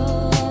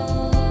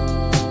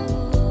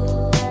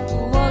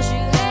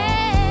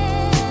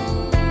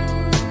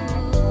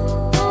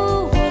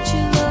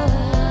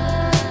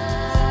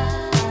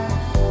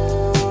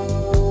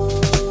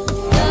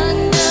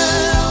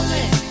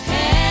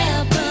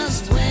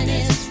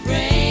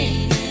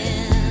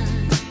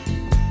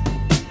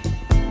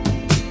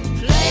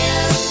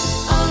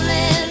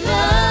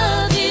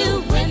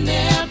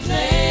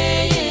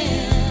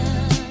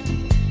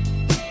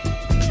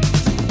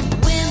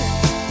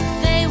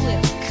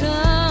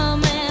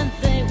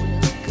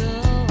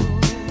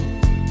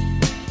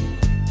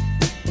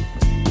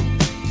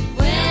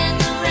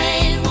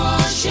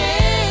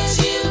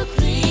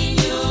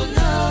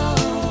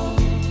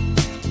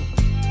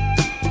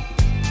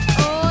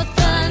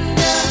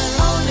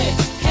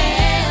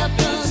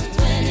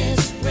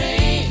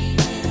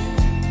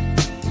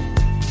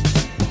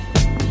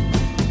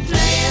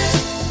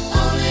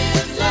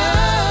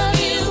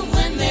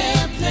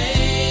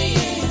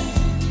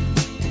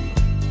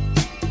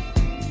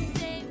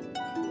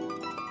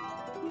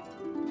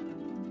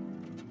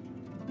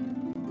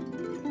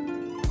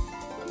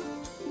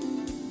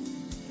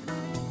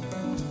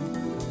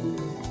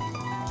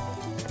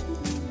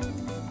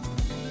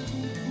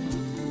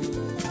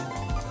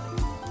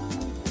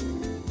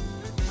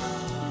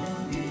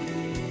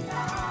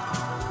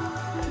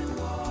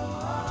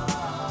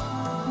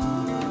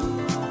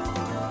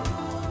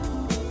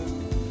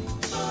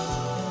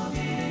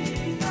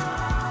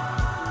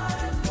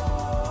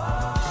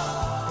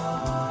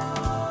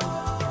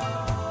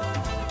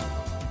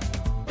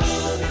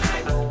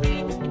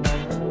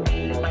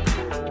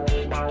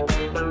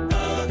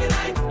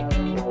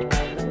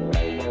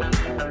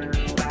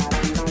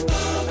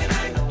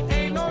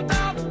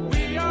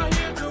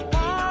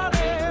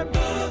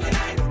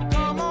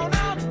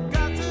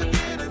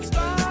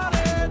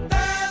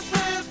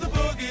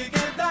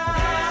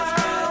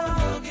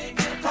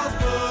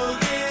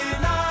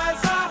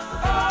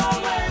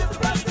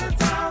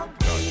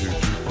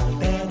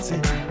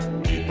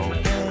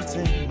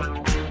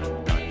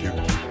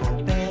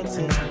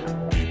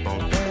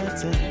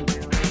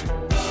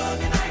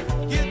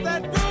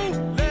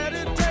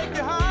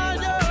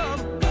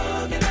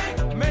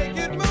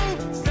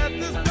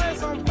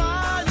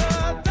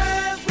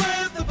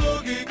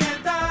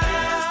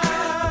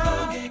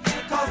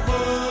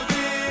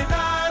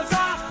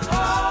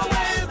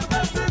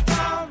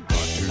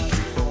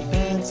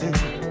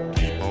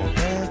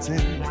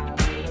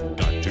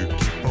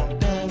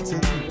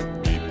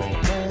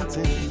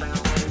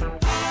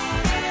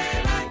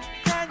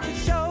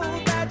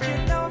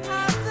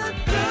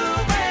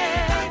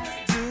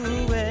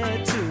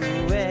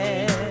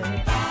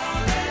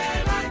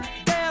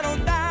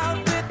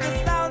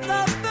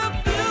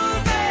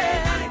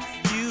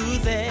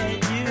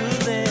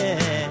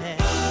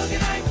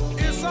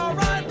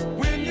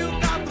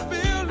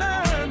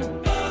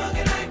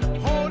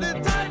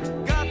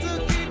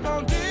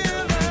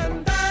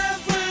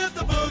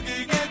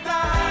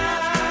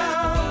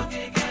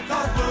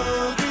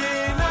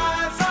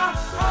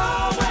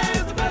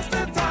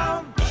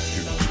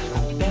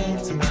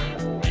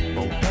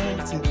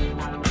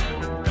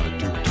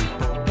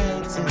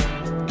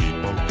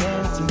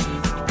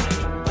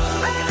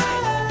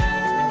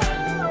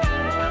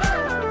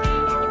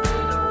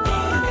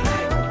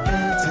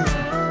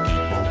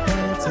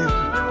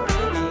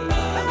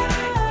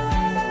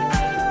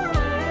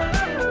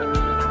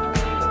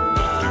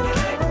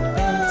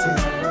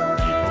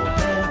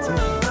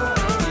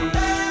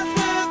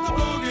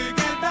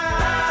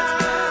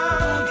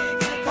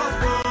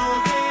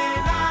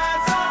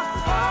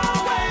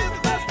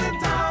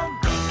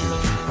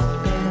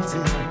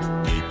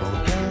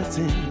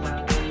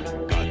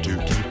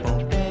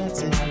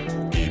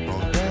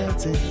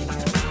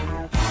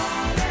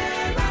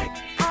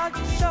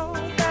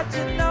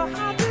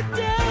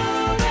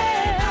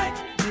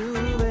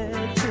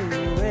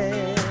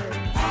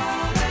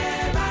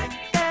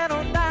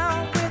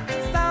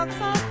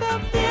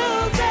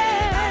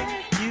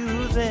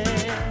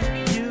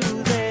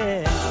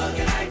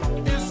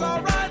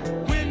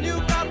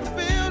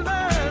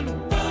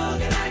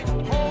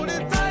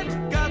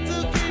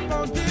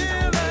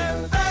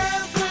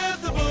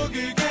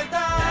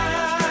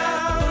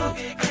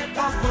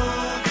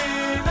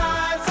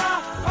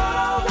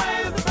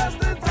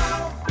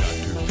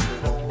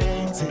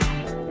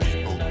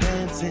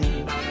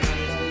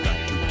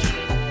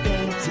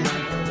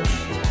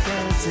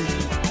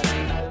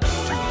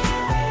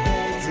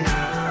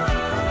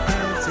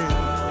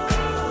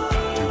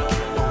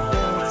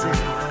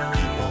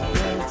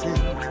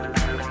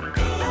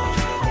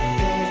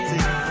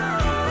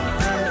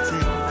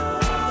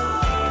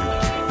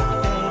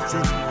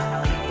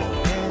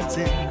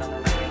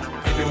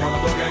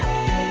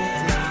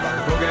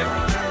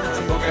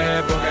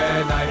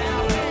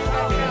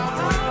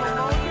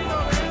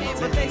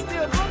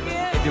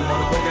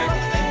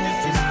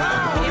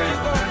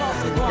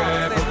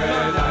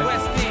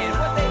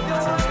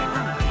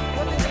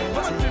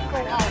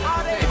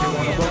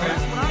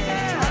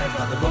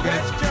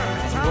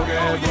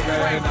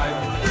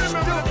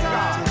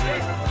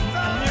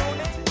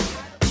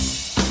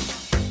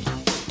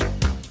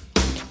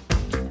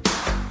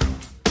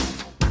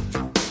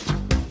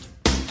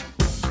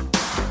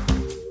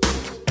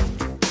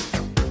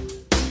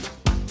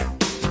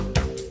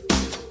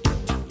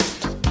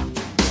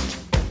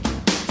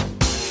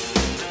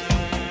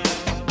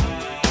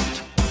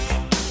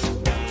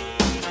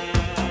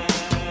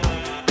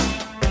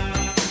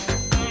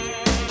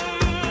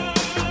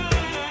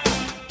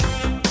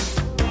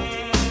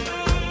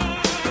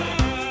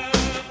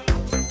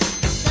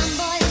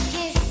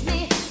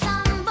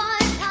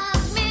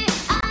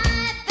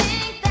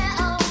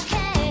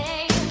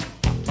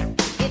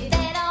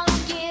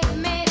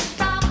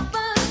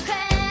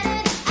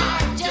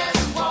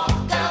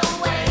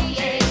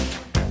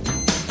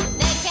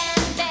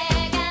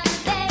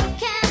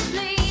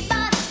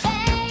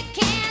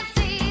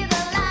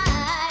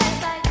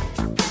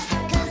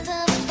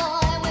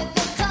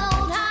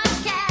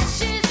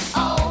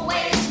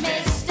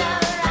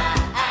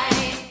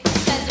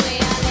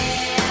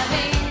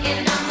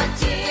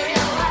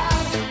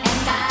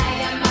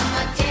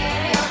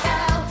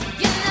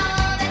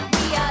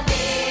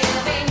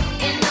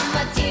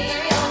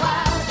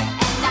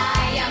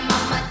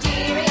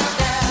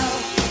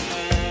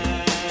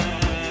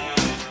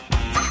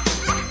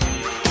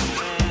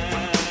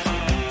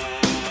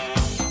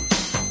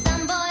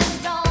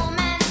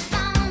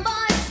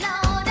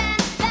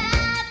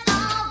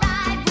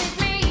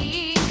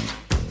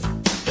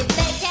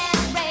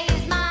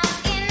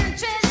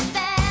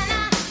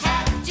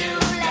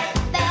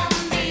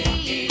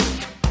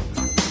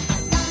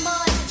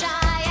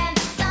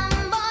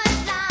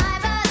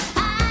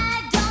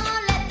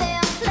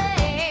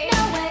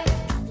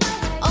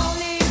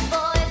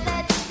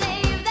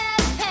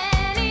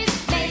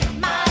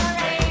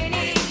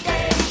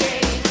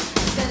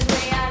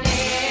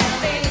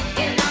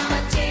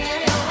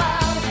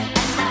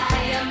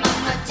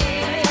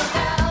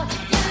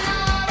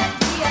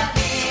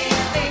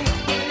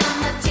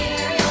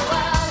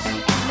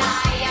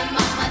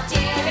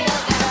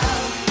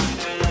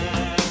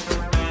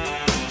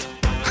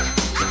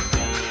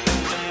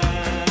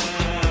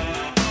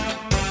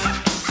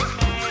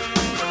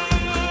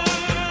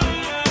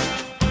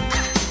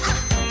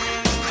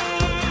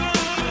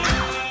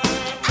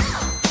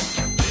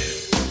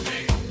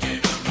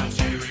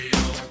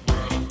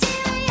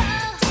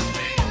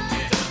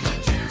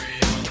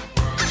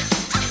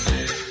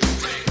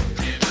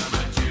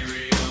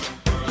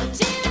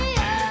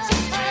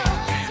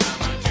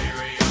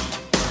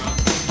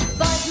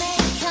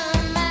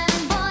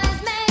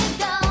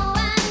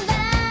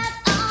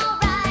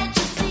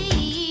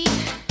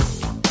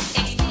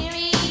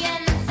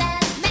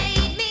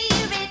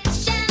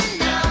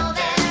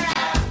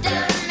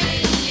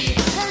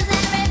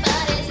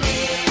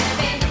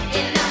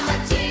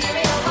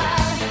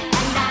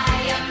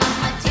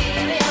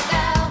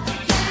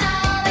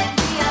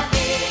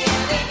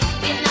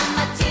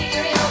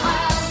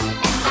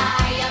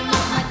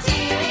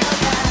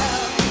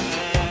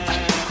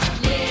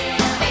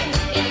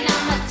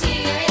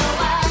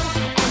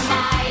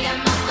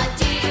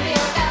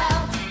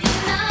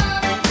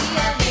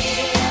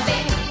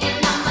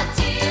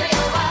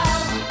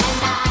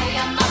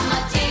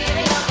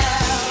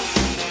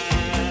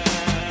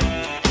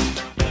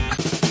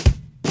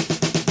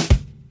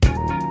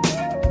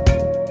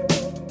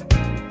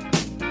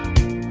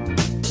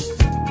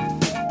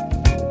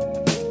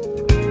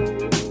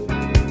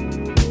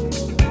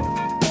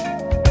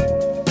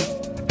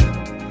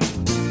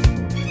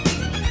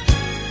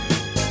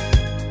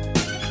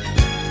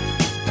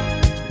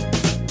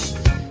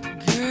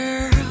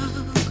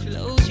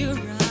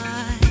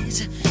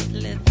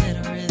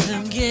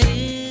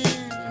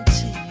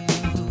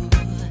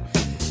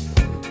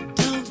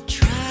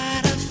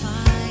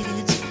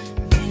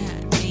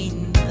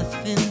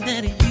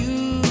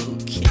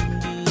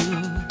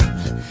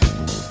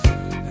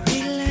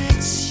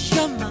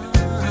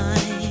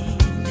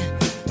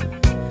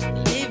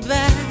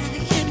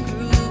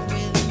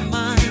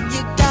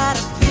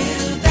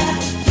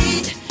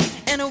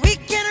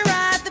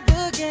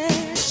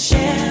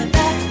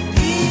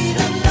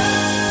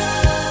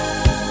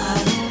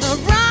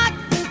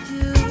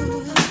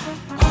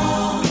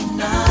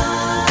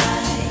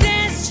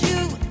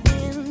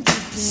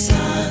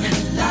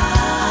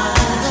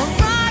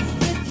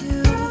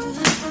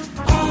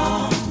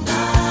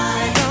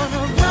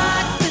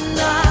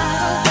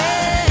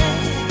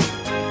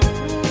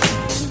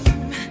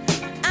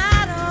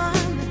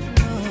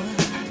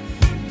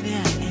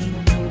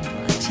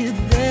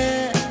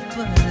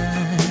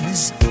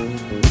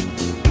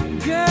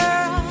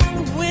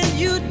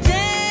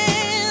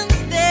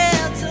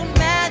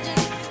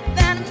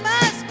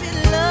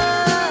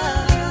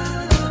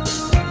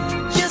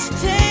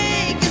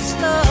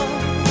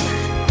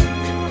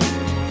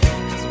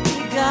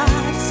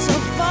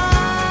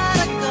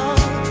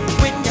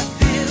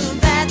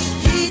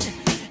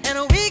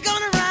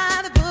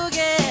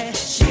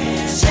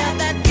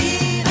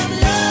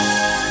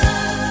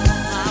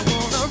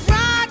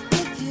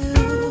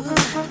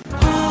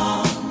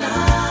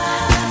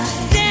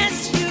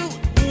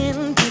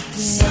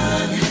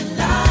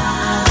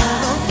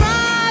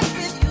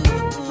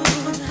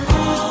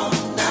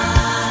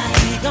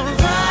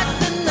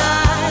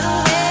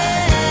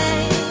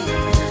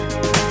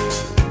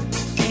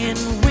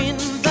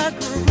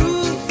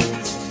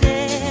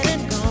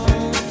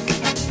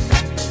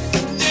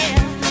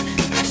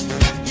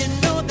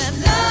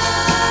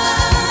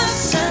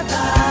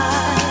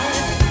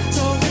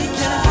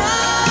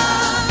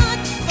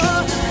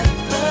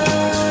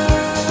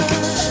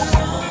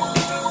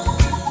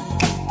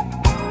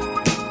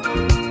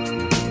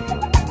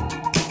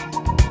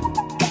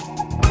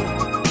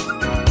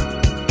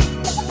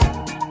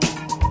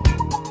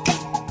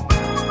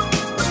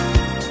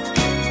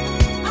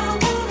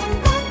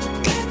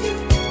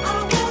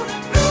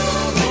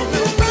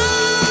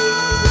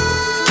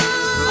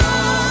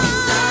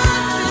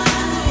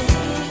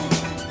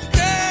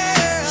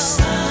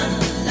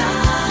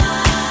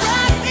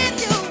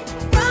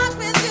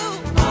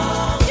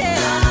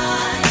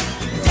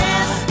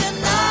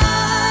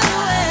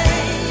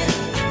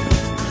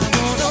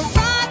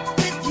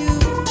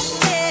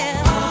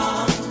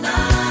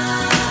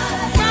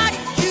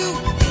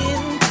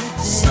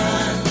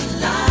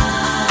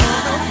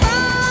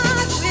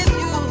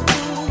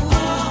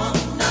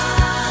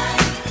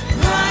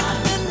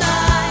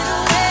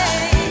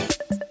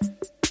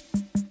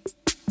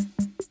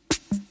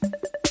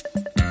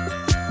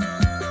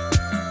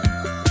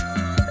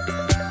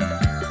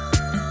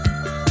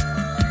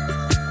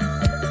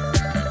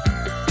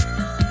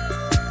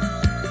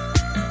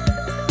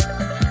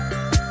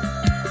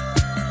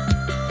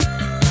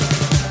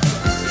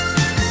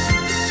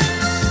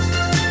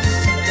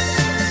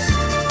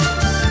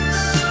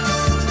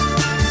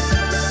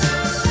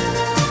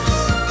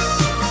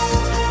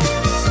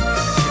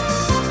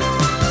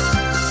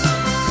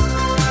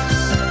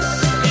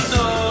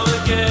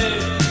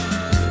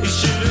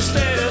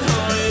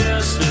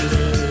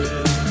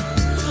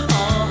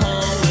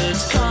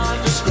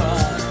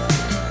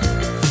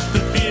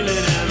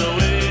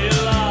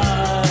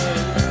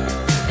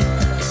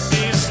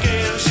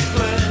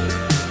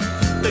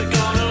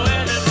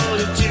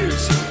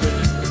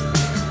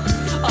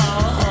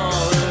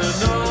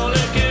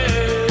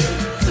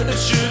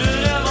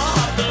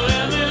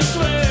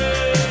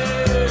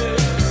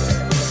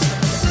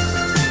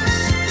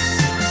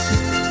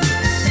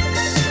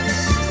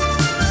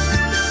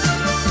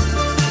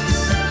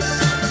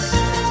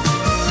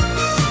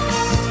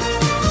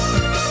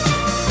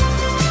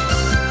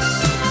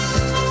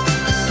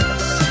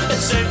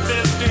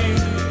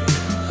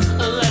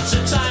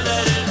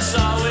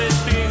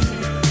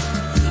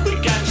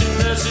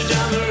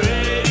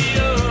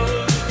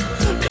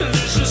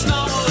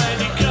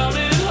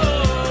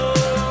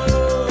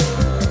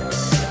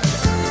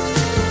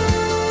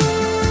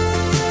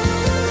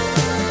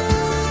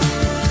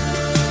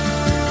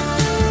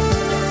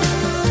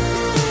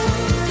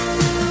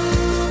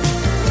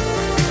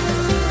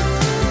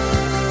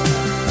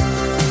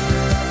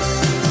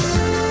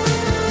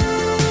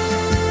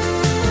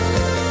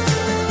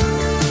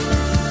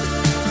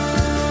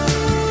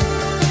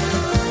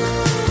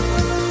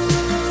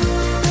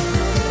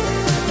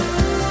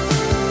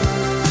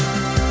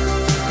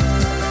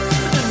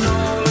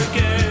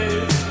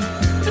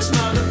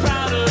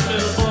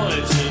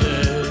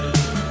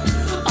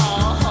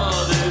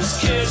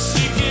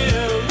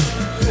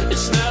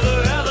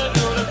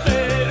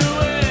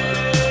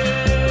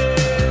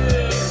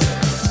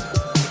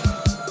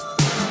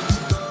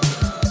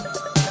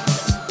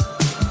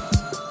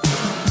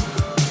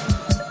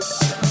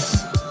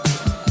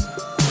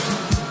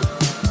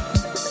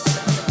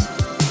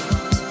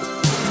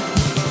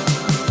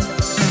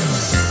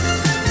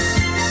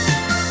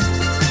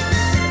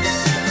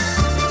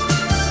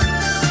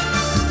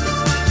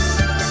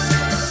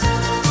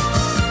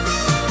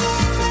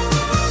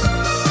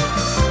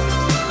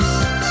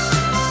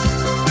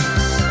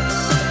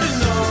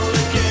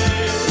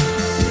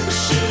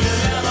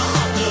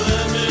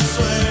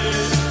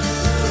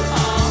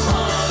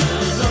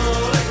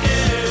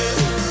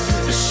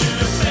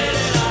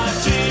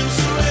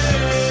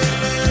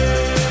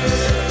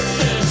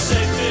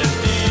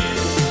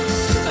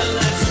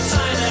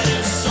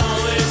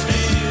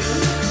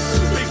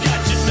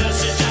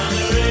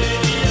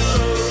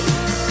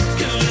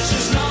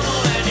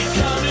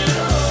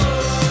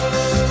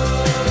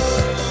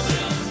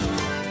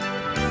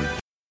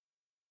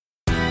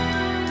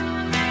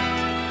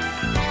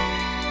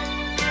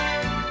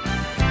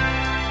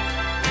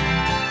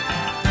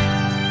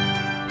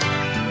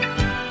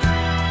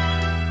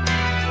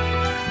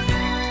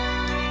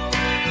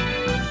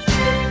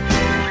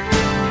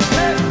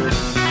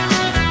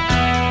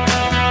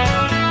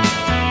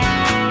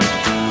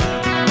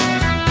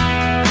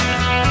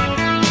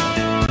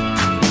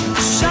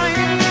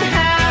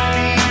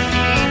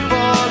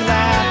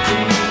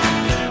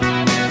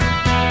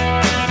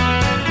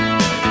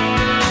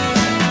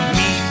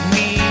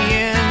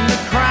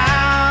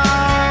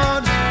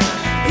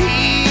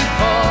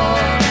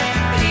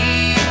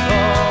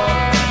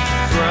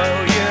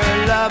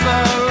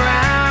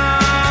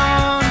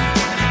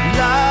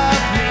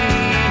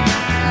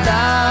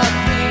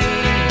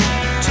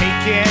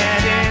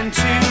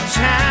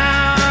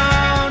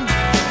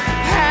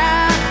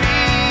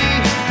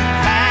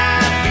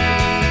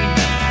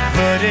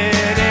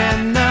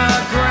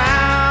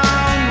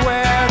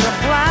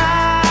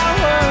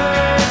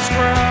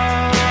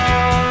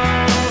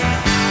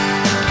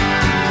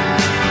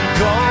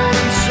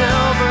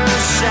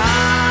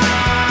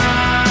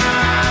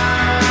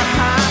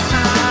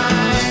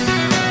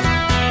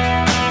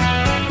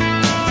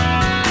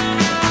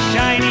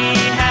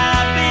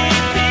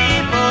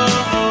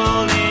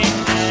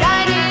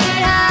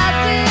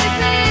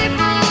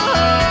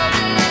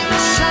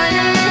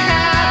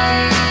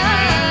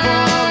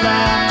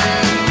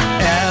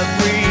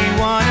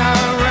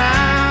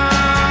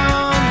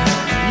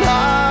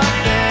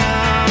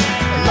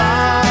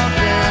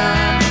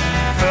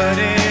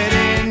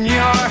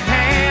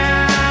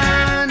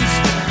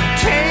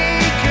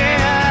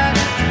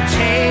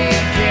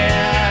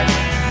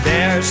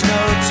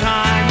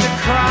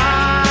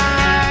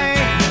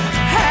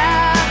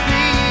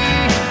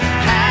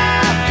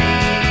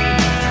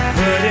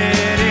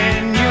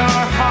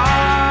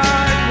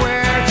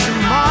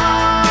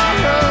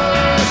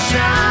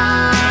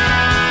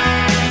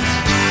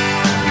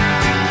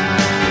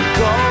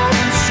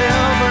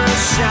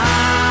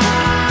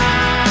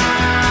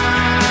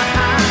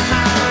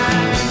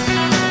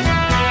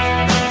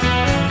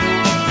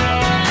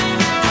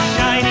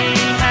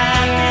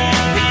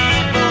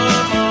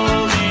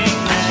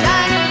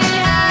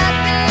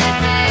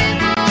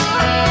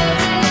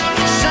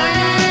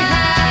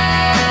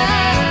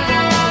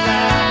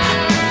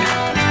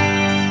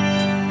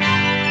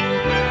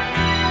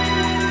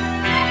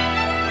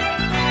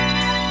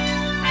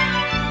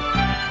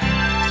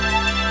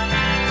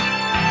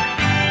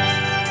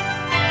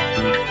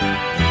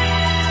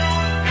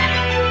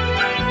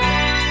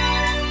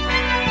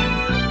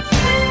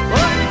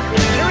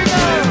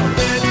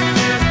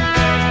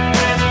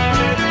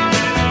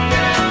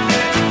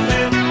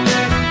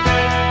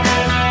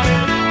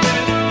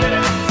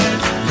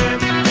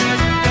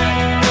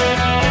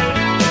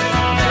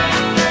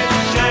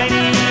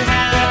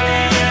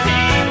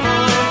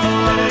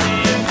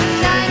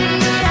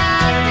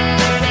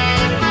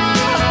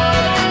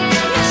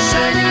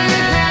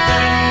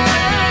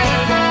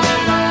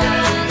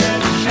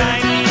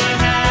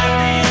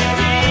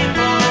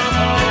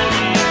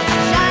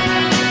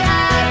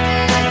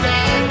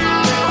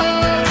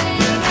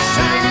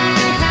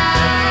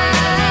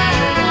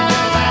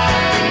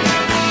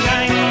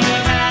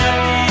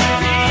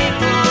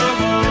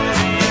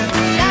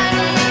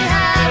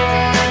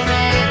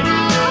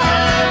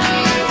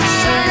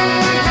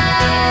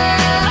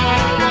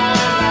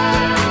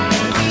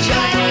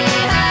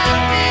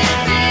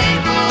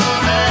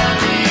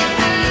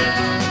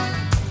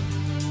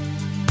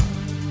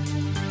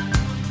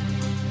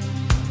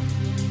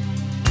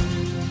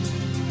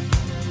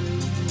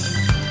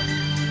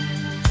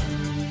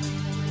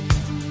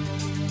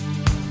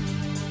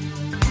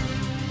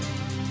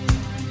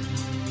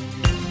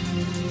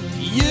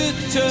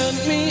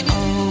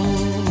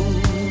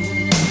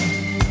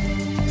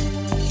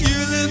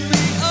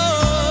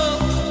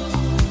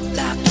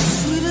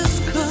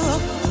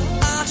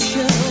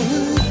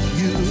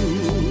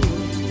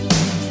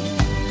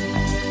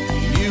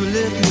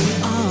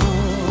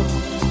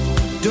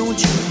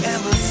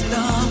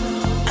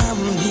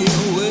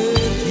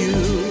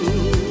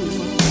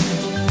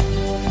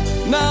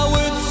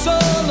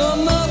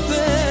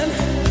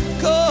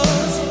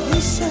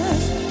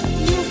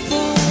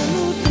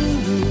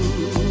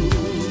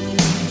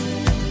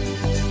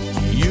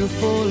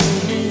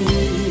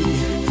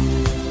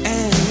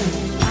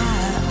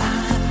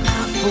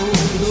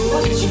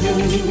 What you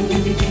gonna do when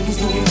things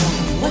go wrong?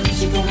 What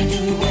you gonna do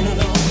when it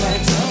all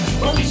cracks up?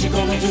 What you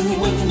gonna do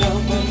when the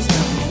love burns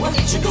down? What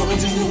you gonna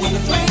do when the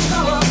flames go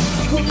up?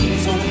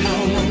 Who's gonna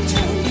come and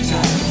turn the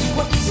tide?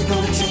 What's it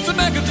gonna take to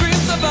make a dream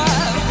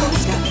survive?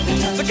 Who's got the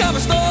time to calm a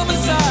storm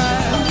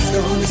inside? Who's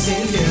gonna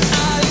save you?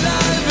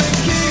 Alive and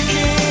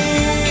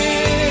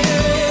kicking,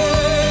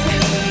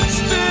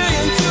 stay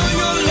until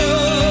your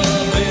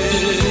love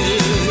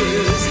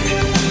is.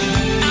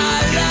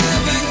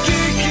 Alive and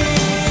kicking,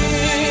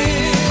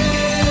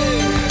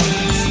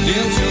 stay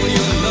until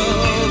your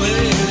love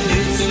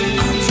is.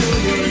 Until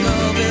your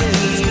love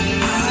is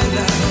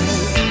alive.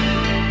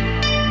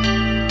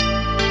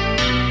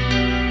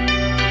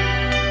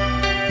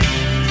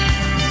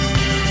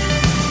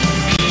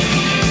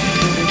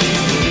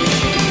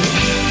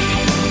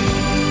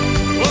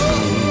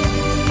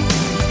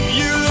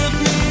 You lift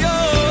me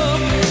up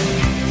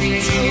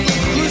to the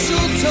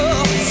crucial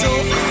top so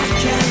I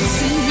can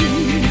see.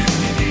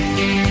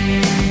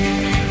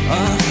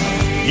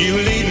 You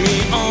lead me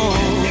on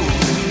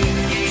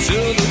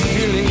till the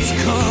feelings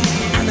come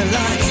and the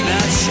lights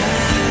that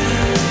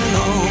shine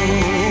on.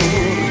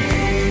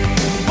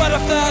 But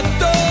if that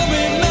don't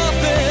mean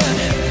nothing,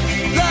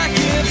 like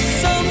if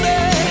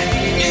someday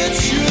it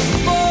should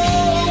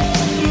fall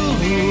through,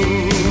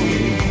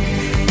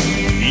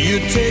 you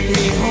take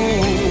me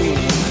home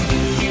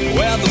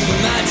where the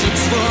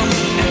magic's from,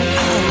 and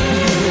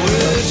I'm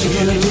What you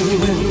gonna do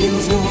when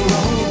things go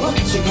wrong? What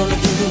you gonna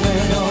do when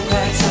it all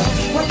cracks up?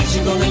 What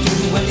you gonna do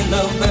when your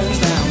love burns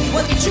down?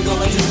 What you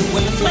gonna do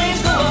when the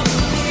flames go up?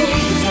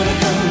 Who's gonna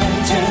come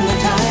and turn the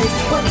tides?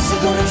 What's it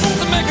gonna take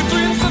to make a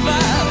dream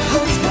survive.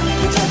 Who's got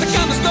the time To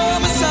calm the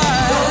storm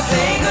inside. Don't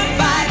say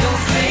goodbye,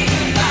 don't say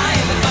goodbye.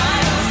 In the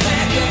final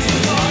seconds,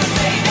 who's gonna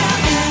say that?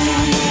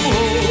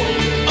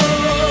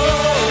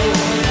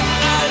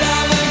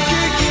 Alive and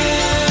kicking.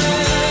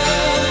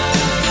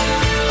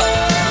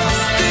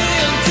 Stay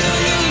until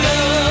your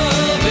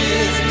love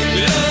is.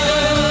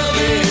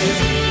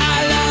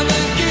 Alive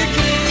and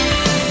kicking.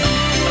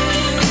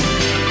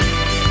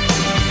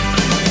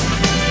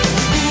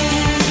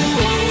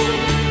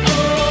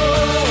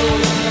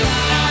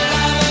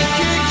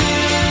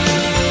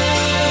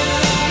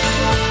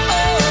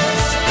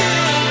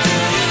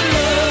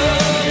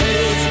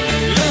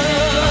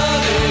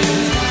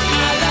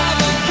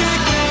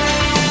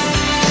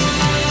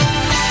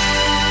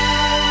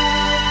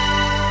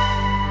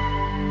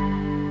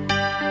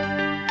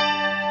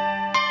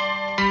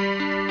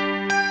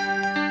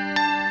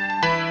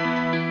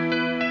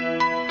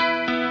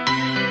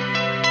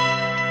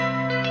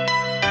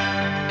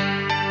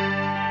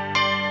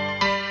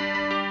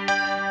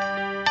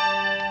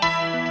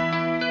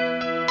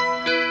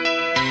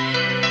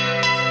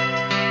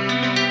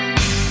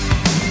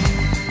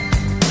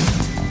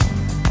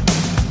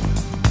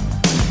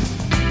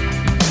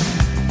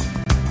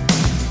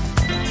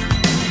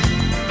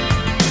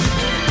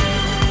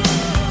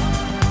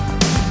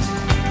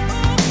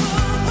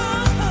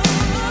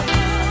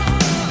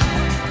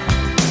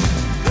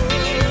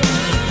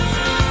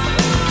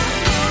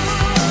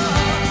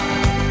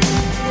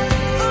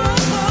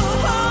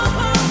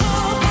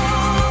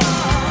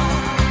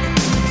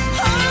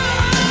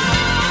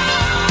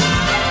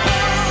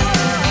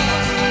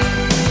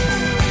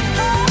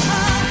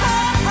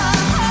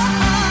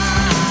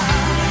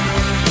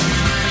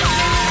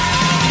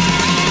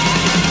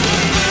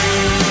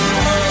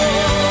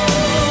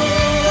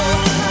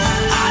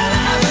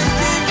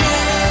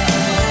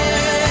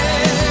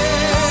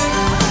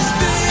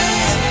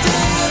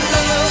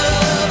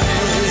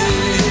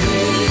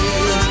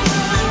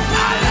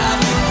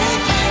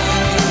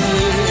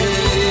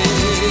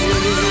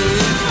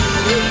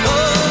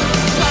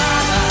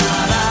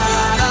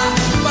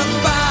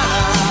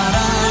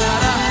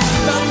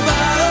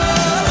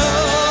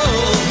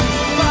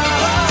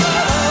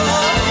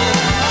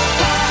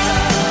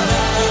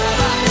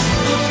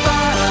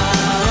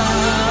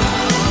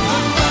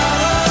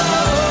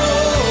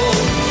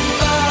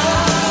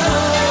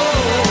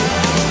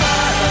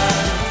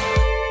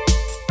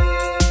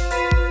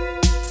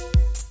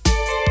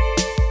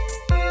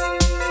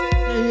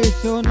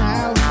 on the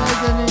house.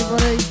 How's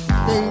anybody?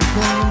 Steve's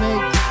on the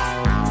mix.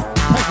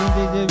 Taking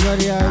DJ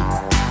Radio.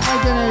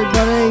 How's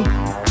anybody?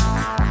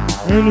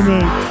 In the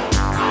mix.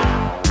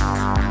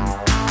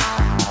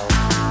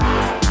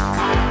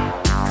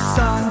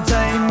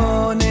 Sunday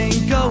morning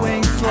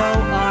going slow,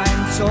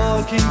 I'm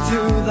talking to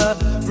the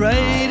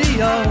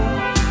radio.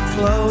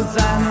 Clothes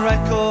and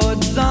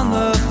records on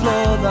the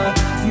floor, the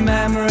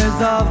memories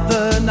of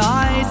the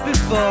night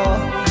before.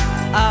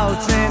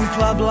 Out in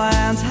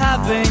clublands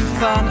having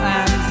fun,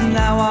 and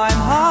now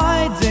I'm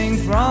hiding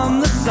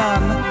from the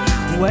sun,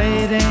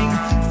 waiting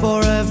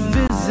for a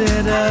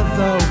visitor,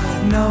 though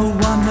no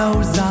one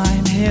knows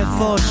I'm here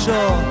for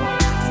sure.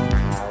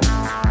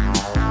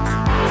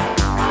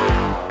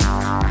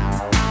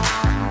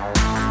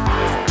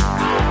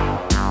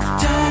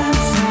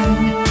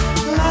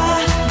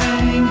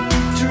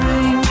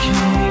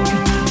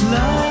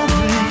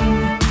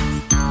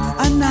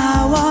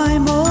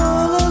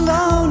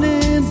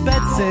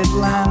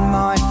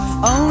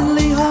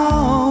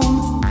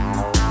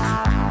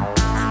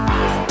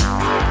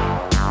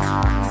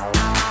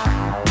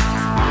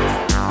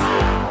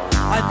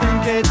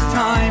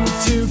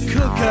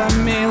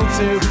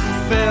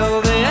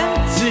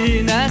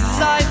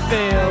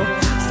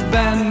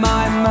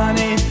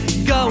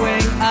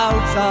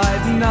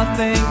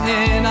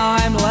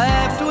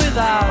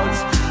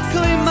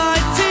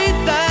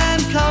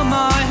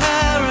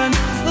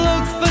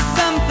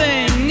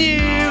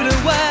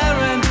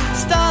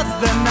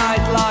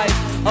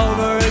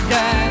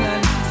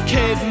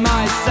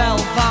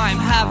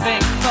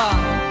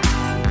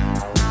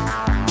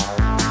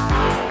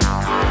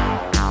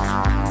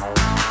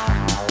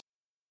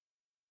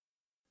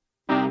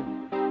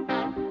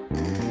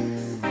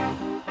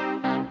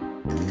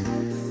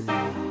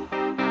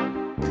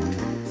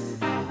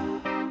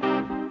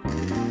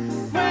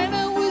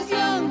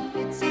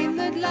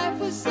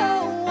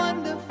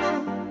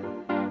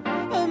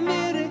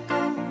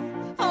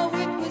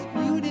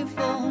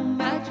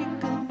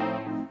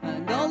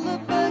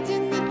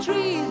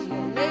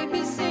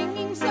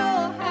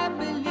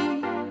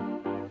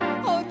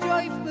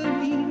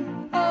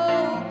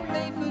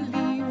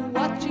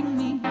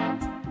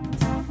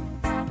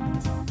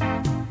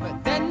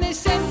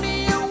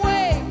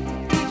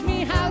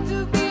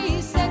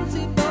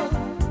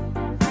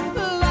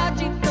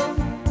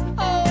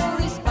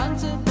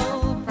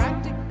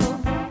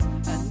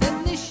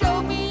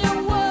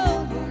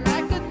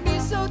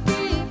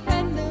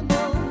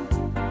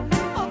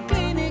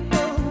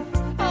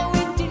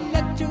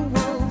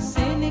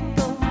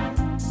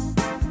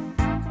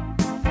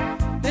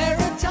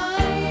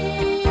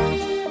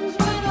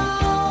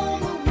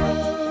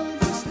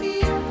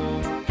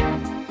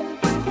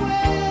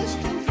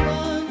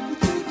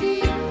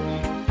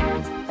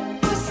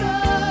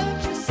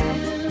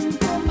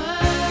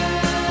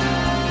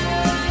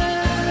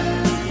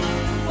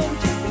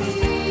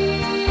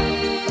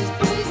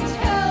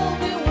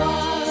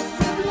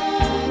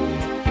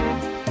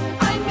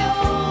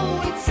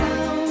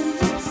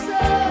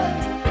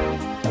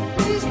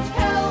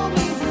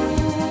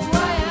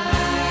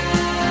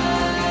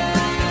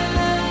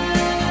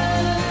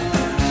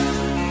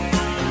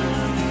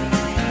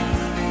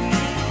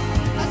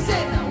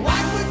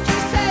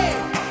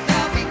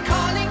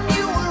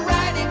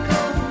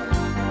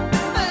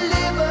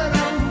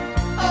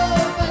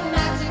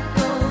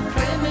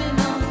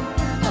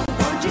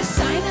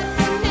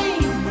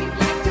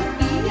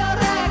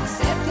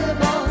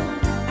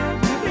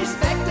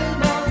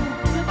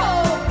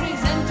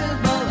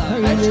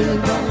 Hey, Lily,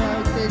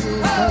 brother, Diddy,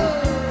 in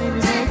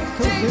the mix,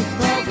 talk to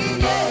stop.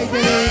 Hey,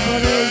 Diddy,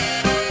 buddy,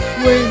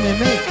 we're in the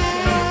mix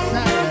on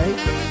Saturday.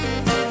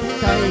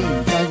 Stay in,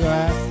 don't go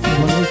out. Keep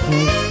on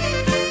listening.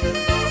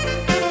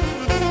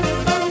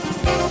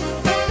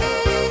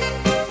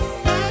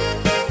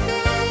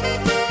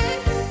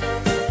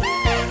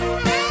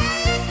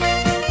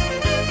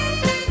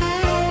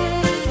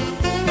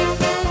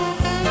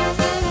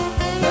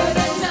 But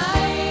at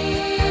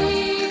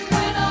night,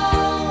 when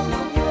all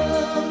the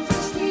world's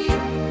asleep,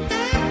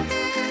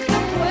 the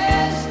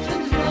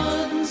questions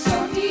run so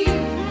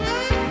deep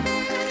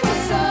for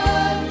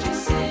such a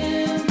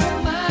simple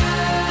mind.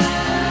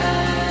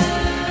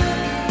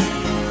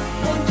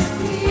 Won't you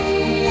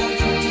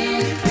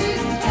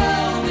please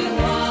tell me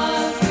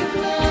what's been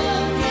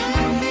lurking?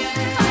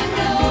 I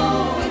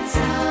know it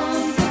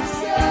sounds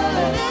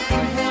absurd.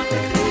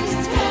 Please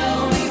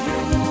tell me who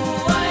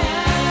I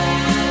am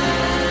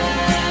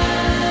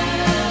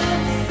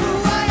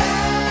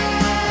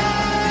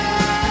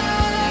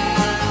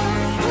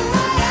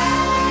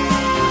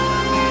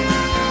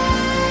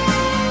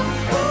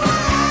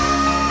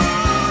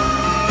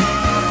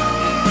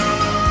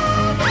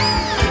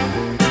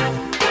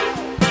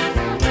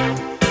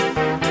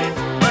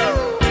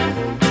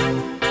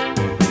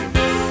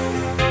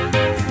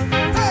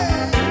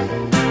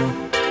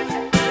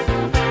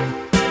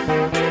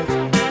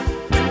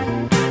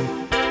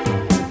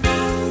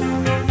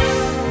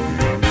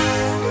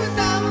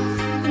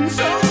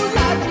so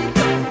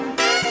logical.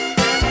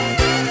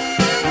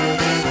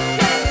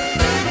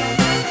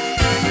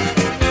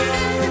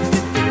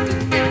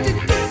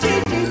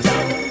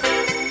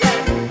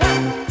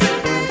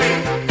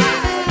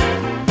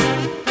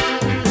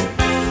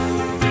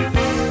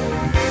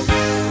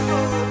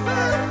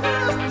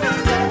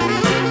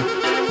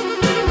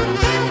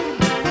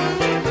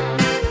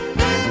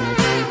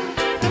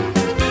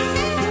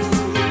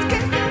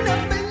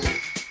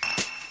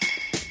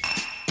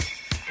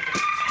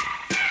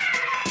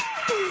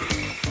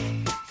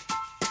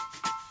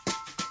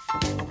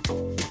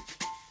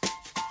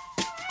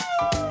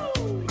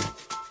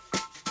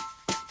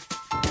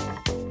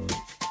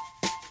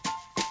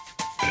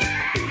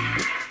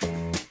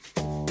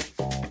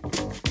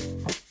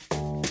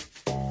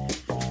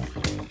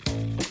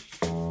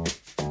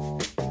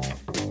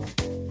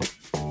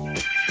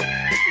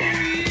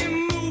 We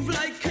move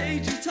like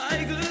cagey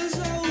tigers,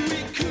 oh,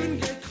 we couldn't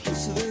get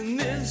closer than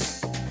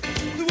this.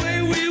 The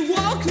way we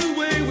walk, the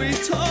way we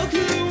talk,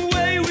 the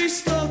way we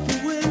stop, the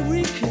way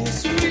we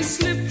kiss. We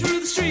slip through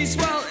the streets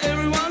while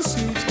everyone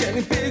sleeps,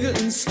 getting bigger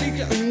and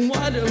sleeker and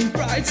wider and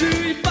brighter.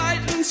 We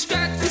bite and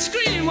scratch and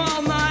scream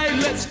all night.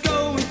 Let's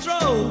go and throw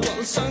all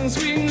the songs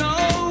we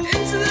know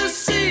into the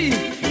sea.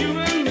 You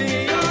and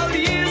me, all the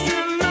years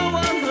that no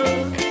one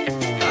heard.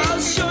 I'll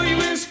show you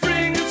in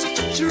spring, it's a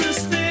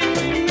treacherous thing.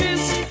 We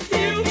miss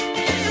you,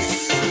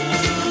 kiss.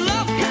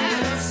 Love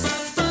cats.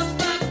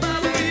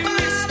 We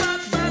miss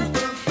love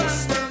cats.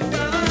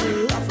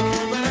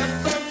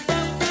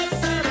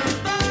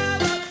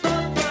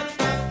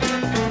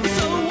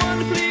 So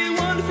wonderfully,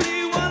 wonderfully,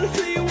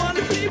 wonderfully,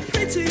 wonderfully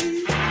pretty.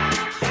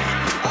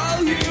 Oh,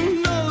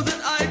 you know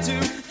that I do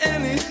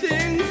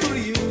anything for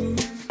you.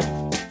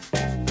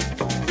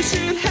 We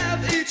should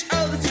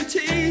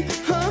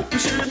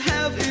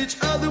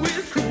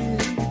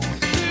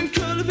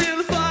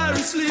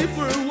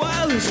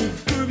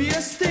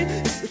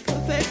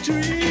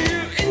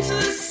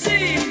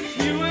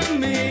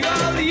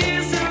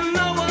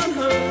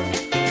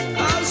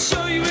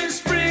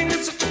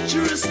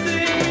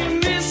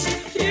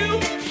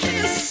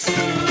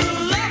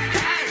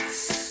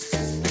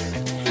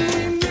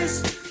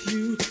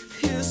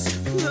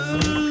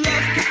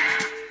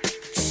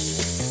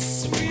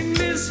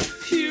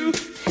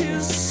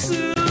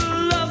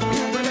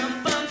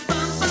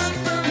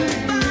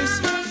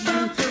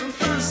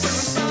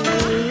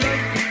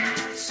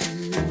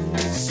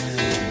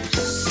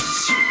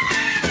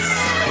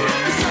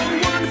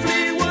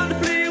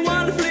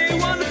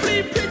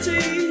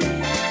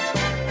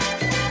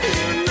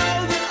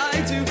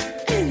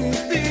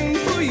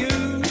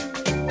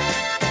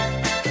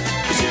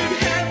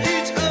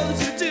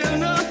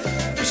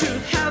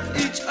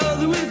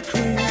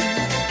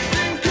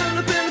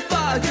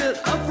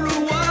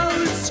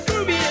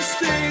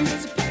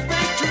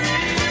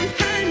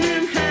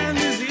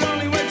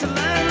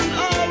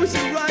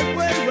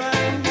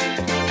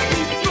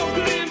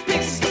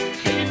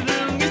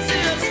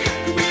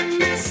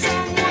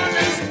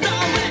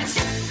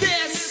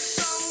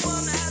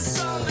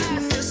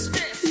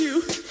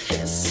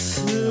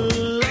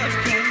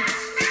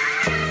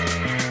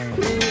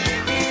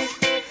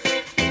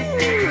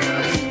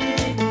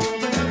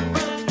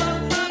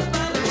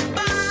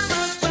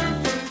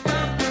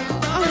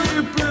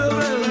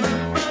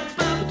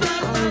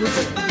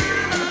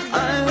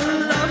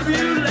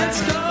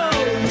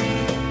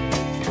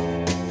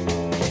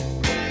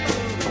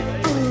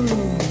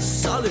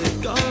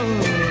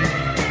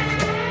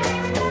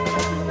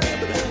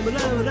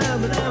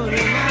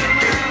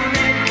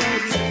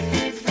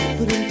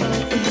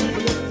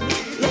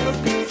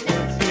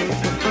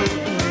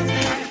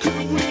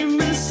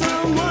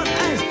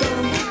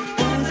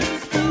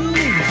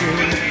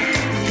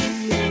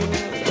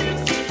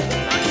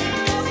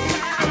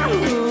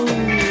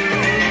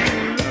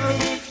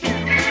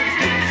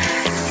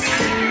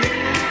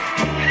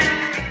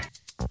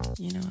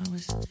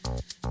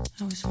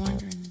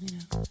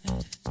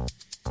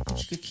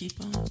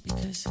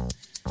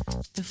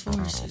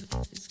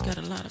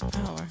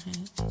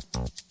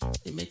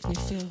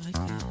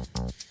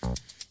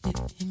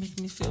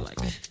feel like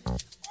that.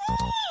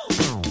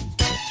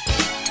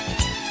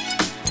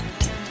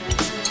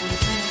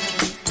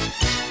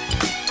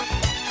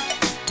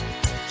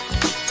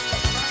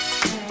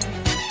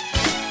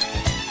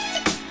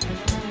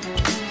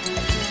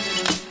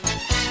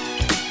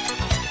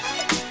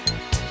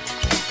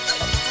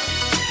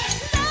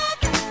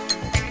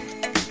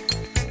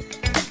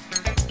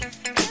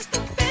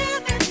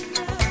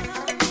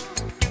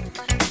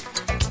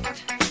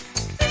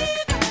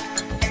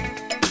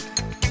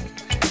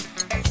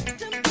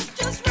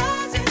 Just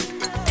rising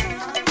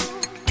now.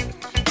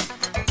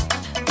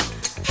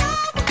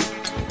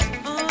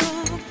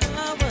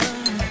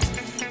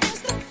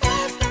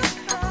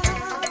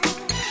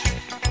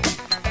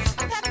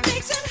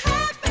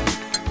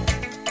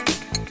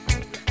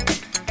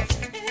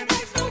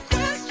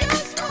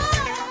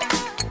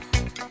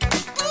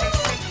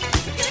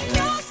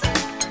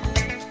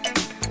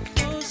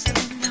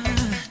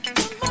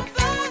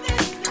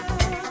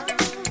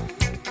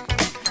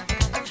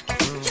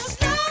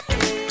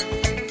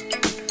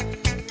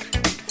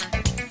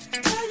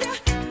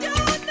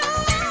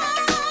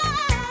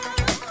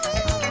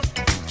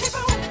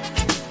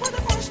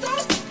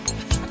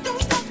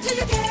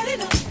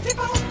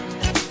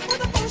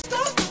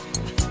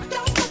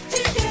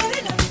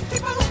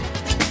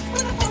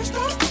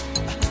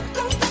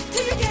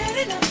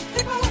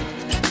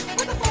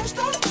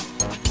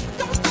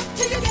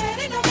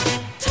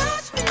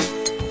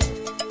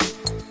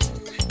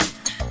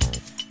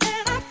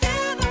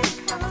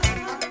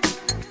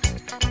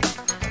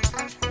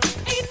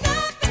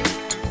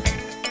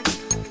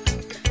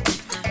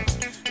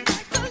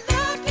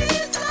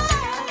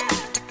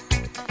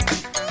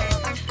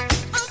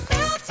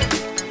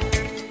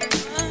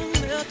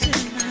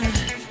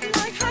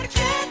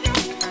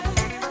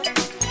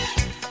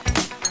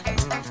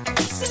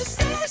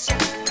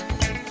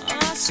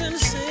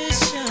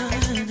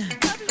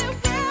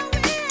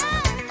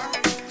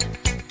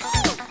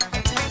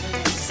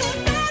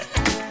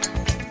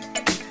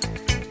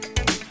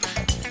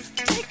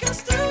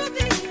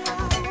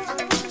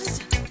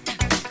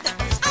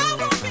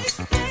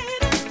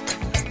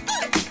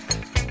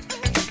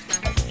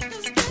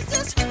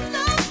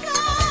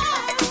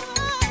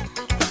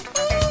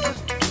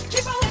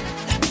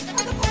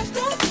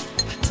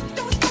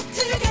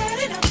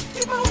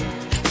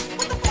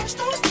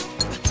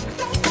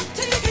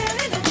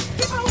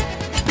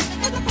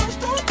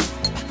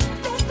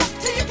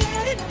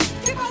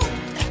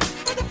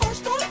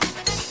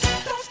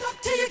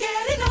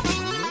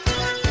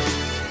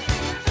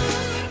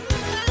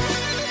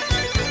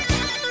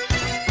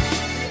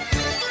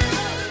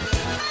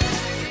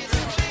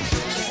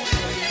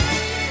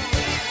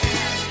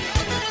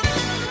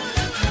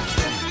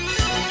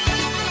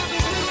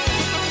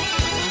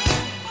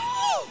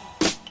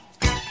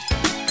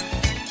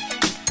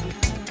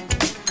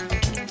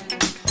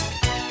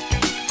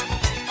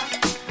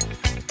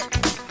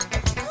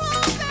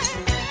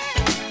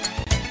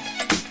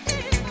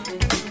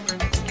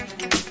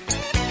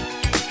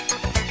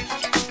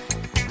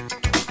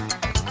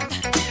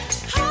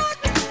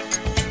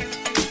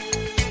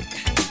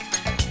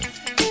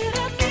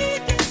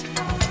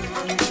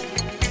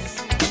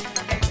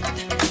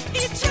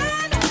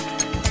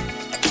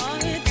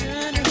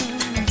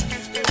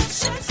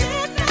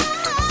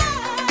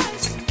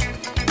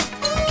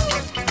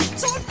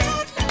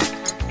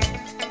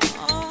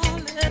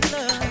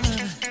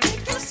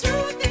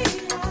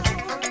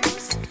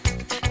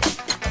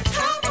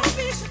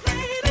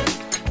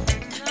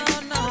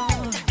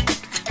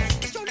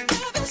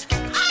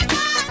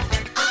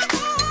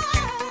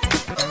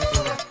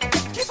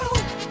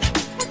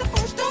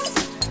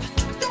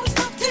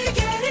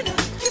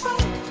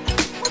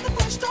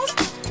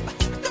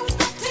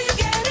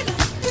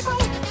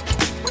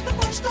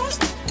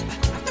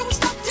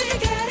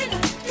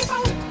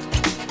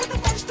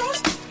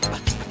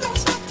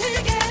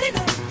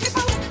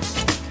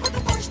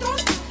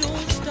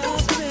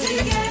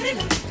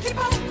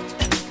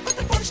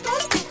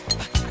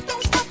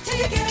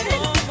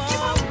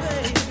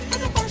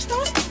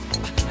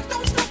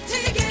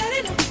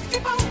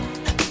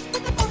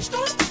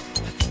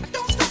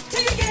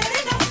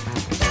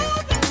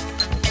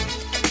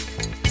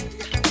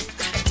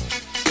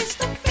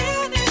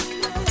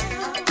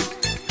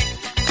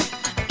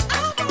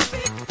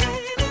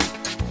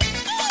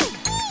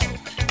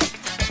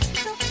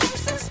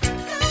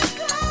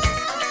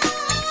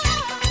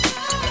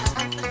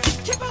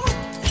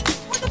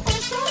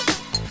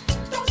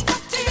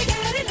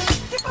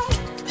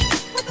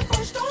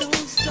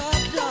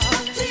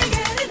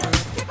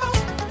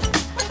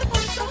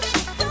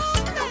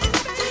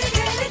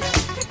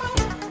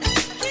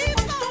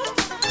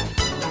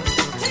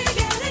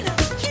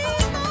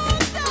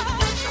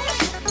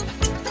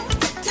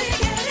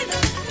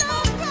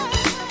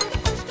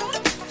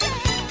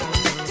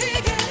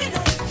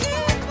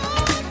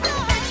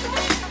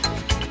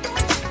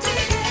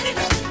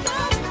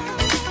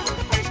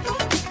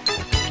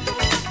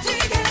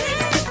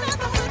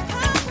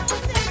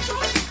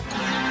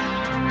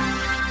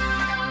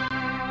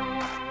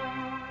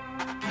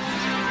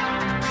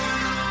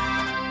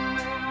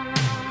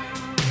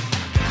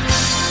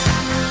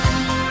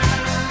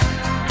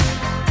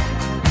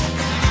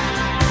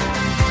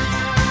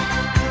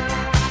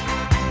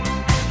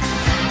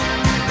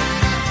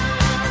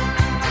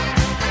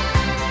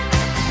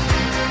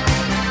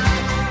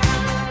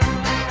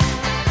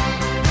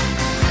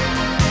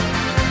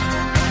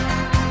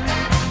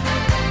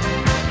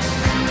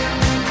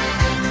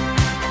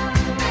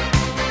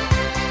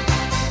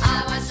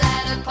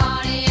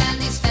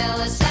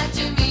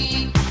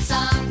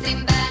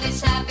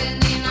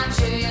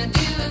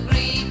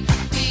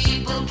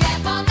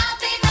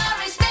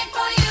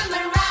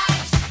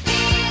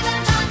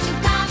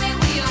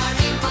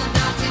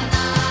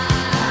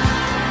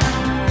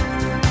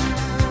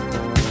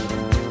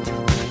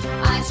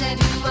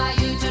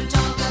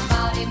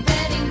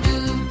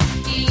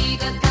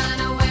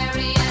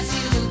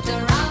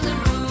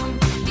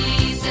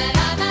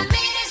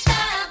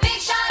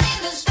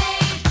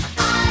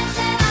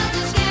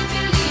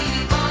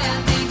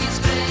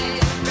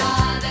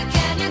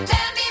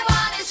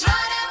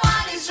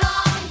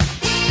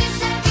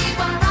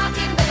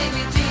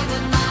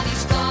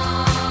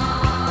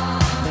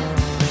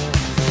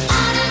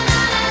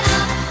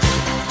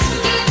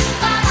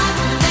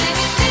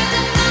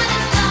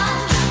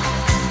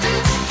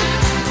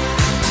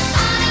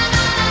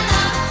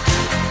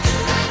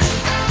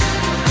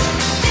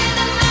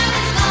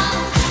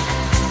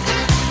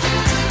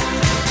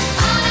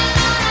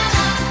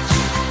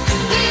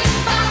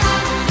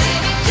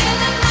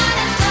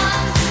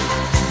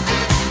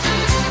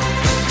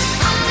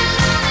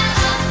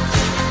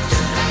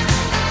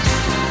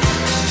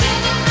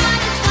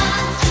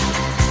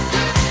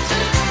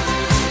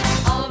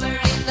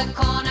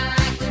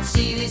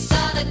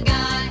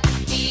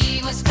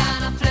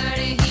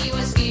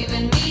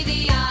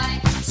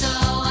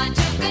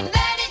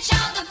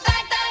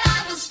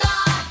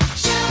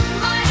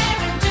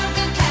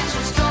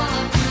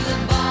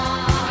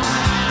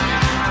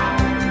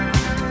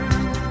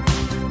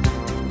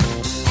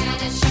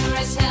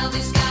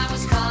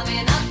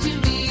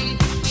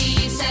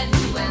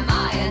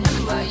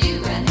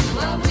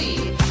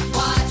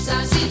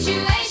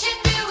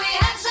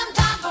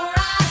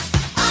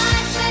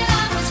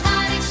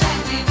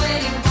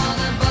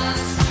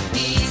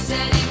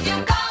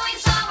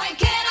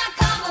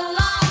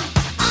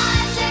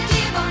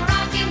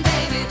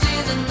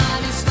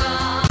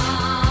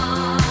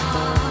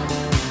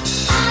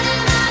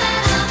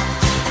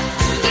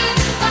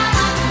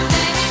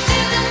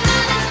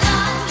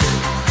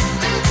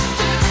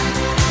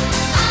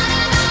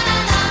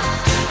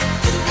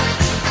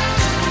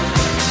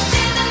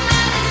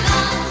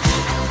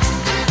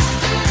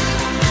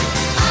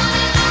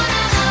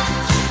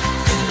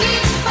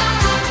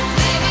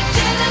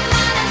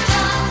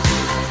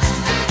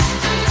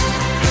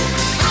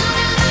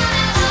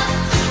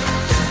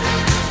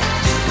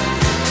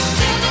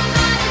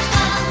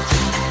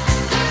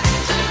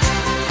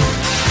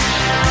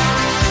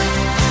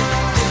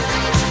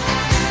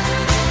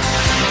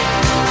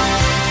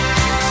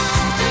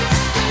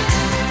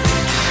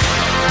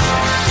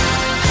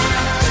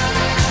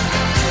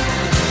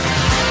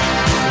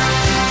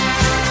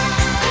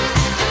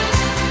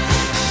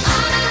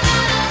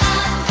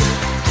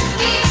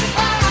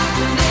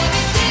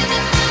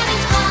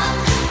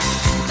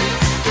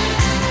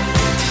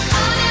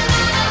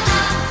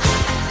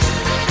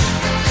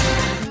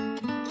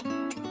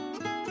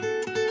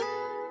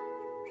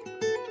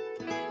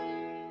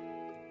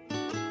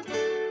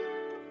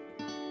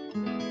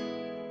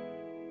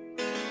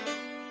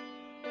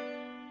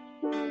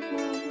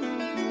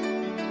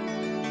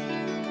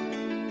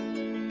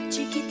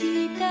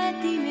 chiquitita,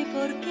 dime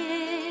por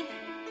qué.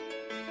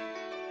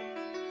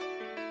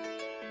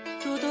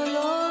 Tu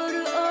dolor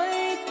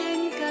hoy te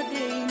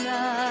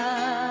encadena.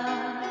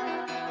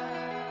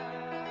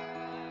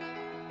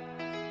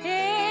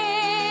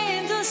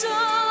 En tus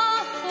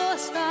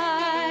ojos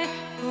hay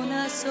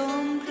una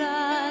sombra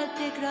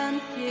de gran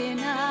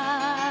pena.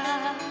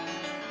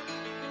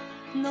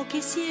 No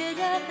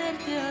quisiera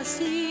verte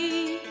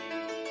así,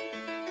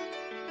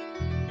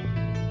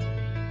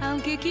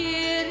 aunque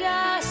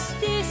quieras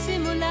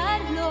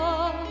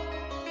disimularlo.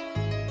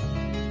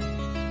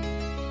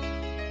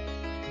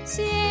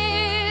 Si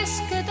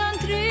es que tan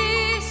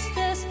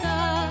triste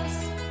estás,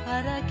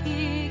 ¿para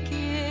qué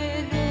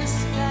quieres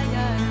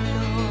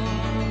callarlo?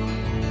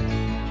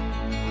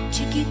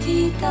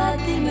 Chiquitita,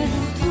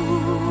 dímelo tú,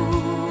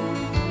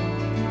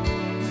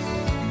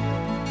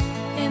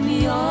 en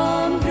mi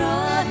hombro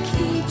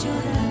aquí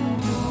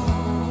llorando.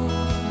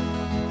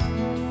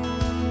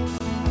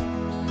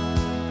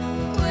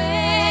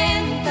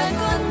 Cuenta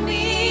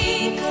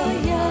conmigo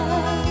ya,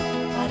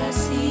 para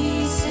así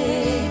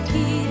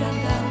seguir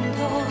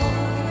andando.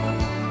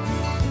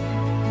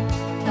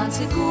 Tan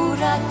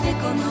segura te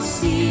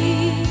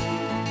conocí,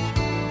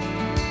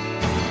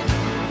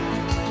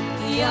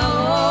 y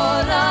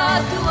ahora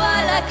tú a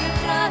la que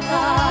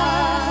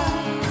tratas.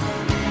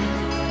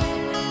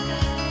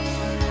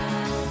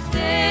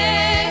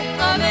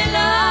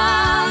 Déjamela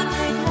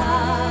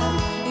arreglar,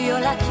 yo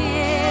la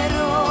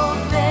quiero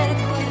ver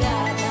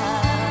curada.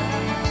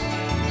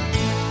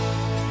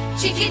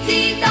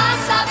 Chiquitita,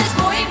 sabes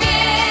muy bien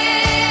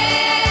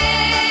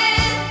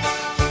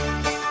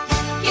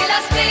que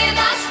las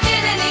penas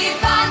vienen y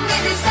van y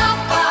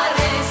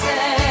desaparecen.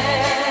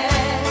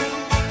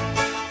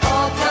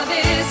 Otra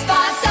vez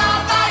vas a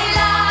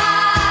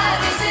bailar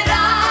y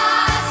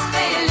serás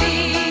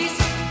feliz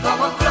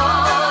como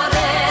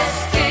flores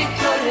que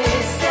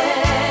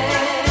florecen.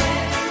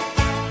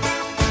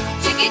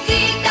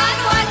 Chiquitita,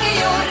 no hay que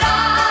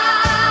llorar.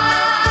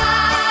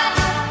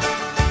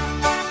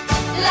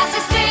 Las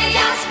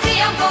estrellas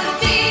brillan por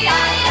ti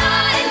allá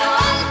en lo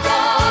alto.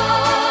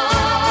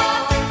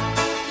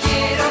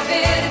 Quiero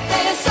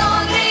verte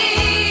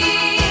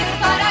sonreír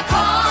para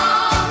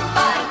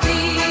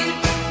compartir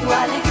tu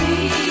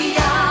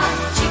alegría,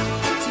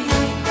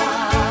 chiquitita.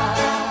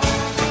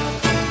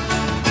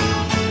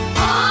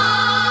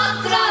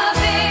 Otra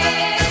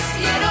vez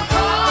quiero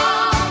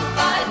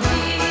compartir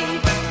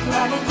tu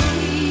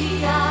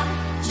alegría,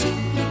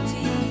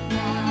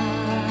 chiquitita.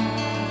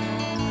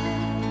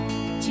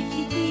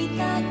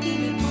 Chiquitita,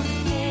 dime por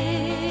qué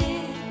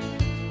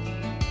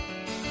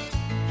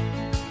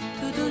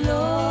tu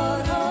dolor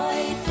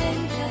hoy te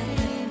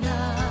encadena.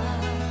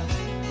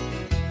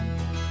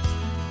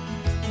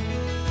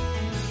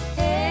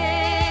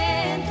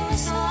 En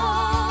tus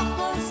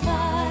ojos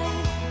hay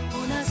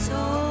una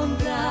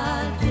sombra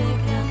de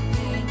gran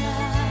pena.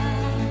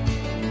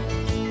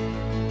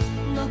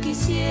 No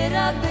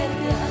quisiera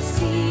verte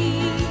así,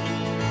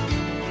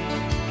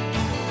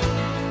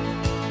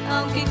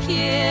 aunque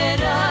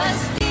quieras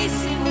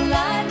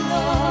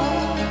disimularlo.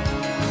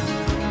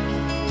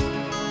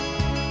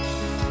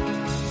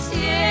 Si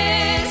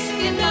es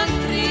que tan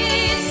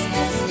triste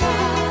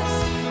estás,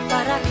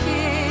 ¿para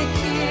qué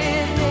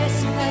quieres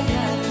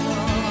callarlo?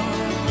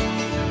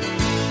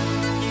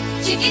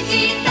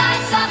 Chiquitita,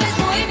 sabes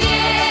muy bien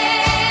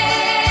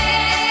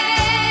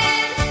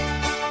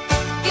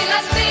que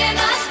las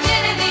penas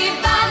vienen y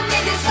van y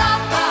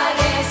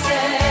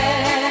desaparecen.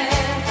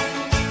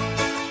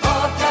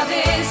 Otra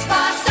vez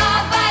vas a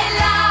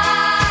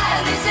bailar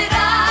y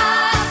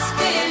serás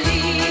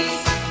feliz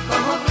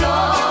como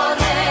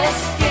flores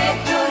que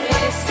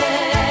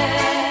florecen.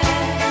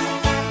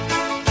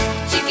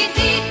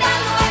 Chiquitita,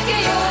 no hay que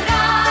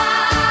llorar.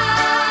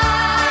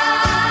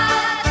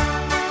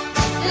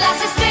 Las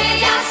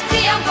estrellas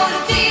brillan por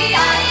ti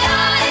allá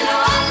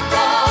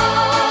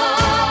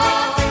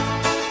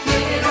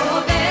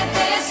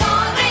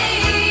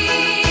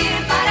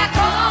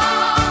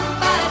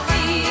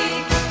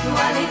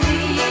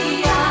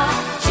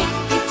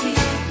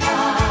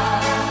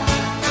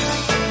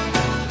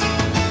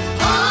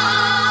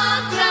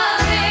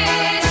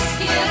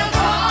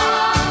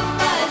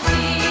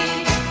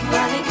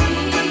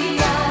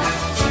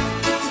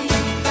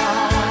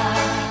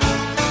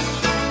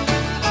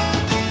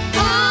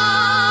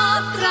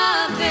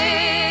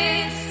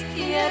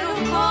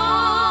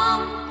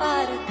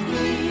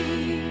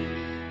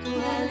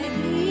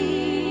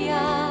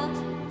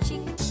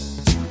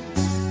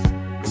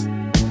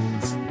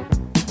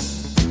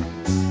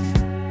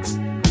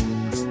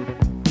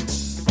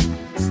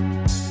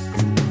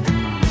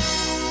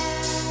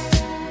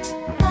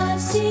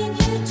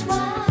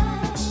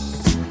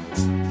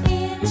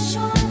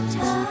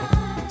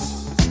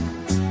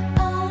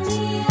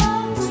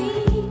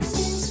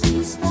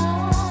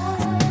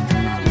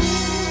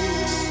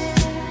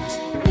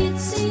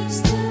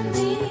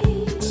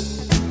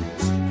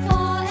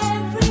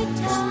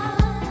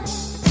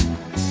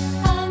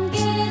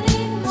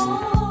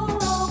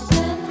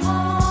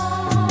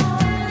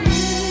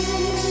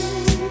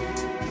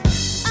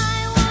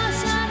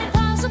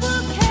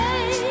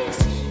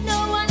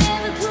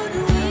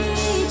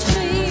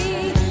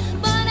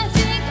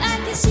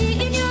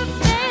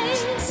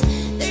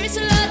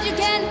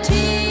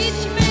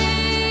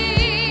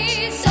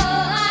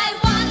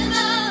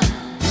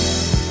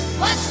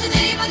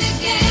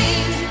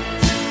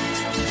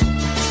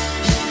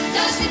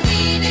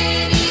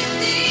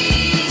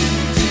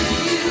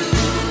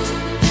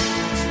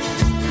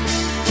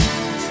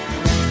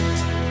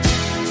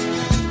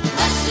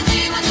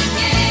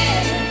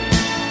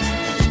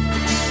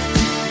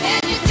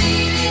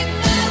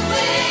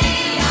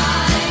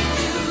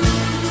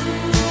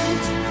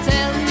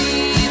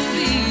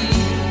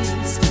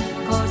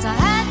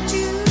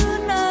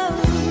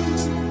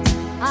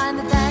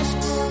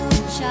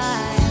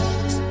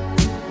child,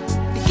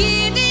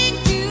 beginning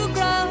to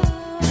grow.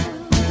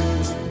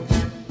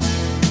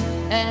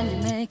 And you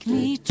make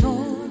me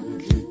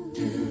talk,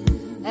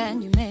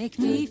 and you make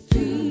me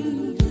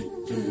feel,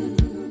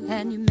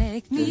 and you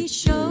make me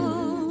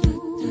show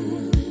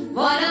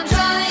what I'm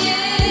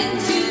trying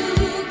to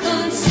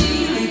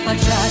conceal. If I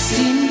trust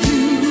in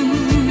you,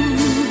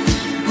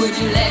 would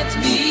you let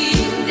me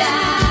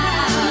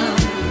down?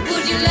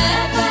 Would you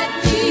laugh at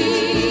me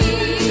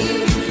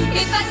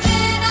if I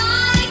said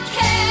I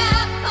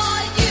care for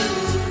you?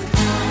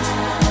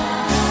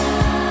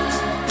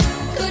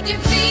 Could you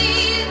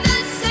feel the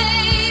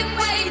same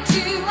way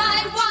too? I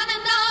wanna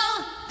know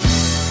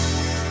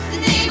the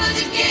name of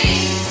the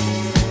game.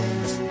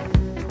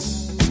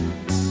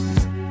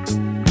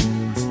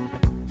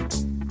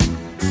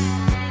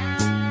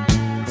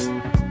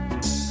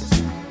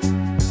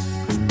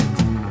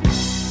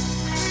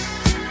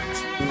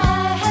 I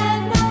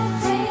have no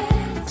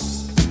friends,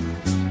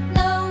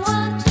 no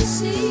one to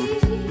see,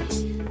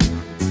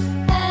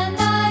 and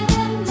I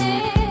am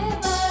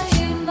never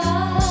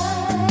invited.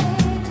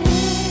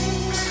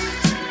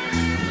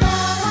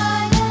 Now I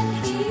am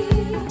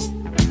here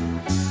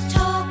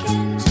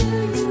talking to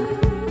you.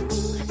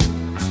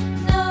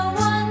 No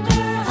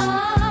wonder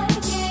I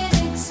get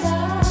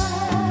excited.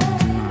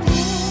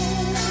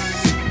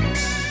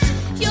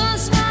 Your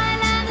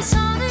smile and the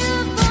sound of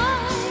your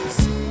voice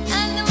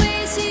and the way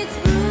you see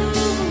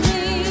through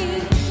me.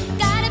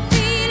 Got a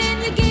feeling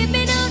you give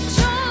me no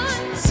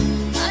choice,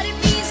 but it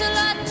means a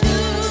lot to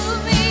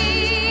me.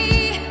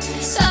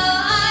 So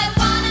I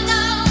wanna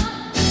know,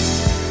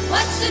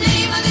 what's the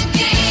name of the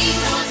game?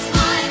 Your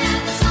smile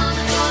and the sound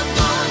of your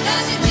voice,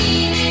 does it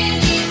mean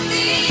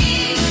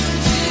anything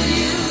to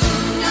you?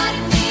 Got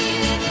a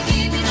feeling you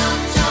give me no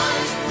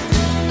choice,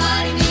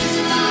 but it means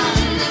a lot.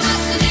 Then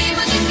what's the name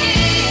of the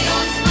game?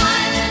 Your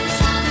smile and the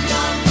sound of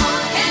your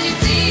voice, can you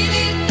feel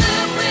it the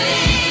way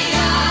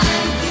I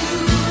do?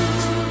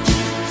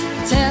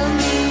 Tell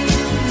me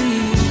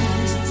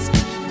please,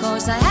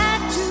 'cause I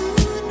have to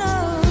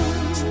know.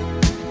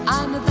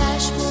 I'm a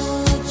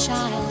bashful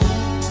child,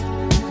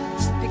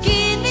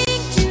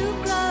 beginning to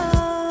grow.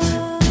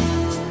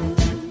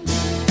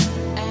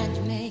 And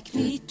you make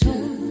me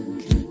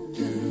talk,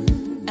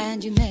 and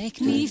you make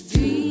me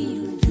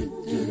feel,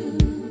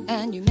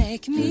 and you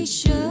make me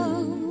show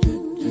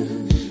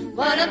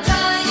what I'm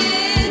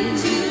trying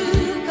to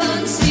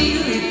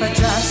conceal. If I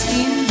trust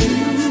in you,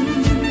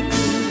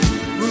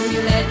 would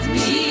you let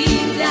me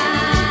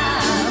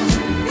down?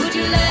 Would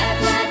you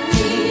laugh at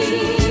me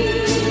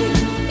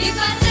if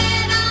I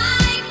said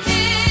I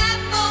care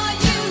for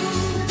you?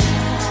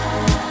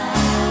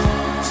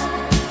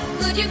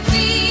 Could you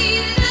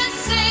feel the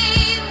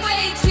same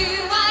way too?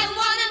 I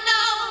wanna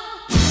know.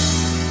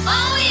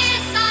 Oh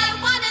yes, I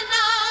wanna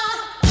know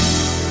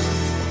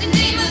the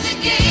name of the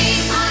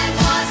game. I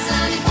was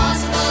an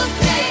impossible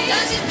play.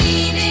 Does it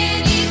mean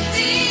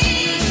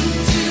anything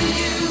to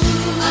you?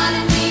 But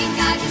I think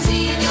I can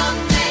see in your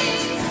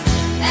face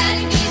that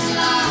it means a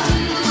lot.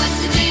 What's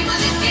the name of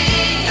the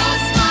game? Your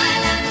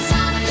smile and the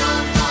sound of your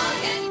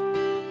voice.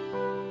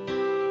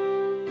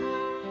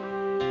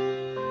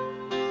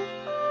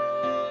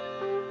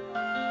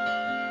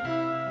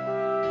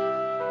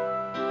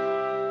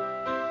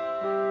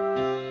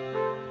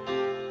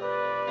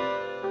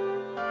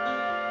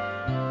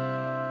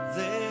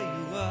 There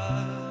you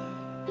are,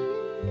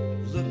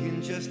 looking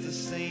just the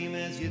same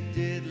as you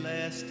did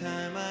last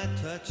time I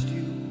touched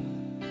you.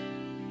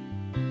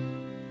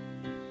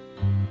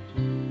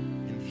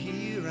 And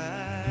here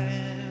I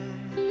am,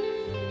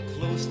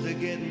 close to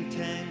getting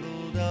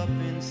tangled up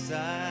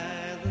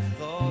inside the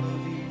thought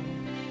of you.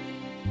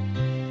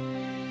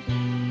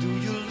 Do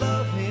you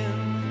love him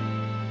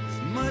as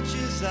much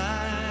as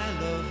I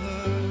love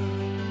her?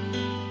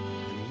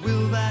 And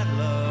will that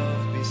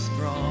love be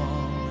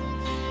strong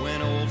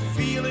when old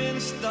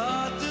feelings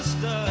start to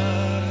stir?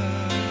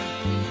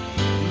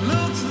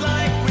 Looks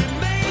like we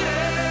made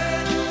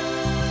it,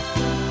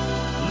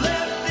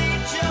 left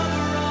each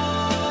other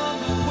on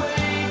the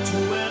way to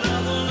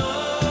another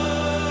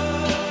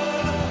love.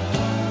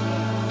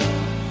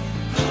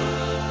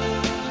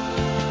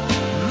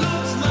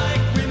 Looks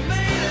like we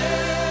made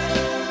it,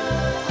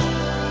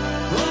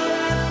 or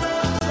I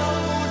thought so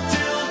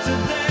till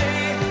today,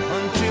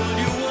 until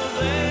you were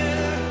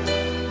there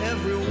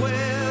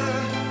everywhere,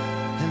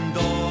 and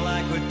all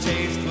I could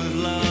taste was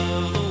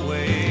love the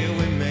way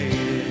we made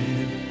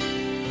it.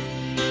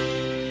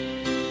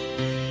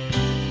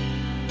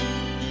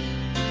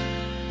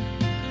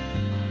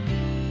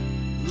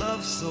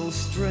 Love so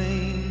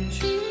strange,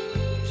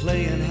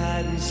 playing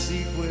hide and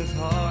seek with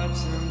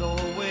hearts and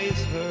always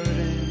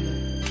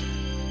hurting.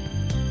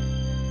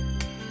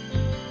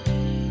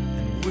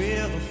 And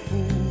we're the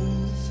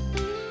fools,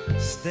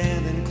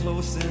 standing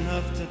close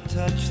enough to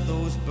touch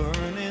those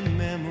burning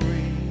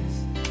memories.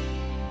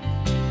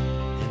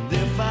 And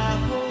if I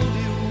hold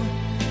you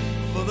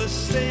for the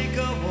sake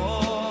of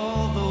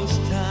all those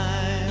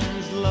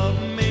times love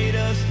made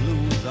us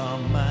lose our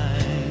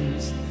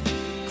minds,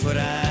 could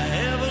I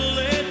ever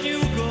let you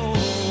go?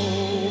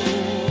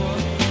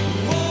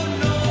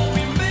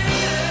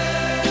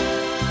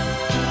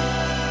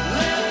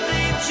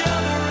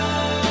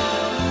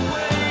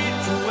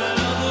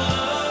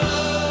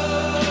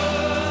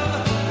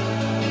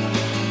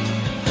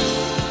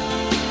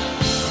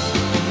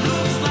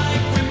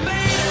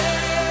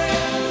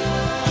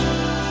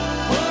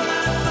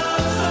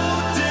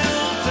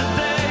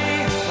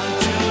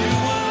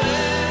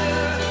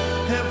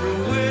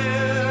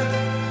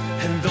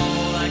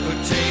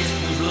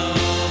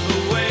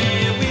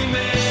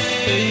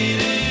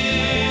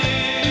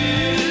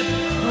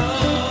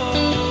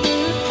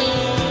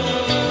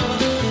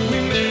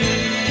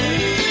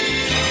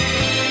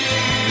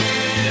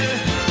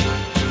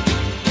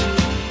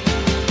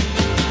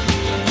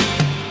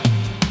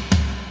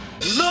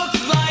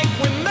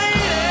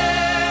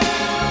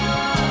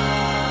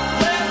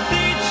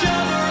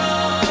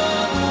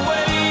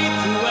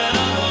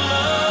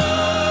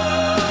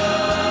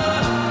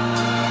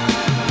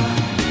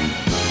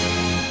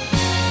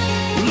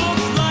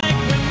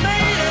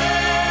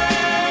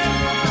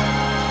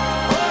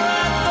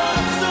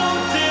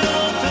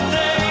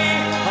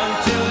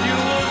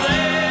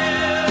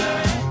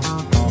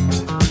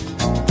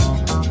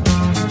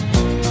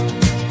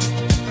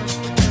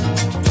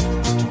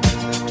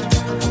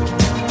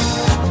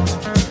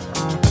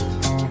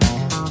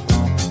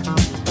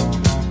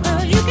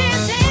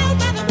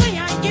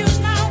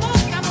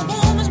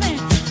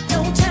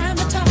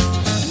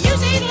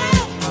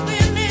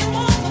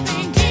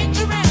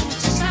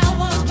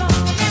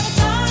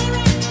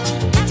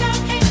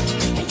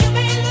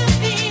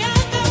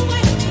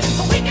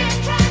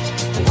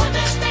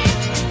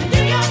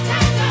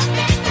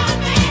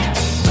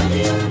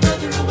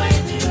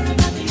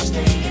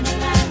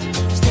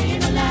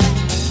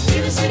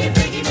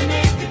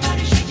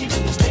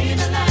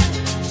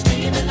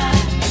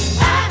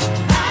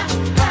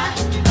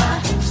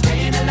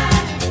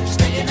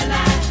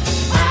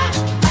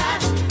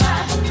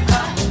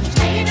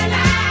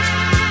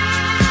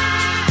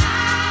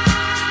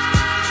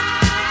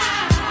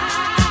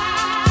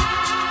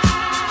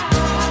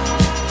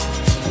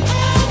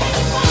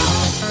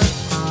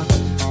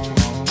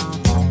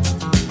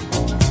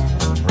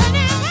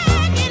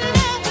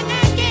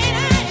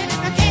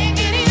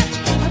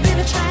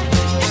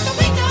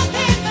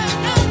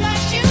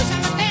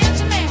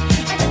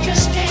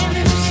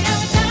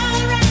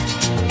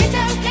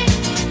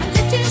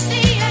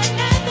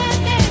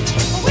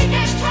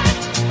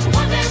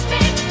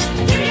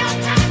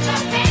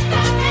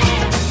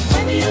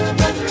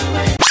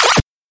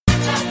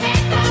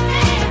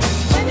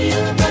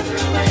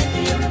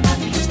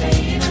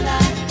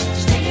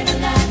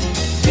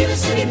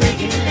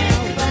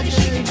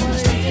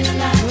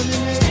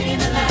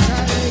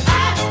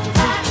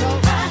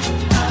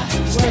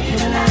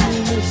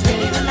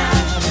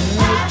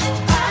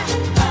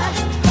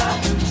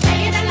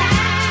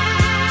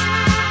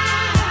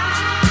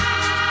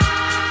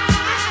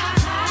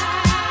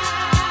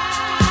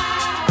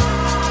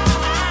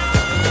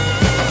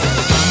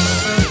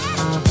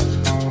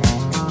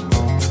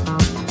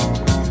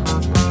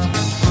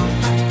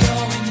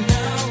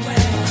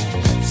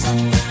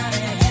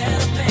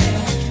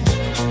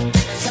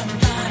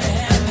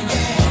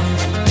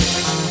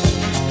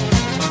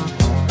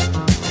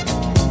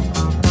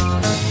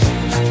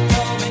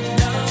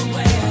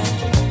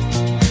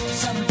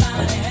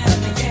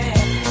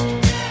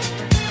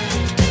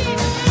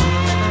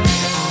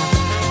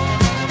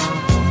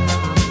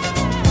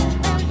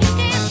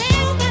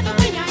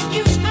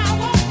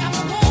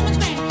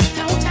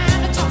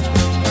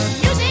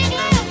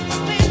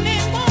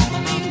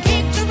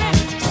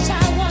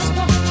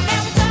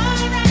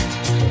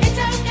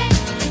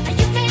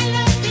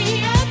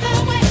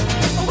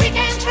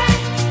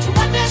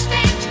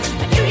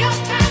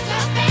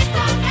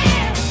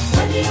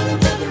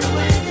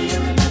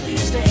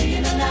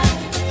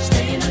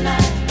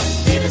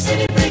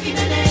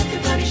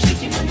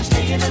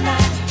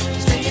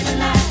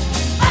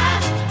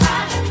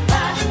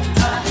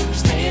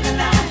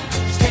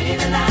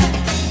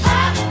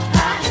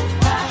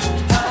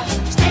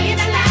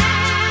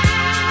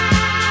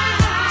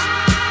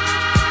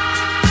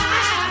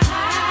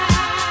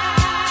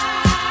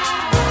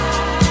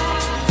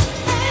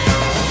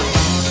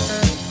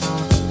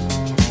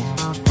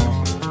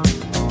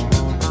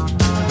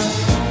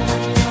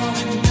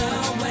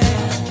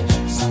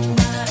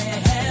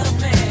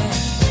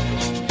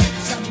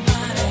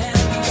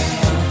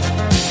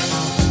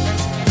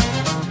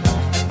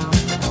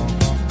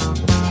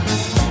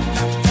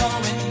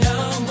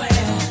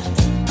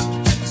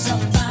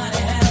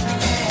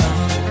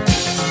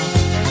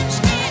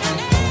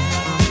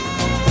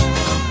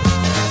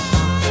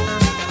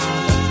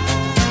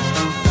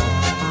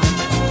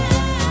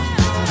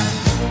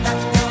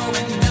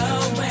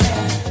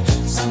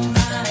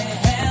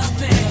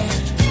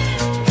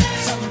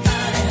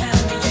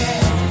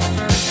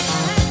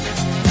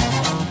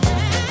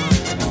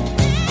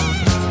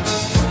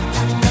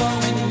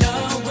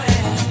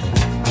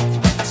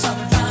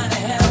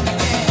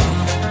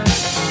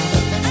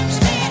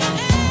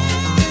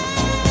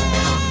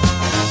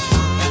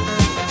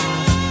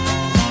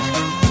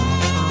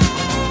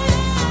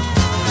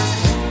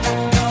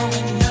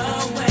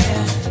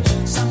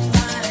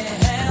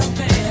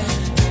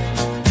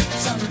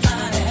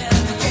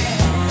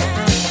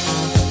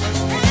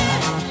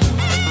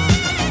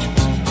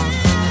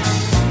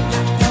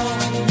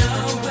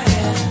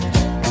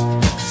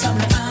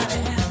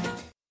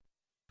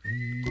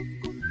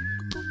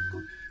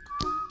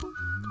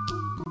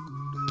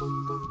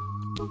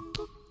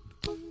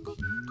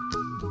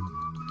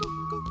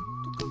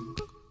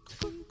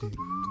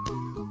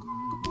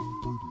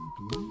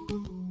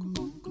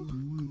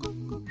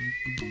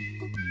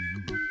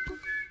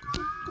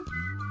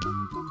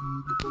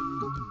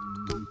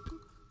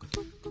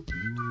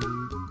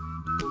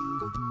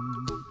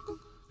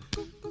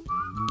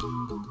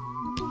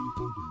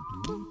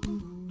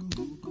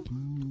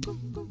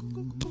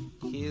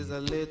 a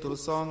little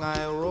song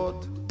I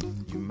wrote.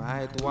 You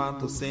might want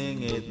to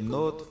sing it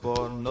note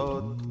for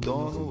note.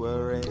 Don't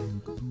worry,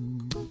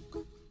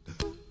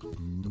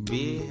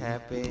 be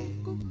happy.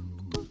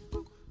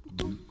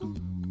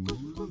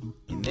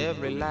 In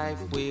every life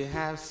we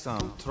have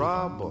some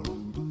trouble,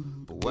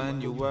 but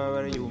when you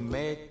worry you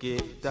make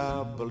it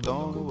double.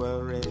 Don't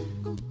worry,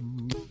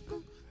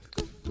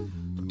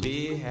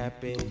 be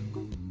happy.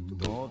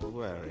 Don't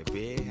worry,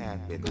 be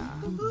happy now.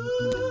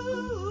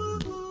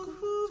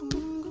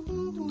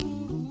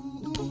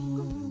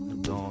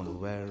 Don't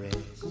worry,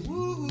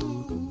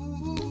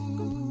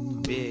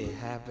 be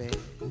happy.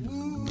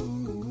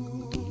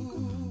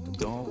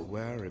 Don't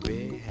worry,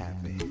 be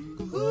happy.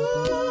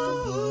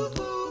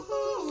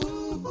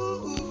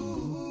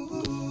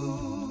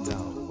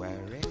 Don't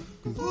worry,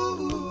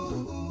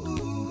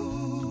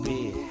 be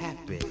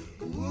happy.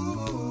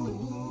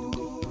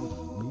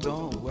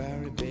 Don't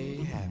worry,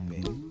 be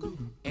happy.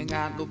 Ain't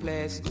got no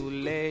place to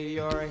lay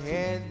your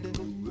head.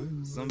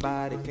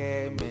 Somebody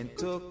came and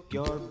took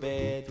your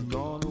bed.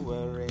 Don't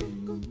worry,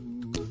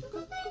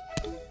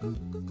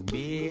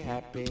 be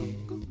happy.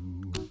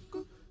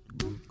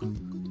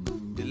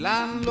 The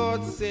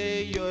landlord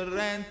say your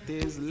rent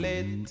is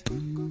late.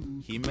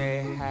 He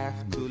may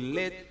have to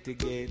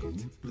litigate.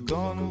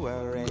 Don't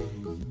worry,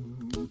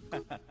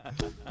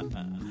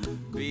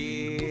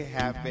 be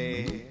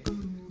happy.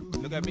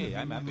 Look at me,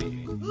 I'm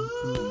happy.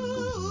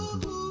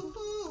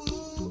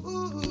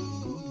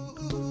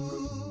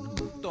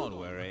 Don't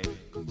worry,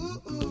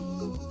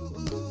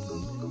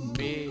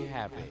 be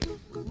happy.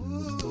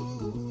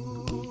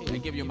 I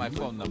give you my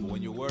phone number.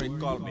 When you worry,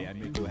 call me. I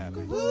make you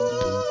happy.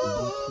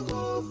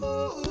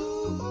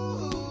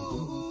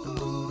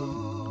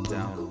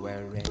 Don't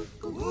worry,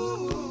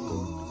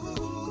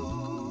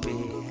 be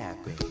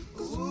happy.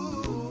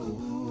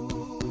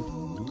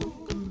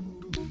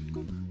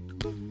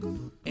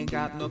 Ain't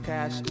got no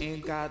cash,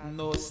 ain't got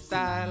no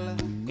style,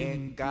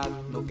 ain't got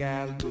no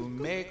gal to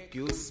make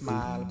you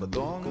smile. But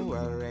don't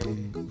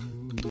worry,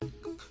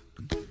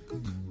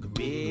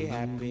 be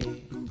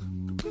happy.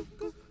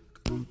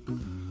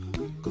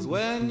 Cause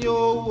when you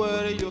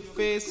worry your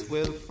face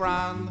will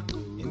frown,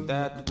 and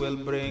that will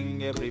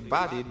bring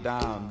everybody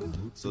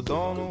down. So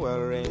don't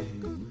worry,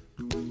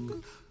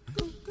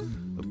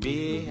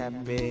 be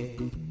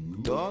happy.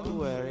 Don't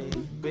worry,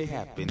 be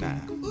happy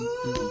now.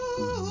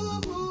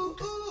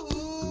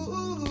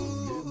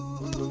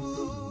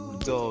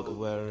 Don't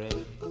worry,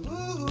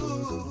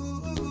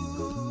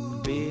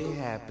 be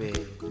happy.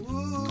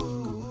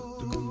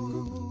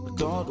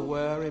 Don't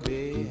worry,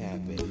 be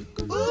happy.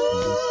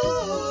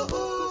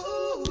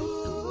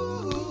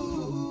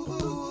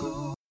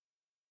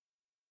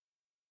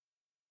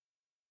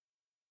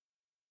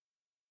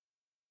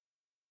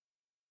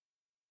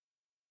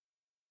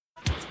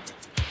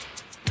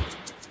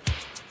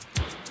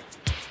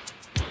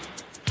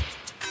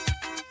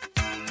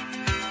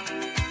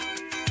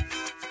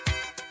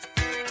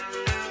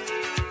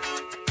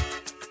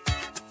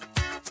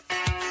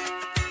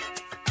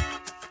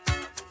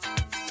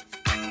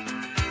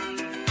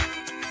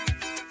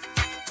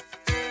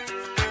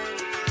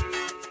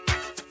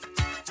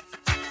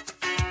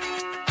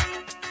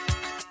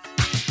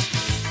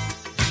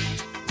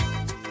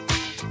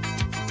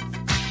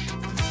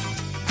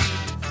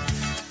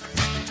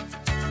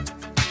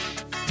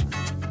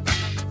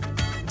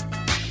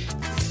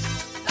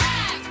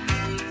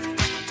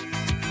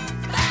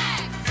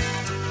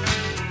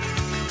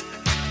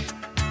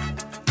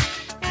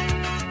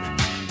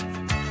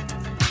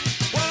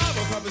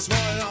 This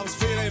morning I was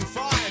feeling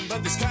fine,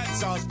 but this cat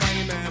starts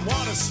banging, man,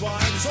 what a swine.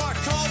 So I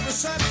called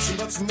reception,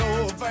 but to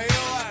no avail.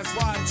 That's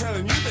why I'm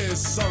telling you this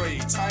sorry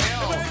tale.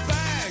 It went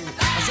bang,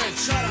 I said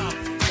shut up.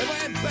 It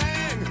went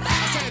bang,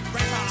 I said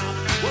rip up.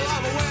 Well,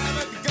 I'm aware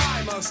that the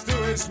guy must do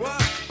his work,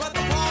 but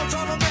the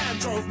part-time man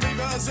drove me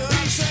berserk.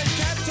 He said,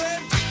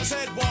 Captain, I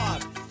said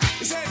what?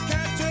 He said,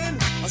 Captain,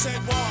 I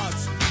said what?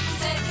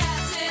 He said,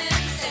 Captain,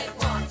 said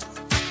what?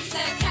 He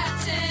said,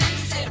 Captain,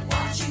 said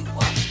what you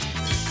want.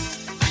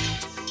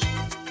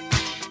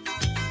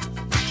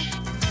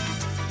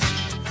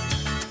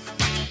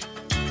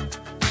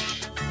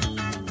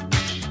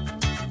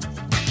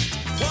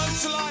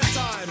 Once a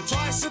lifetime,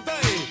 twice a day.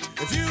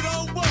 If you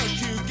don't work,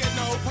 you get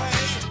no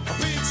pay. I've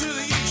been to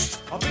the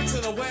east, I've been to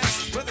the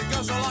west, but the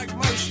girls I like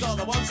most are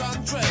the ones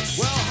undressed.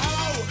 Well,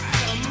 hello,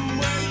 Adam,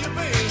 where you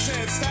been? He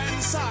said, stand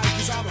aside,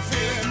 cause I'm a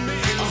feeling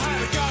mean. I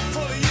had a gun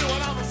full of you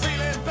and I'm a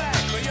feeling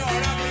bad, but you're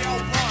an ugly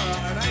old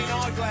pirate and ain't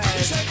I glad?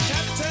 He said,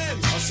 Captain,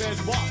 I said,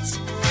 what?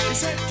 He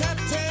said,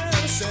 Captain,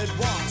 I said,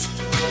 what?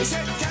 He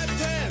said,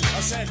 Captain, I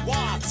said,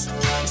 what?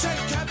 He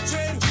said,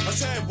 Captain, I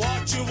said,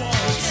 what you want?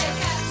 He said,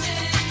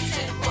 Captain,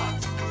 said what?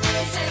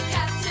 He said,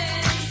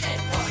 Captain,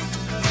 said what?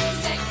 He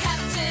said,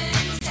 Captain,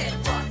 said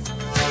what?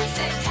 He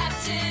said,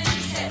 Captain,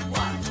 said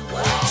what? He said,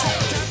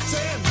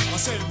 Captain, I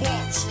said,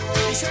 what?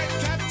 He said,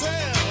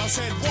 Captain, I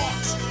said,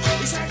 what?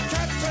 He said,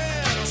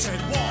 Captain, I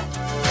said, what?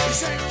 He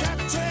said,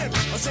 Captain,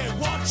 I said,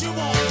 what you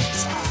want?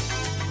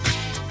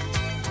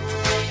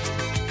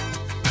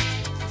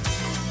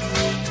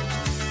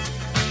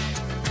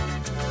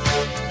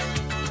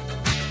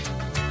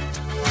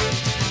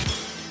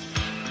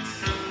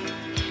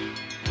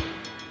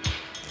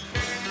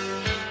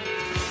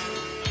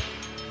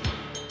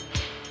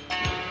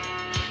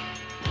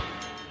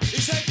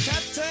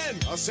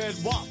 I said,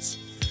 what?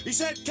 He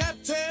said,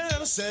 Captain,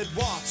 I said,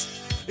 what?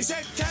 He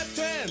said,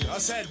 Captain, I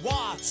said,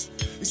 what?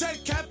 He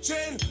said,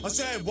 Captain, I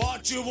said,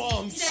 what you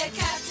want? He said,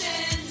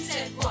 Captain, he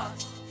said,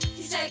 what?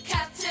 He said,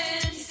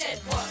 Captain, he said,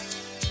 what?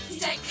 He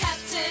said,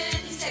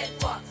 Captain, he said,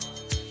 what?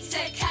 He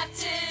said,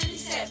 Captain, he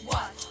said,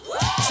 what?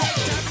 He said,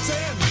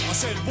 Captain, I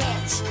said,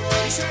 what?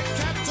 He said,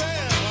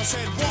 Captain, I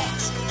said,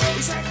 what?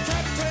 He said,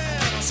 Captain,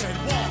 I said,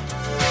 what?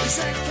 He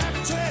said,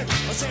 Captain,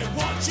 I said,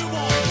 what you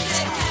want? He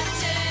said,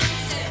 Captain,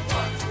 he said,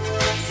 what?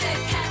 He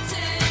said,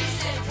 Captain, he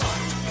said, what?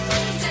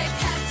 He said,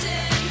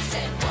 Captain, he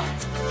said, what?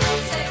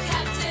 He said,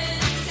 Captain,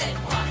 he said,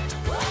 what?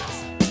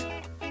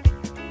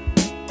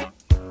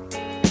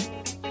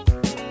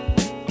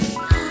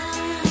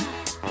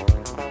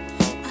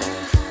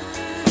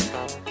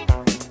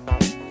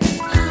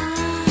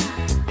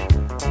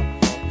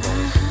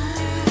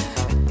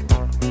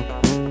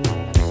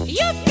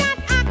 You've got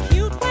a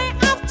cute way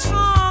of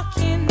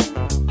talking.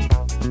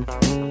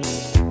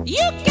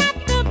 You got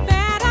the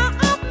better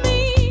of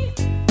me.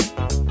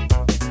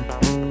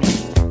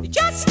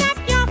 Just snap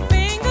your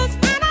fingers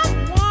and I'm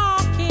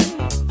walking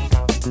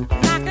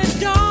like a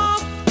dog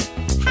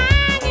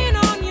hanging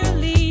on your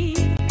lead.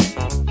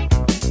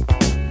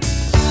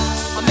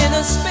 I'm in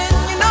a spin,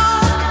 you know,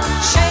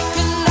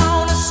 shaking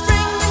on a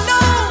string, you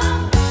know.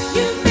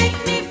 You make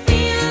me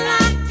feel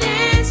like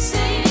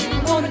dancing.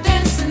 Wanna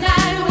dance the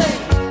night away.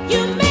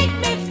 You make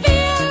me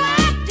feel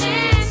like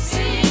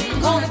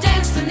dancing. Gonna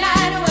dance the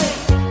night away.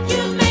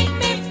 You make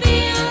me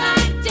feel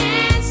like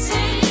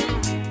dancing.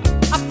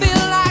 I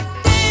feel like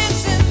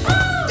dancing,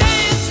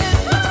 dancing,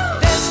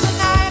 dance the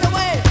night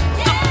away.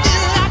 I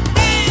feel like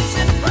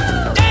dancing,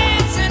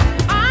 dancing.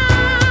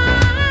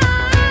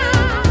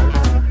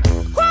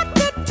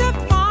 Quarter to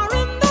 4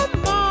 in the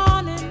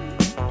morning.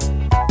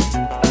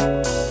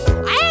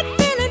 I ain't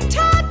feeling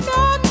tired, no,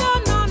 no,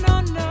 no, no,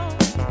 no.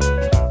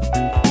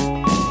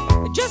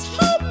 Just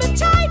hold me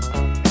tight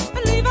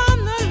and leave on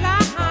the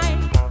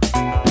line.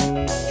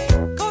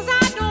 'Cause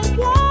I don't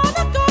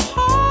wanna go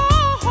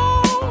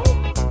home.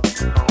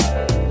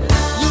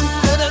 You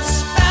put a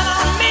spell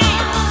on me,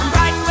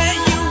 right where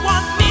you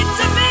want me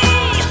to be.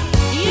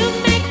 You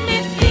make me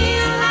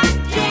feel like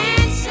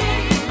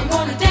dancing. I'm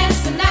gonna dance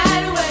the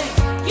night away.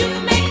 You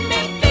make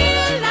me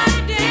feel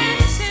like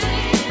dancing.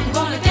 I'm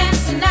gonna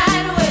dance the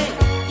night away.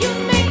 You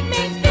make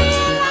me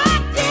feel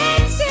like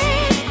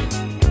dancing.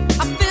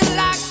 I feel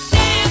like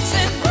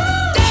dancing,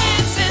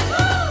 dancing,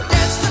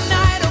 dance the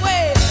night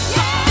away.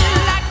 I feel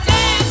like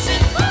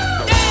dancing,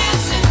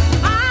 dancing.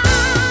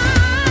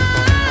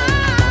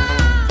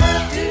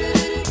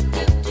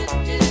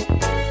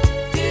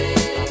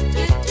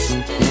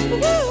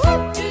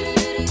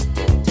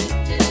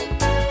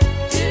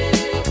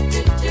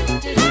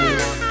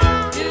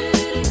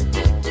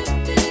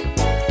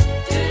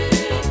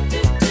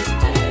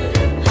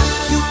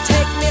 You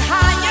take me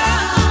higher,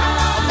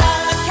 I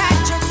wanna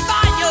catch a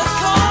fire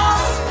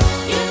 'cause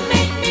you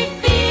make me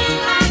feel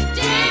like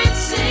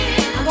dancing.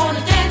 I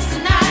wanna dance the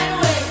night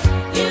away.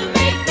 You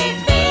make me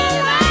feel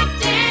like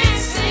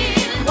dancing.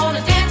 I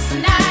wanna dance the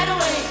night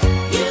away.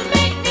 You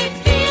make me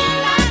feel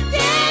like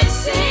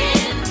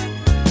dancing.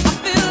 I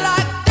feel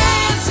like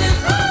dancing,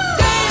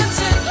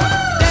 dancing,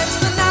 dance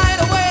the night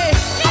away.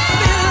 I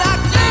feel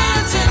like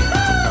dancing,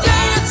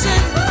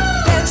 dancing,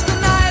 dance the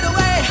night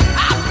away.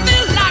 I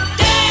feel like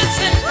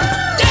dancing,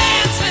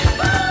 dancing,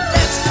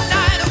 dance the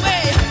night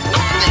away.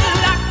 I feel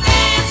like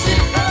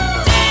dancing,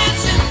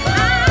 dancing.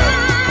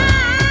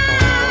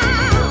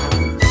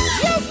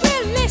 You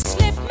really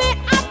slip me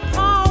a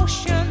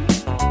potion.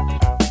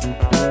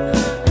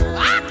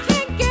 I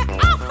can't get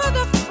off of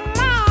the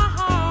floor.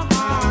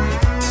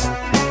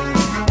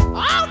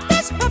 All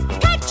this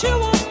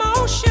perpetual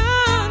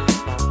motion.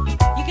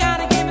 You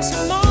gotta give me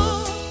some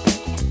more.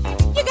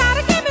 You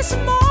gotta give me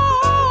some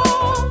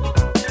more.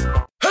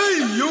 Hey,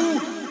 you!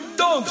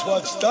 Don't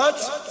watch that!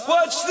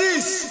 Watch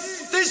this!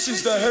 This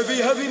is the heavy,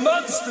 heavy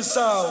monster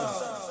sound.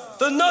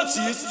 The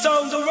nuttiest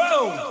sound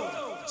around.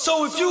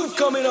 So if you're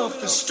coming off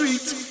the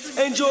street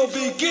and you're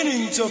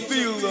beginning to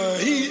feel the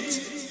heat,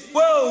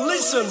 well,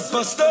 listen,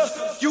 Buster,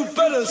 you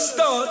better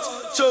start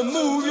to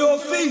move your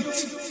feet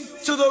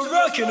to the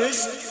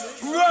rockinest,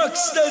 rock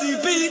steady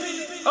beat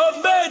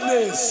of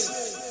madness.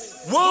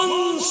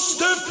 One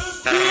step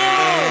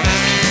beyond.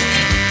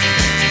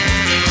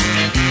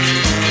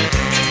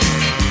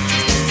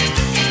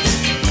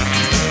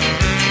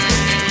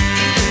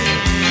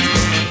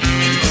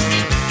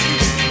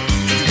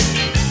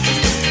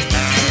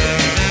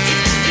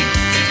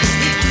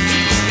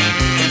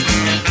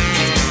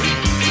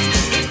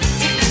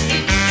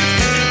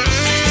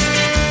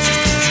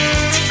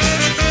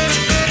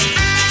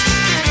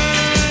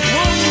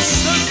 One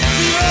step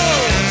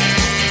beyond.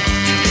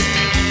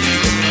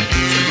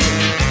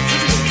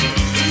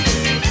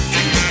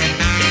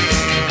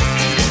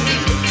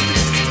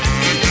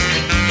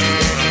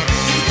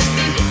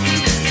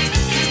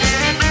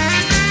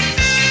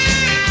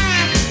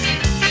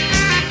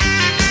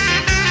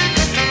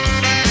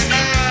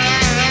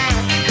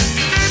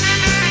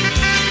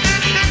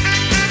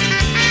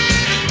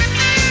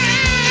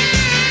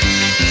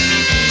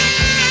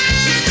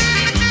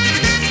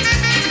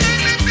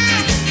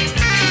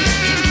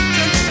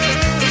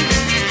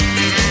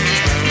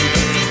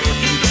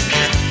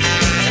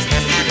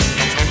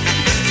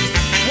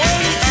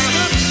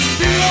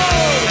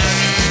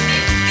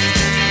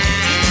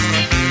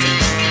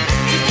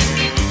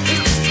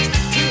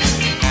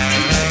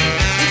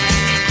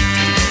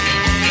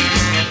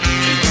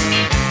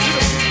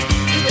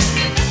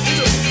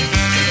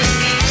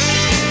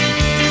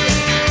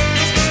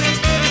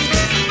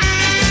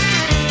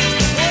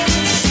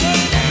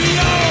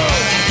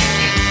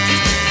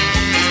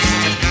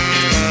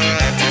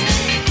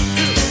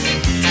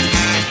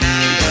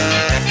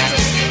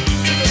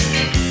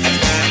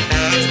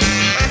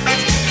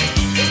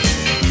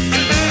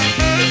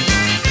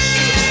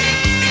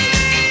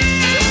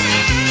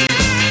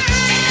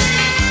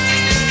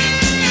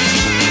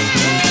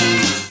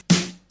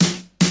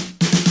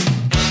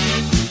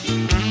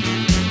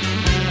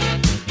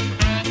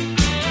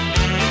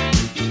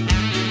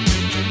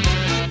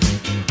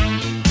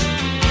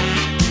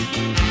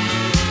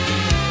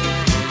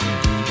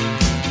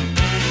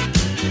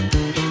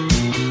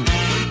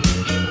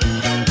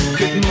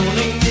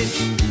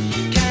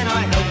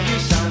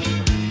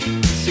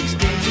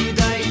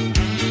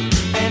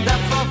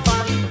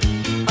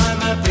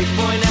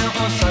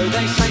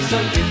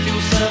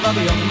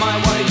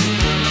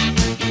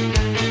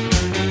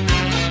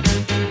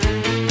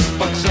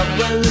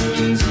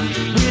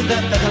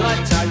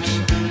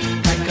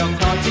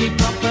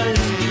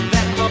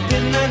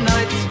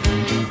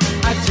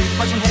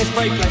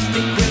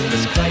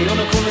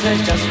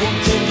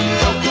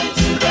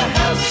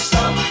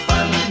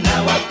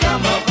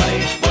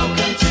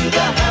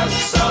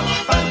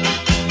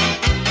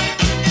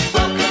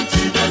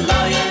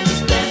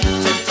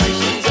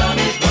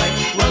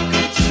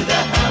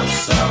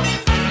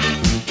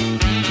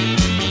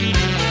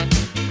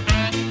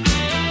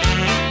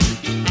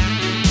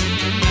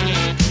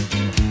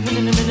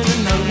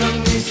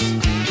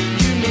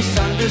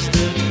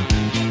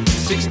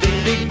 16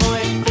 big boy,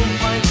 full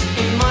point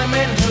in my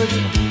manhood.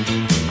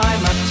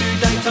 I'm up to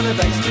date on the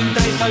dates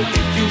today, so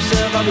if you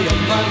serve, I'll be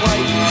on my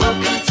way.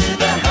 Welcome to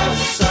the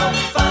house of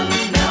fun,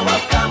 now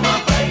I've come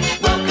of age.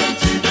 Welcome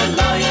to the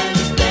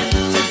lion's den,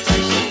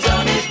 temptation's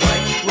on his way.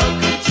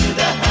 Welcome to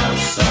the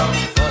house of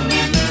fun.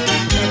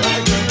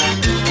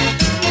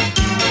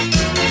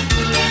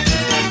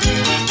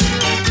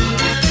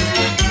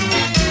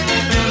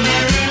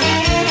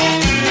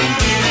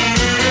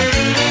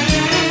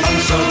 I'm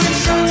sorry,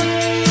 son,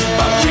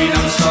 but we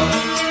don't stop.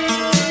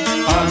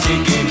 Party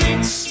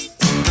gimmicks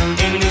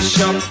in this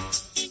shop.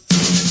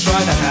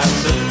 Try the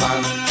house of fun,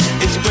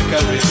 it's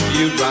quicker if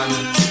you run.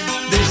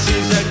 This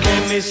is a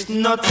chemist,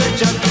 not a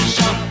junkie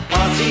shop.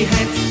 Party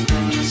hats,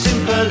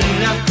 simple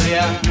enough,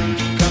 clear.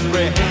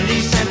 Comprehend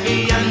these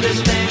happy,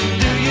 understand,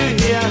 do you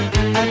hear?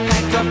 A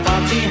pack of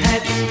party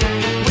hats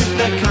with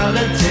the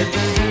coloured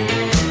tips.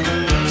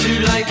 Too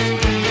late,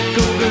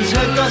 Google's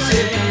her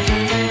gossip.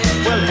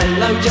 Well,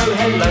 hello Joe,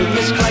 hello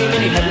Miss Clay,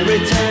 many happy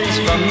returns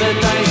from the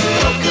day.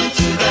 Welcome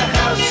to the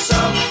house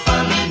of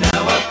fun,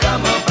 now I've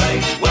come of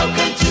age.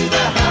 Welcome to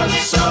the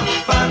house of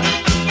fun.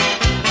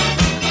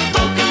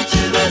 Welcome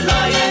to the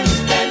lion's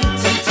den,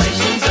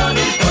 temptation's on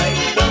his way.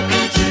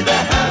 Welcome to the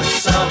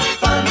house of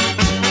fun.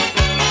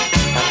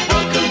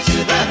 Welcome to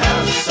the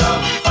house of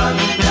fun,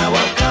 now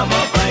I've come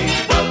of age.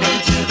 Welcome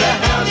to the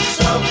house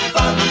of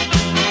fun.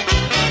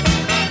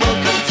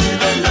 Welcome to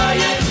the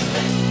lion's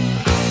den.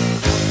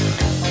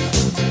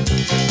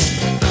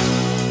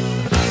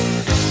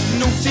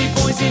 Naughty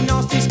boys in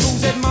nasty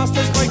schools,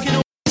 headmasters breaking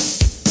all.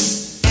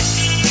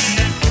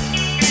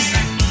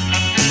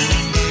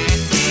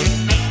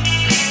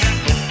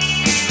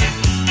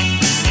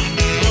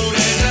 Well,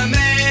 there's a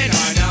man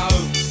I know,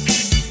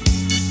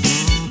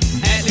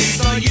 at least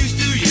I used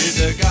to years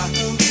ago.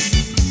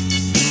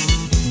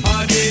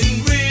 I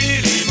didn't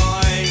really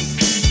mind,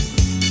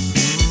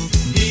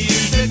 he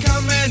used to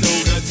come in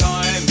all the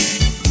time.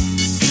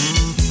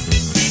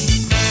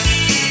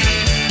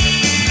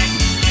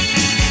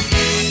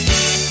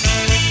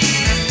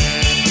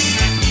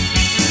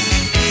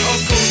 Of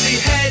course he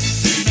had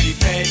to be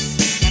fed,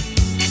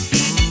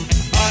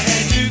 I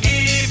had to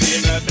give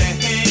him a bed.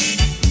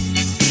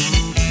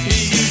 He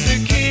used to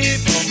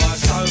keep on my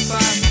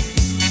sofa,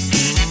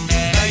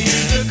 they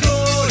used to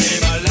call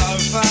him a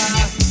loafer.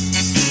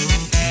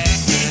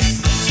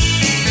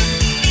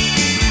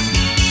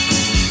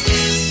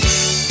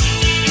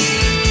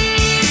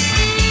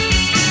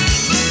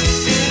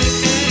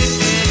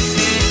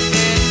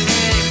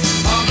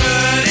 I've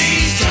heard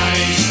he's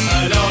changed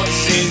a lot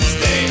since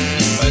then,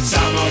 but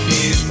some of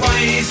his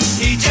ways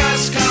he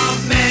just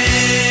can't mend.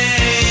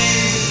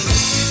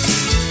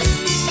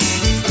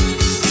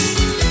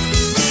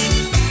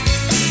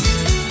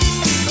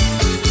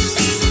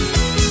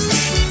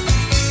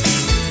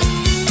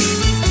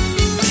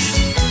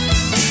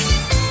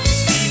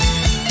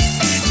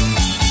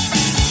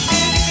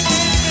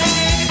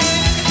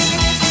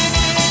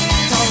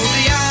 Told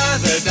the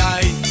other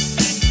day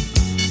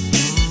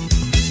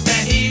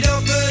that he'd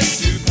offered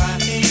to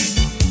pay.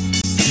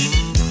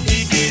 He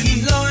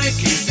didn't like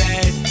his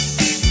dad,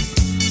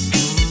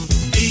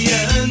 he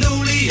earned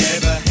all he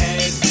ever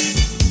had.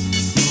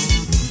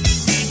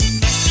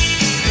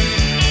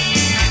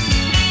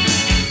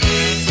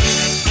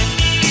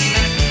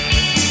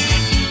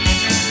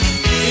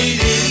 He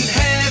didn't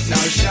have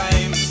no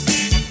shame,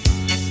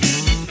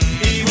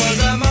 he was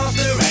a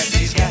master at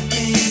his game.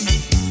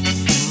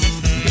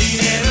 He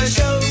never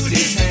showed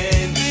his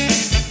hand,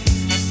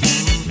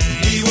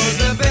 he was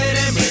the bed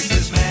and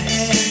breakfast man.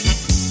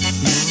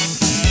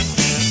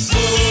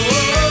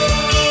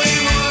 Oh, he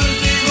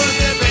was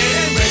the bed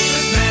and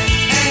breakfast man.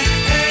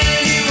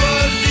 He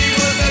was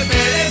the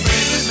bed and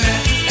breakfast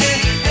man.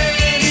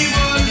 He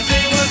was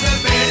the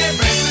bed and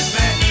breakfast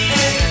man.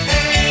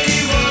 He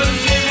was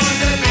the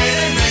bed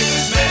and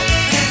breakfast man.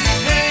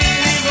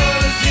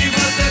 He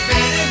was the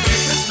bed and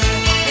breakfast man.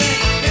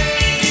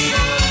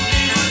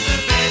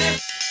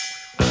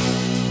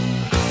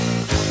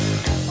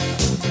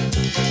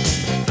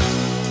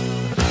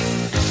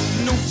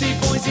 Naughty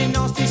boys in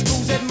nasty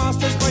schools,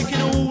 headmasters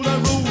breaking all the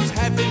rules,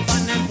 having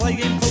fun and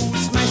playing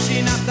fools,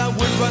 smashing up the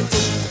woodwork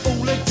tools.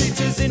 All the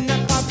teachers in the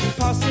pub,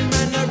 passing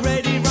round the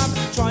ready rub,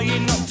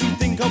 trying not to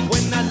think of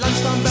when the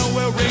lunchtime bell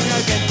will ring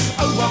again.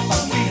 Oh, what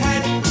fun we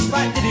had,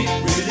 but did it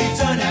really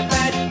turn out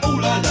bad?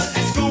 All I learnt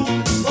at school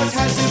was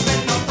how to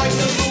bend, not break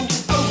the rule.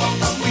 Oh, what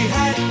fun we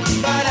had,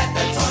 but at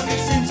the time it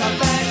seemed so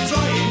bad,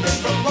 trying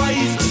different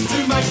ways to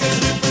make a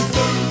difference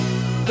too.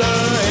 The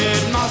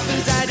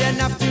headmasters had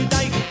enough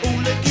today, all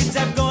the kids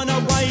have gone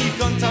away,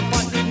 gone to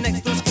fight with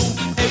next to school.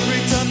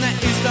 Every term that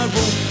is the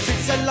rule,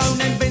 sits alone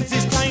and vents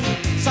his cane.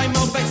 Same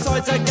old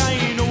backsides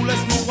again, all the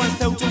small ones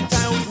tell tall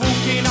tales,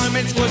 walking home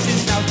and squashing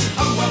snails.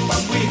 Oh, what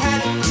fun we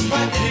had,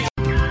 but did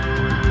it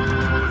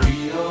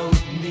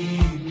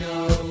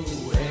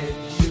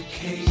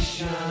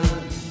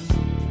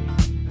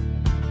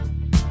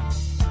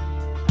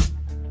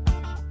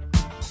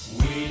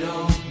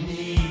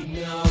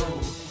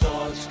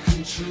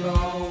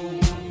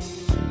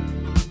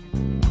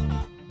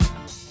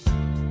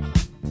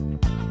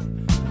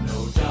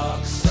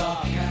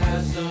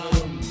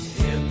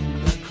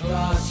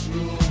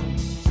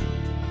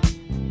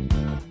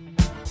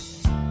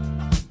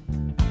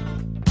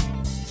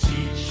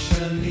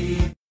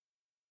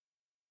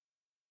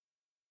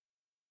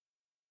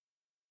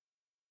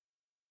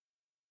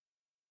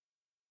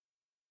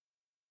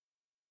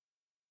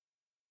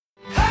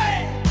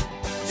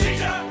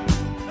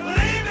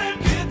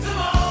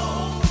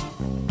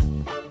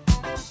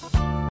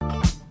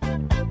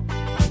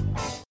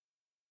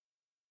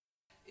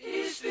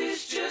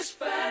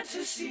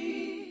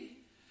fantasy,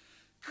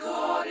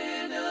 caught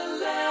in a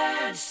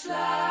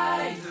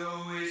landslide,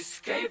 no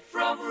escape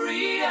from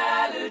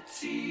reality.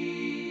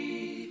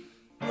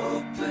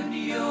 Open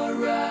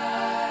your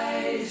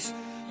eyes,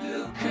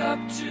 look up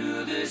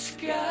to the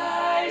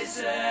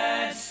skies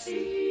and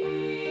see.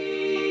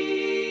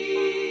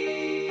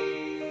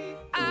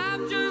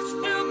 I'm just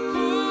a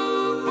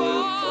poor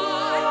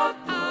boy,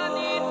 I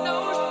need no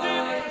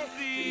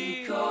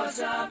sympathy, because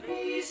I'm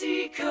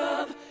easy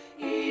come,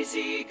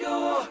 easy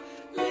go,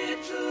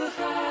 little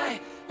high,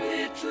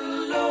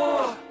 little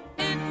low.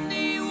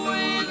 Any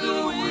way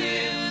the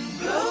wind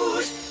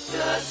blows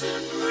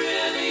doesn't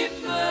really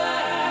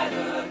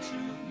matter to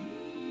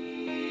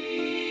me.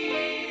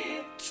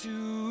 To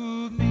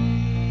me.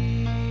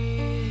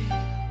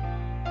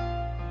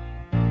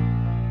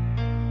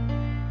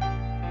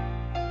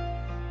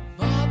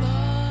 Mama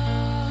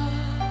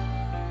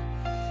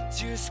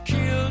just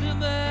killed a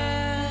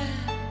man,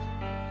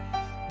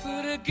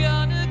 put a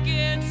gun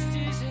against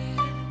his head,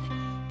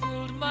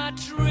 pulled my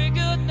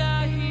trigger,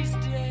 now he's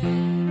dead.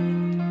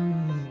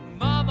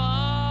 Mama,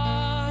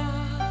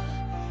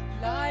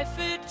 life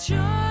had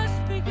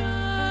just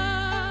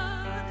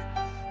begun,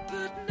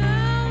 but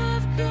now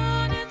I've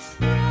gone and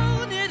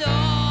thrown it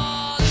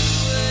all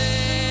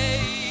away.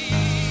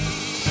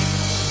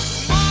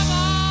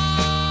 Mama,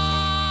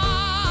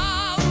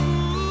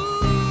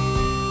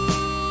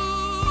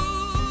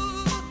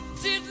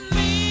 didn't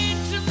mean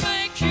to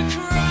make you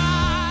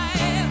cry.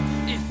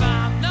 If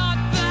I'm not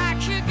back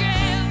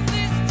again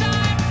this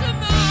time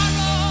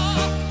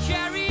tomorrow,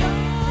 carry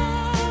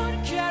on,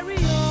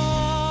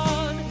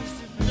 as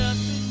if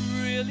nothing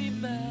really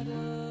matters.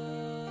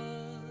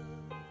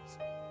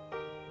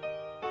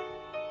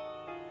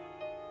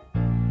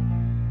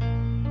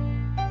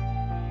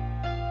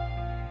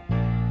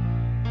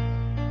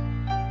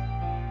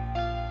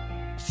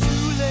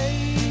 Too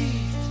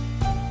late,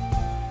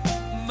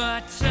 my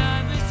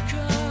time has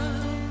come.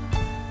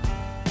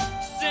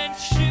 Sent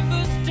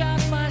shivers down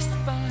my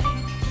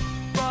spine,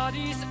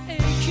 body's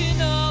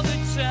aching all the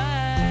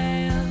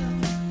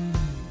time.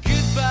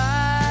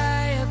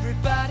 Goodbye,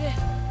 everybody,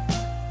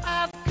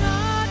 I've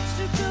got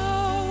to go.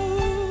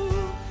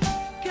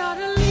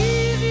 Gotta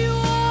leave you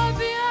all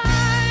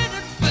behind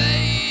and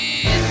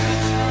face the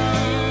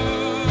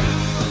truth.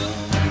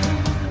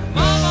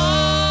 Mama,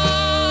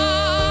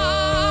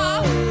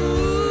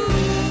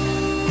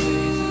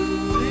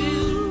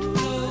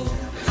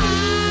 I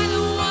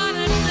don't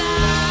wanna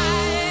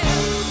die.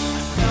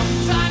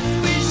 Sometimes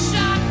wish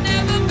I'd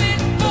never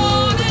been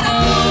born at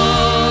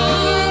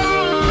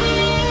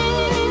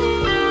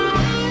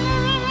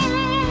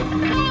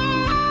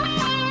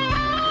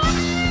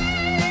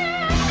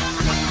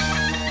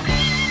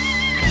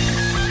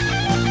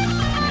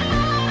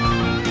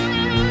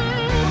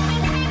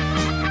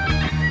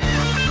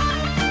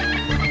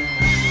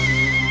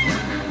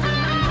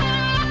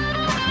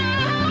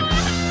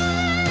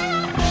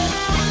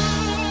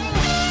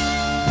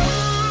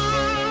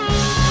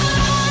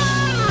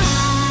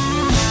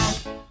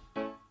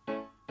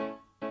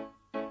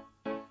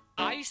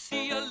I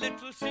see a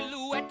little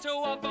silhouette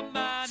of a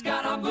man.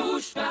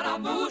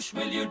 Scaramouche,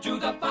 will you do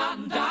the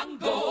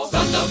fandango?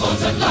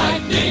 Thunderbolts and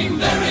lightning,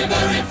 very,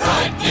 very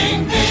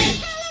frightening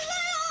me.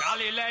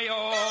 Galileo,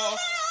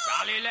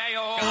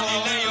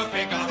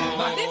 Figaro.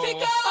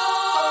 Magnifico!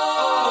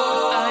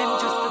 I'm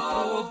just a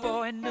poor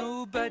boy,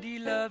 nobody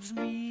loves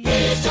me.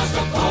 He's just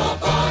a poor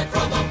boy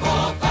from a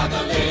poor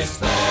family,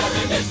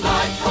 sparing his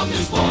life from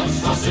this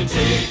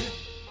monstrosity.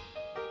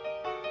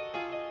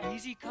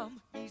 Easy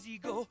come, easy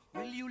go,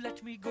 will you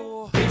let me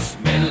go?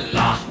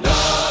 Bismillah,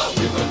 no,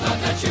 we will not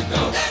let you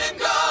go. Let him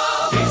go!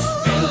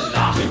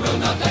 Bismillah, we will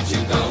not let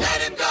you go.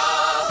 Let him go!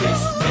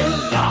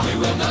 Bismillah, we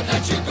will not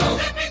let you go.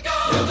 Let me go!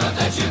 We'll not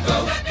let you go.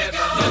 Let me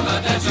go! Never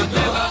let you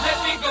go. Never let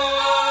me go.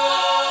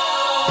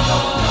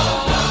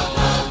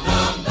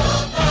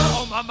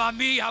 Oh, mamma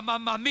mia,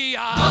 mamma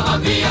mia. Mamma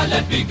mia,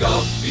 let me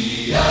go.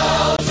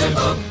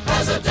 Beelzebub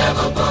has a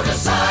devil put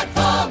aside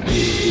for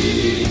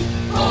me.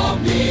 For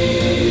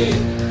me.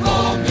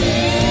 For me.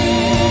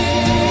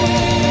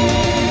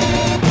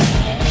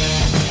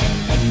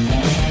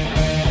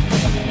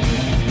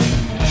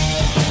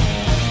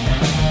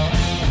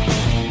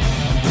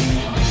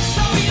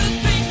 So you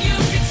think you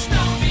can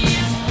stop me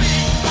and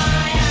spit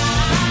my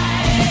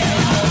eye?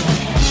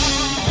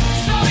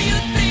 So you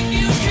think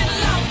you can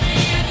love me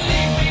and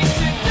leave me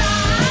to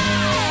die?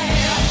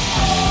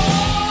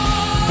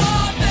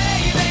 Oh,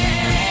 baby,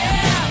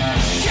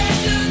 can't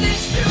do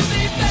this to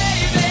me,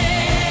 baby.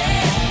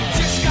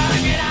 Just gotta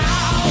get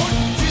out,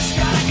 just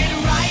gotta get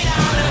right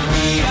out of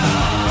here.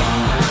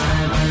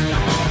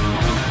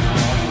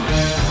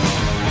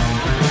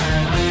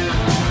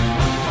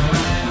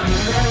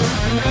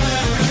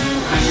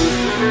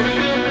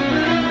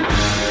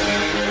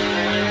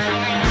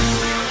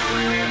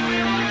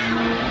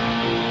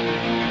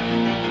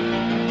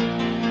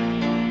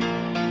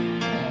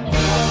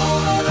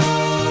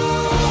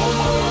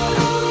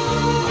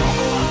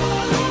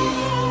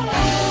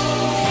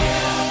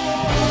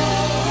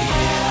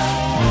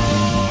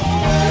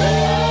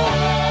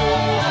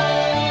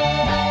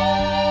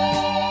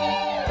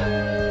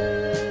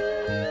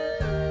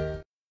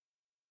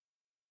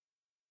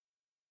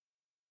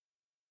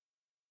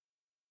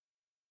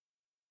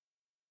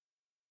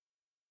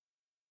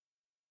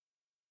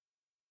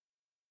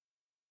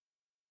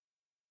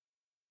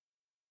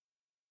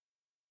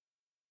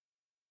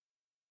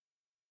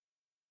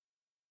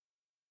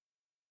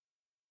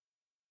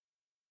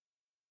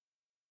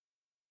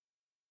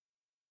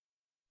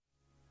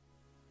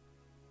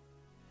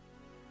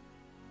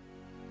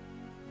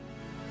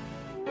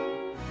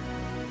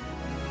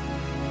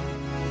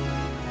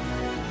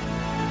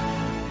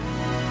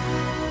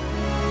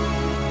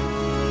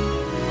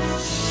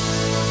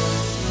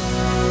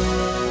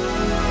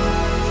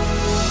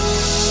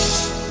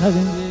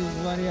 Southern Blues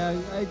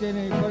Radio. How you doing,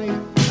 everybody?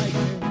 Hey,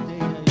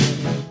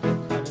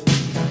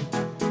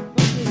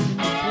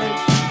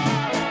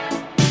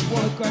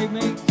 what a great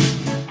mix.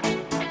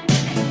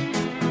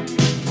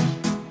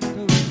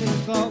 Till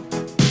 6 o'clock.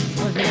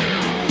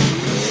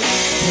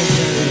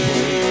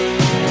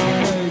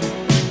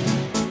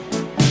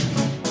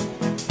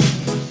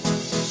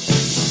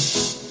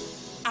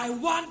 I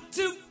want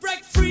to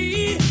break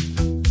free.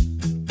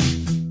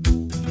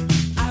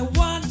 I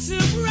want to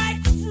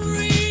break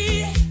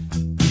free.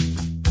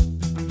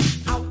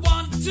 I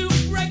want to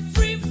break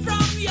free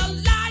from your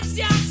lies.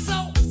 You're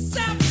so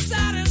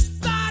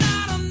self-satisfied.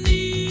 I don't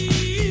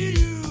need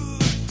you.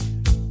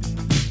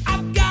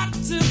 I've got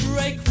to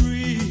break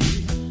free.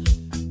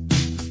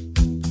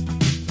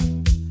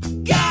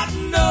 God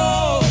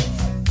knows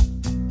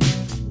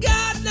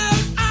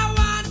I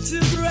want to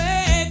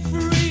break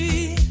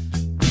free.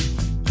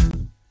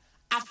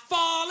 I've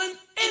fallen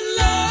in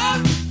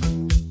love.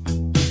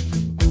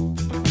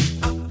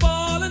 I've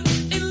fallen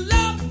in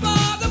love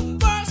for the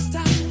first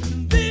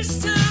time. This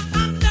time I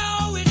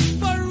know it's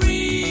for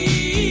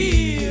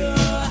real.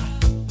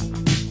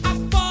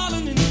 I've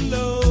fallen in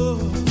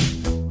love.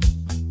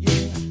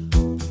 Yeah.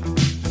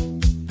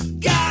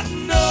 God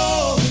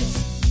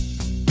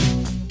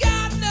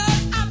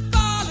knows I've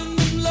fallen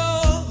in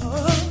love.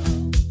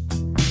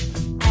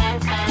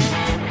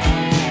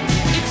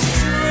 It's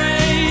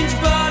strange,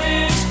 but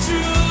it's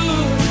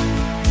true.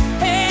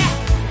 Hey,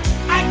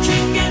 I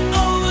can't get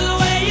over the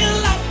way you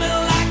love me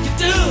like you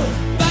do.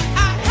 But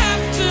I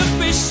have to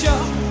be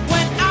sure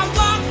when I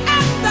walk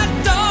out the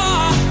door.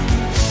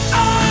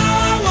 Oh, how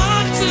I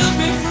want to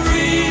be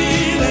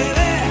free,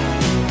 baby.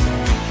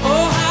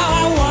 Oh, how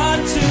I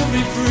want to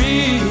be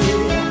free.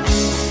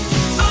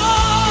 Oh,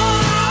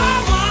 how I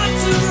want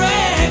to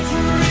break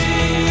free.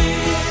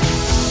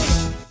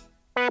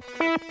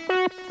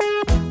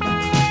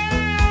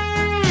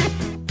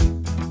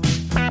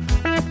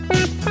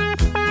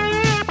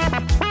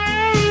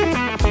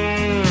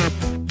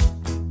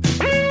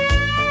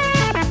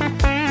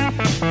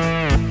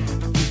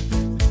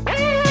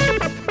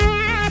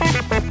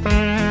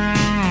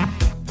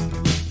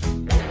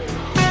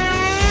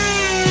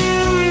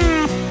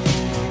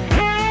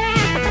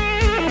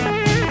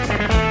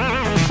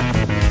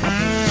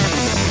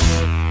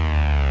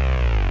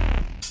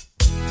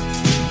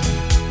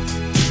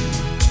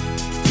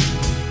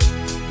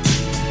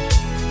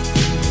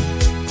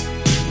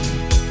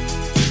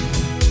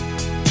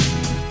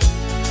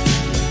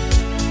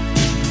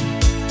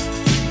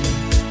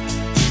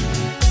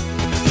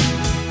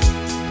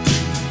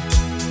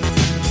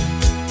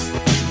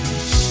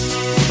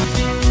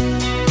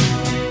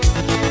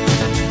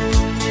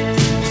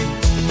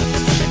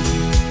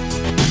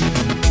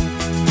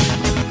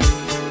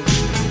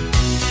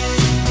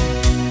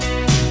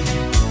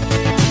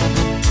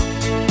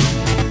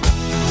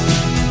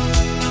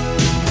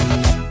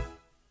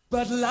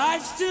 But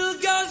life still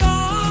goes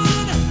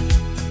on.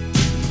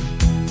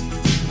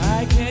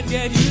 I can't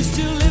get used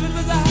to living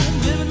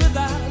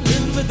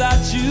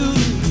without you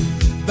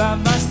by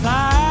my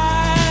side.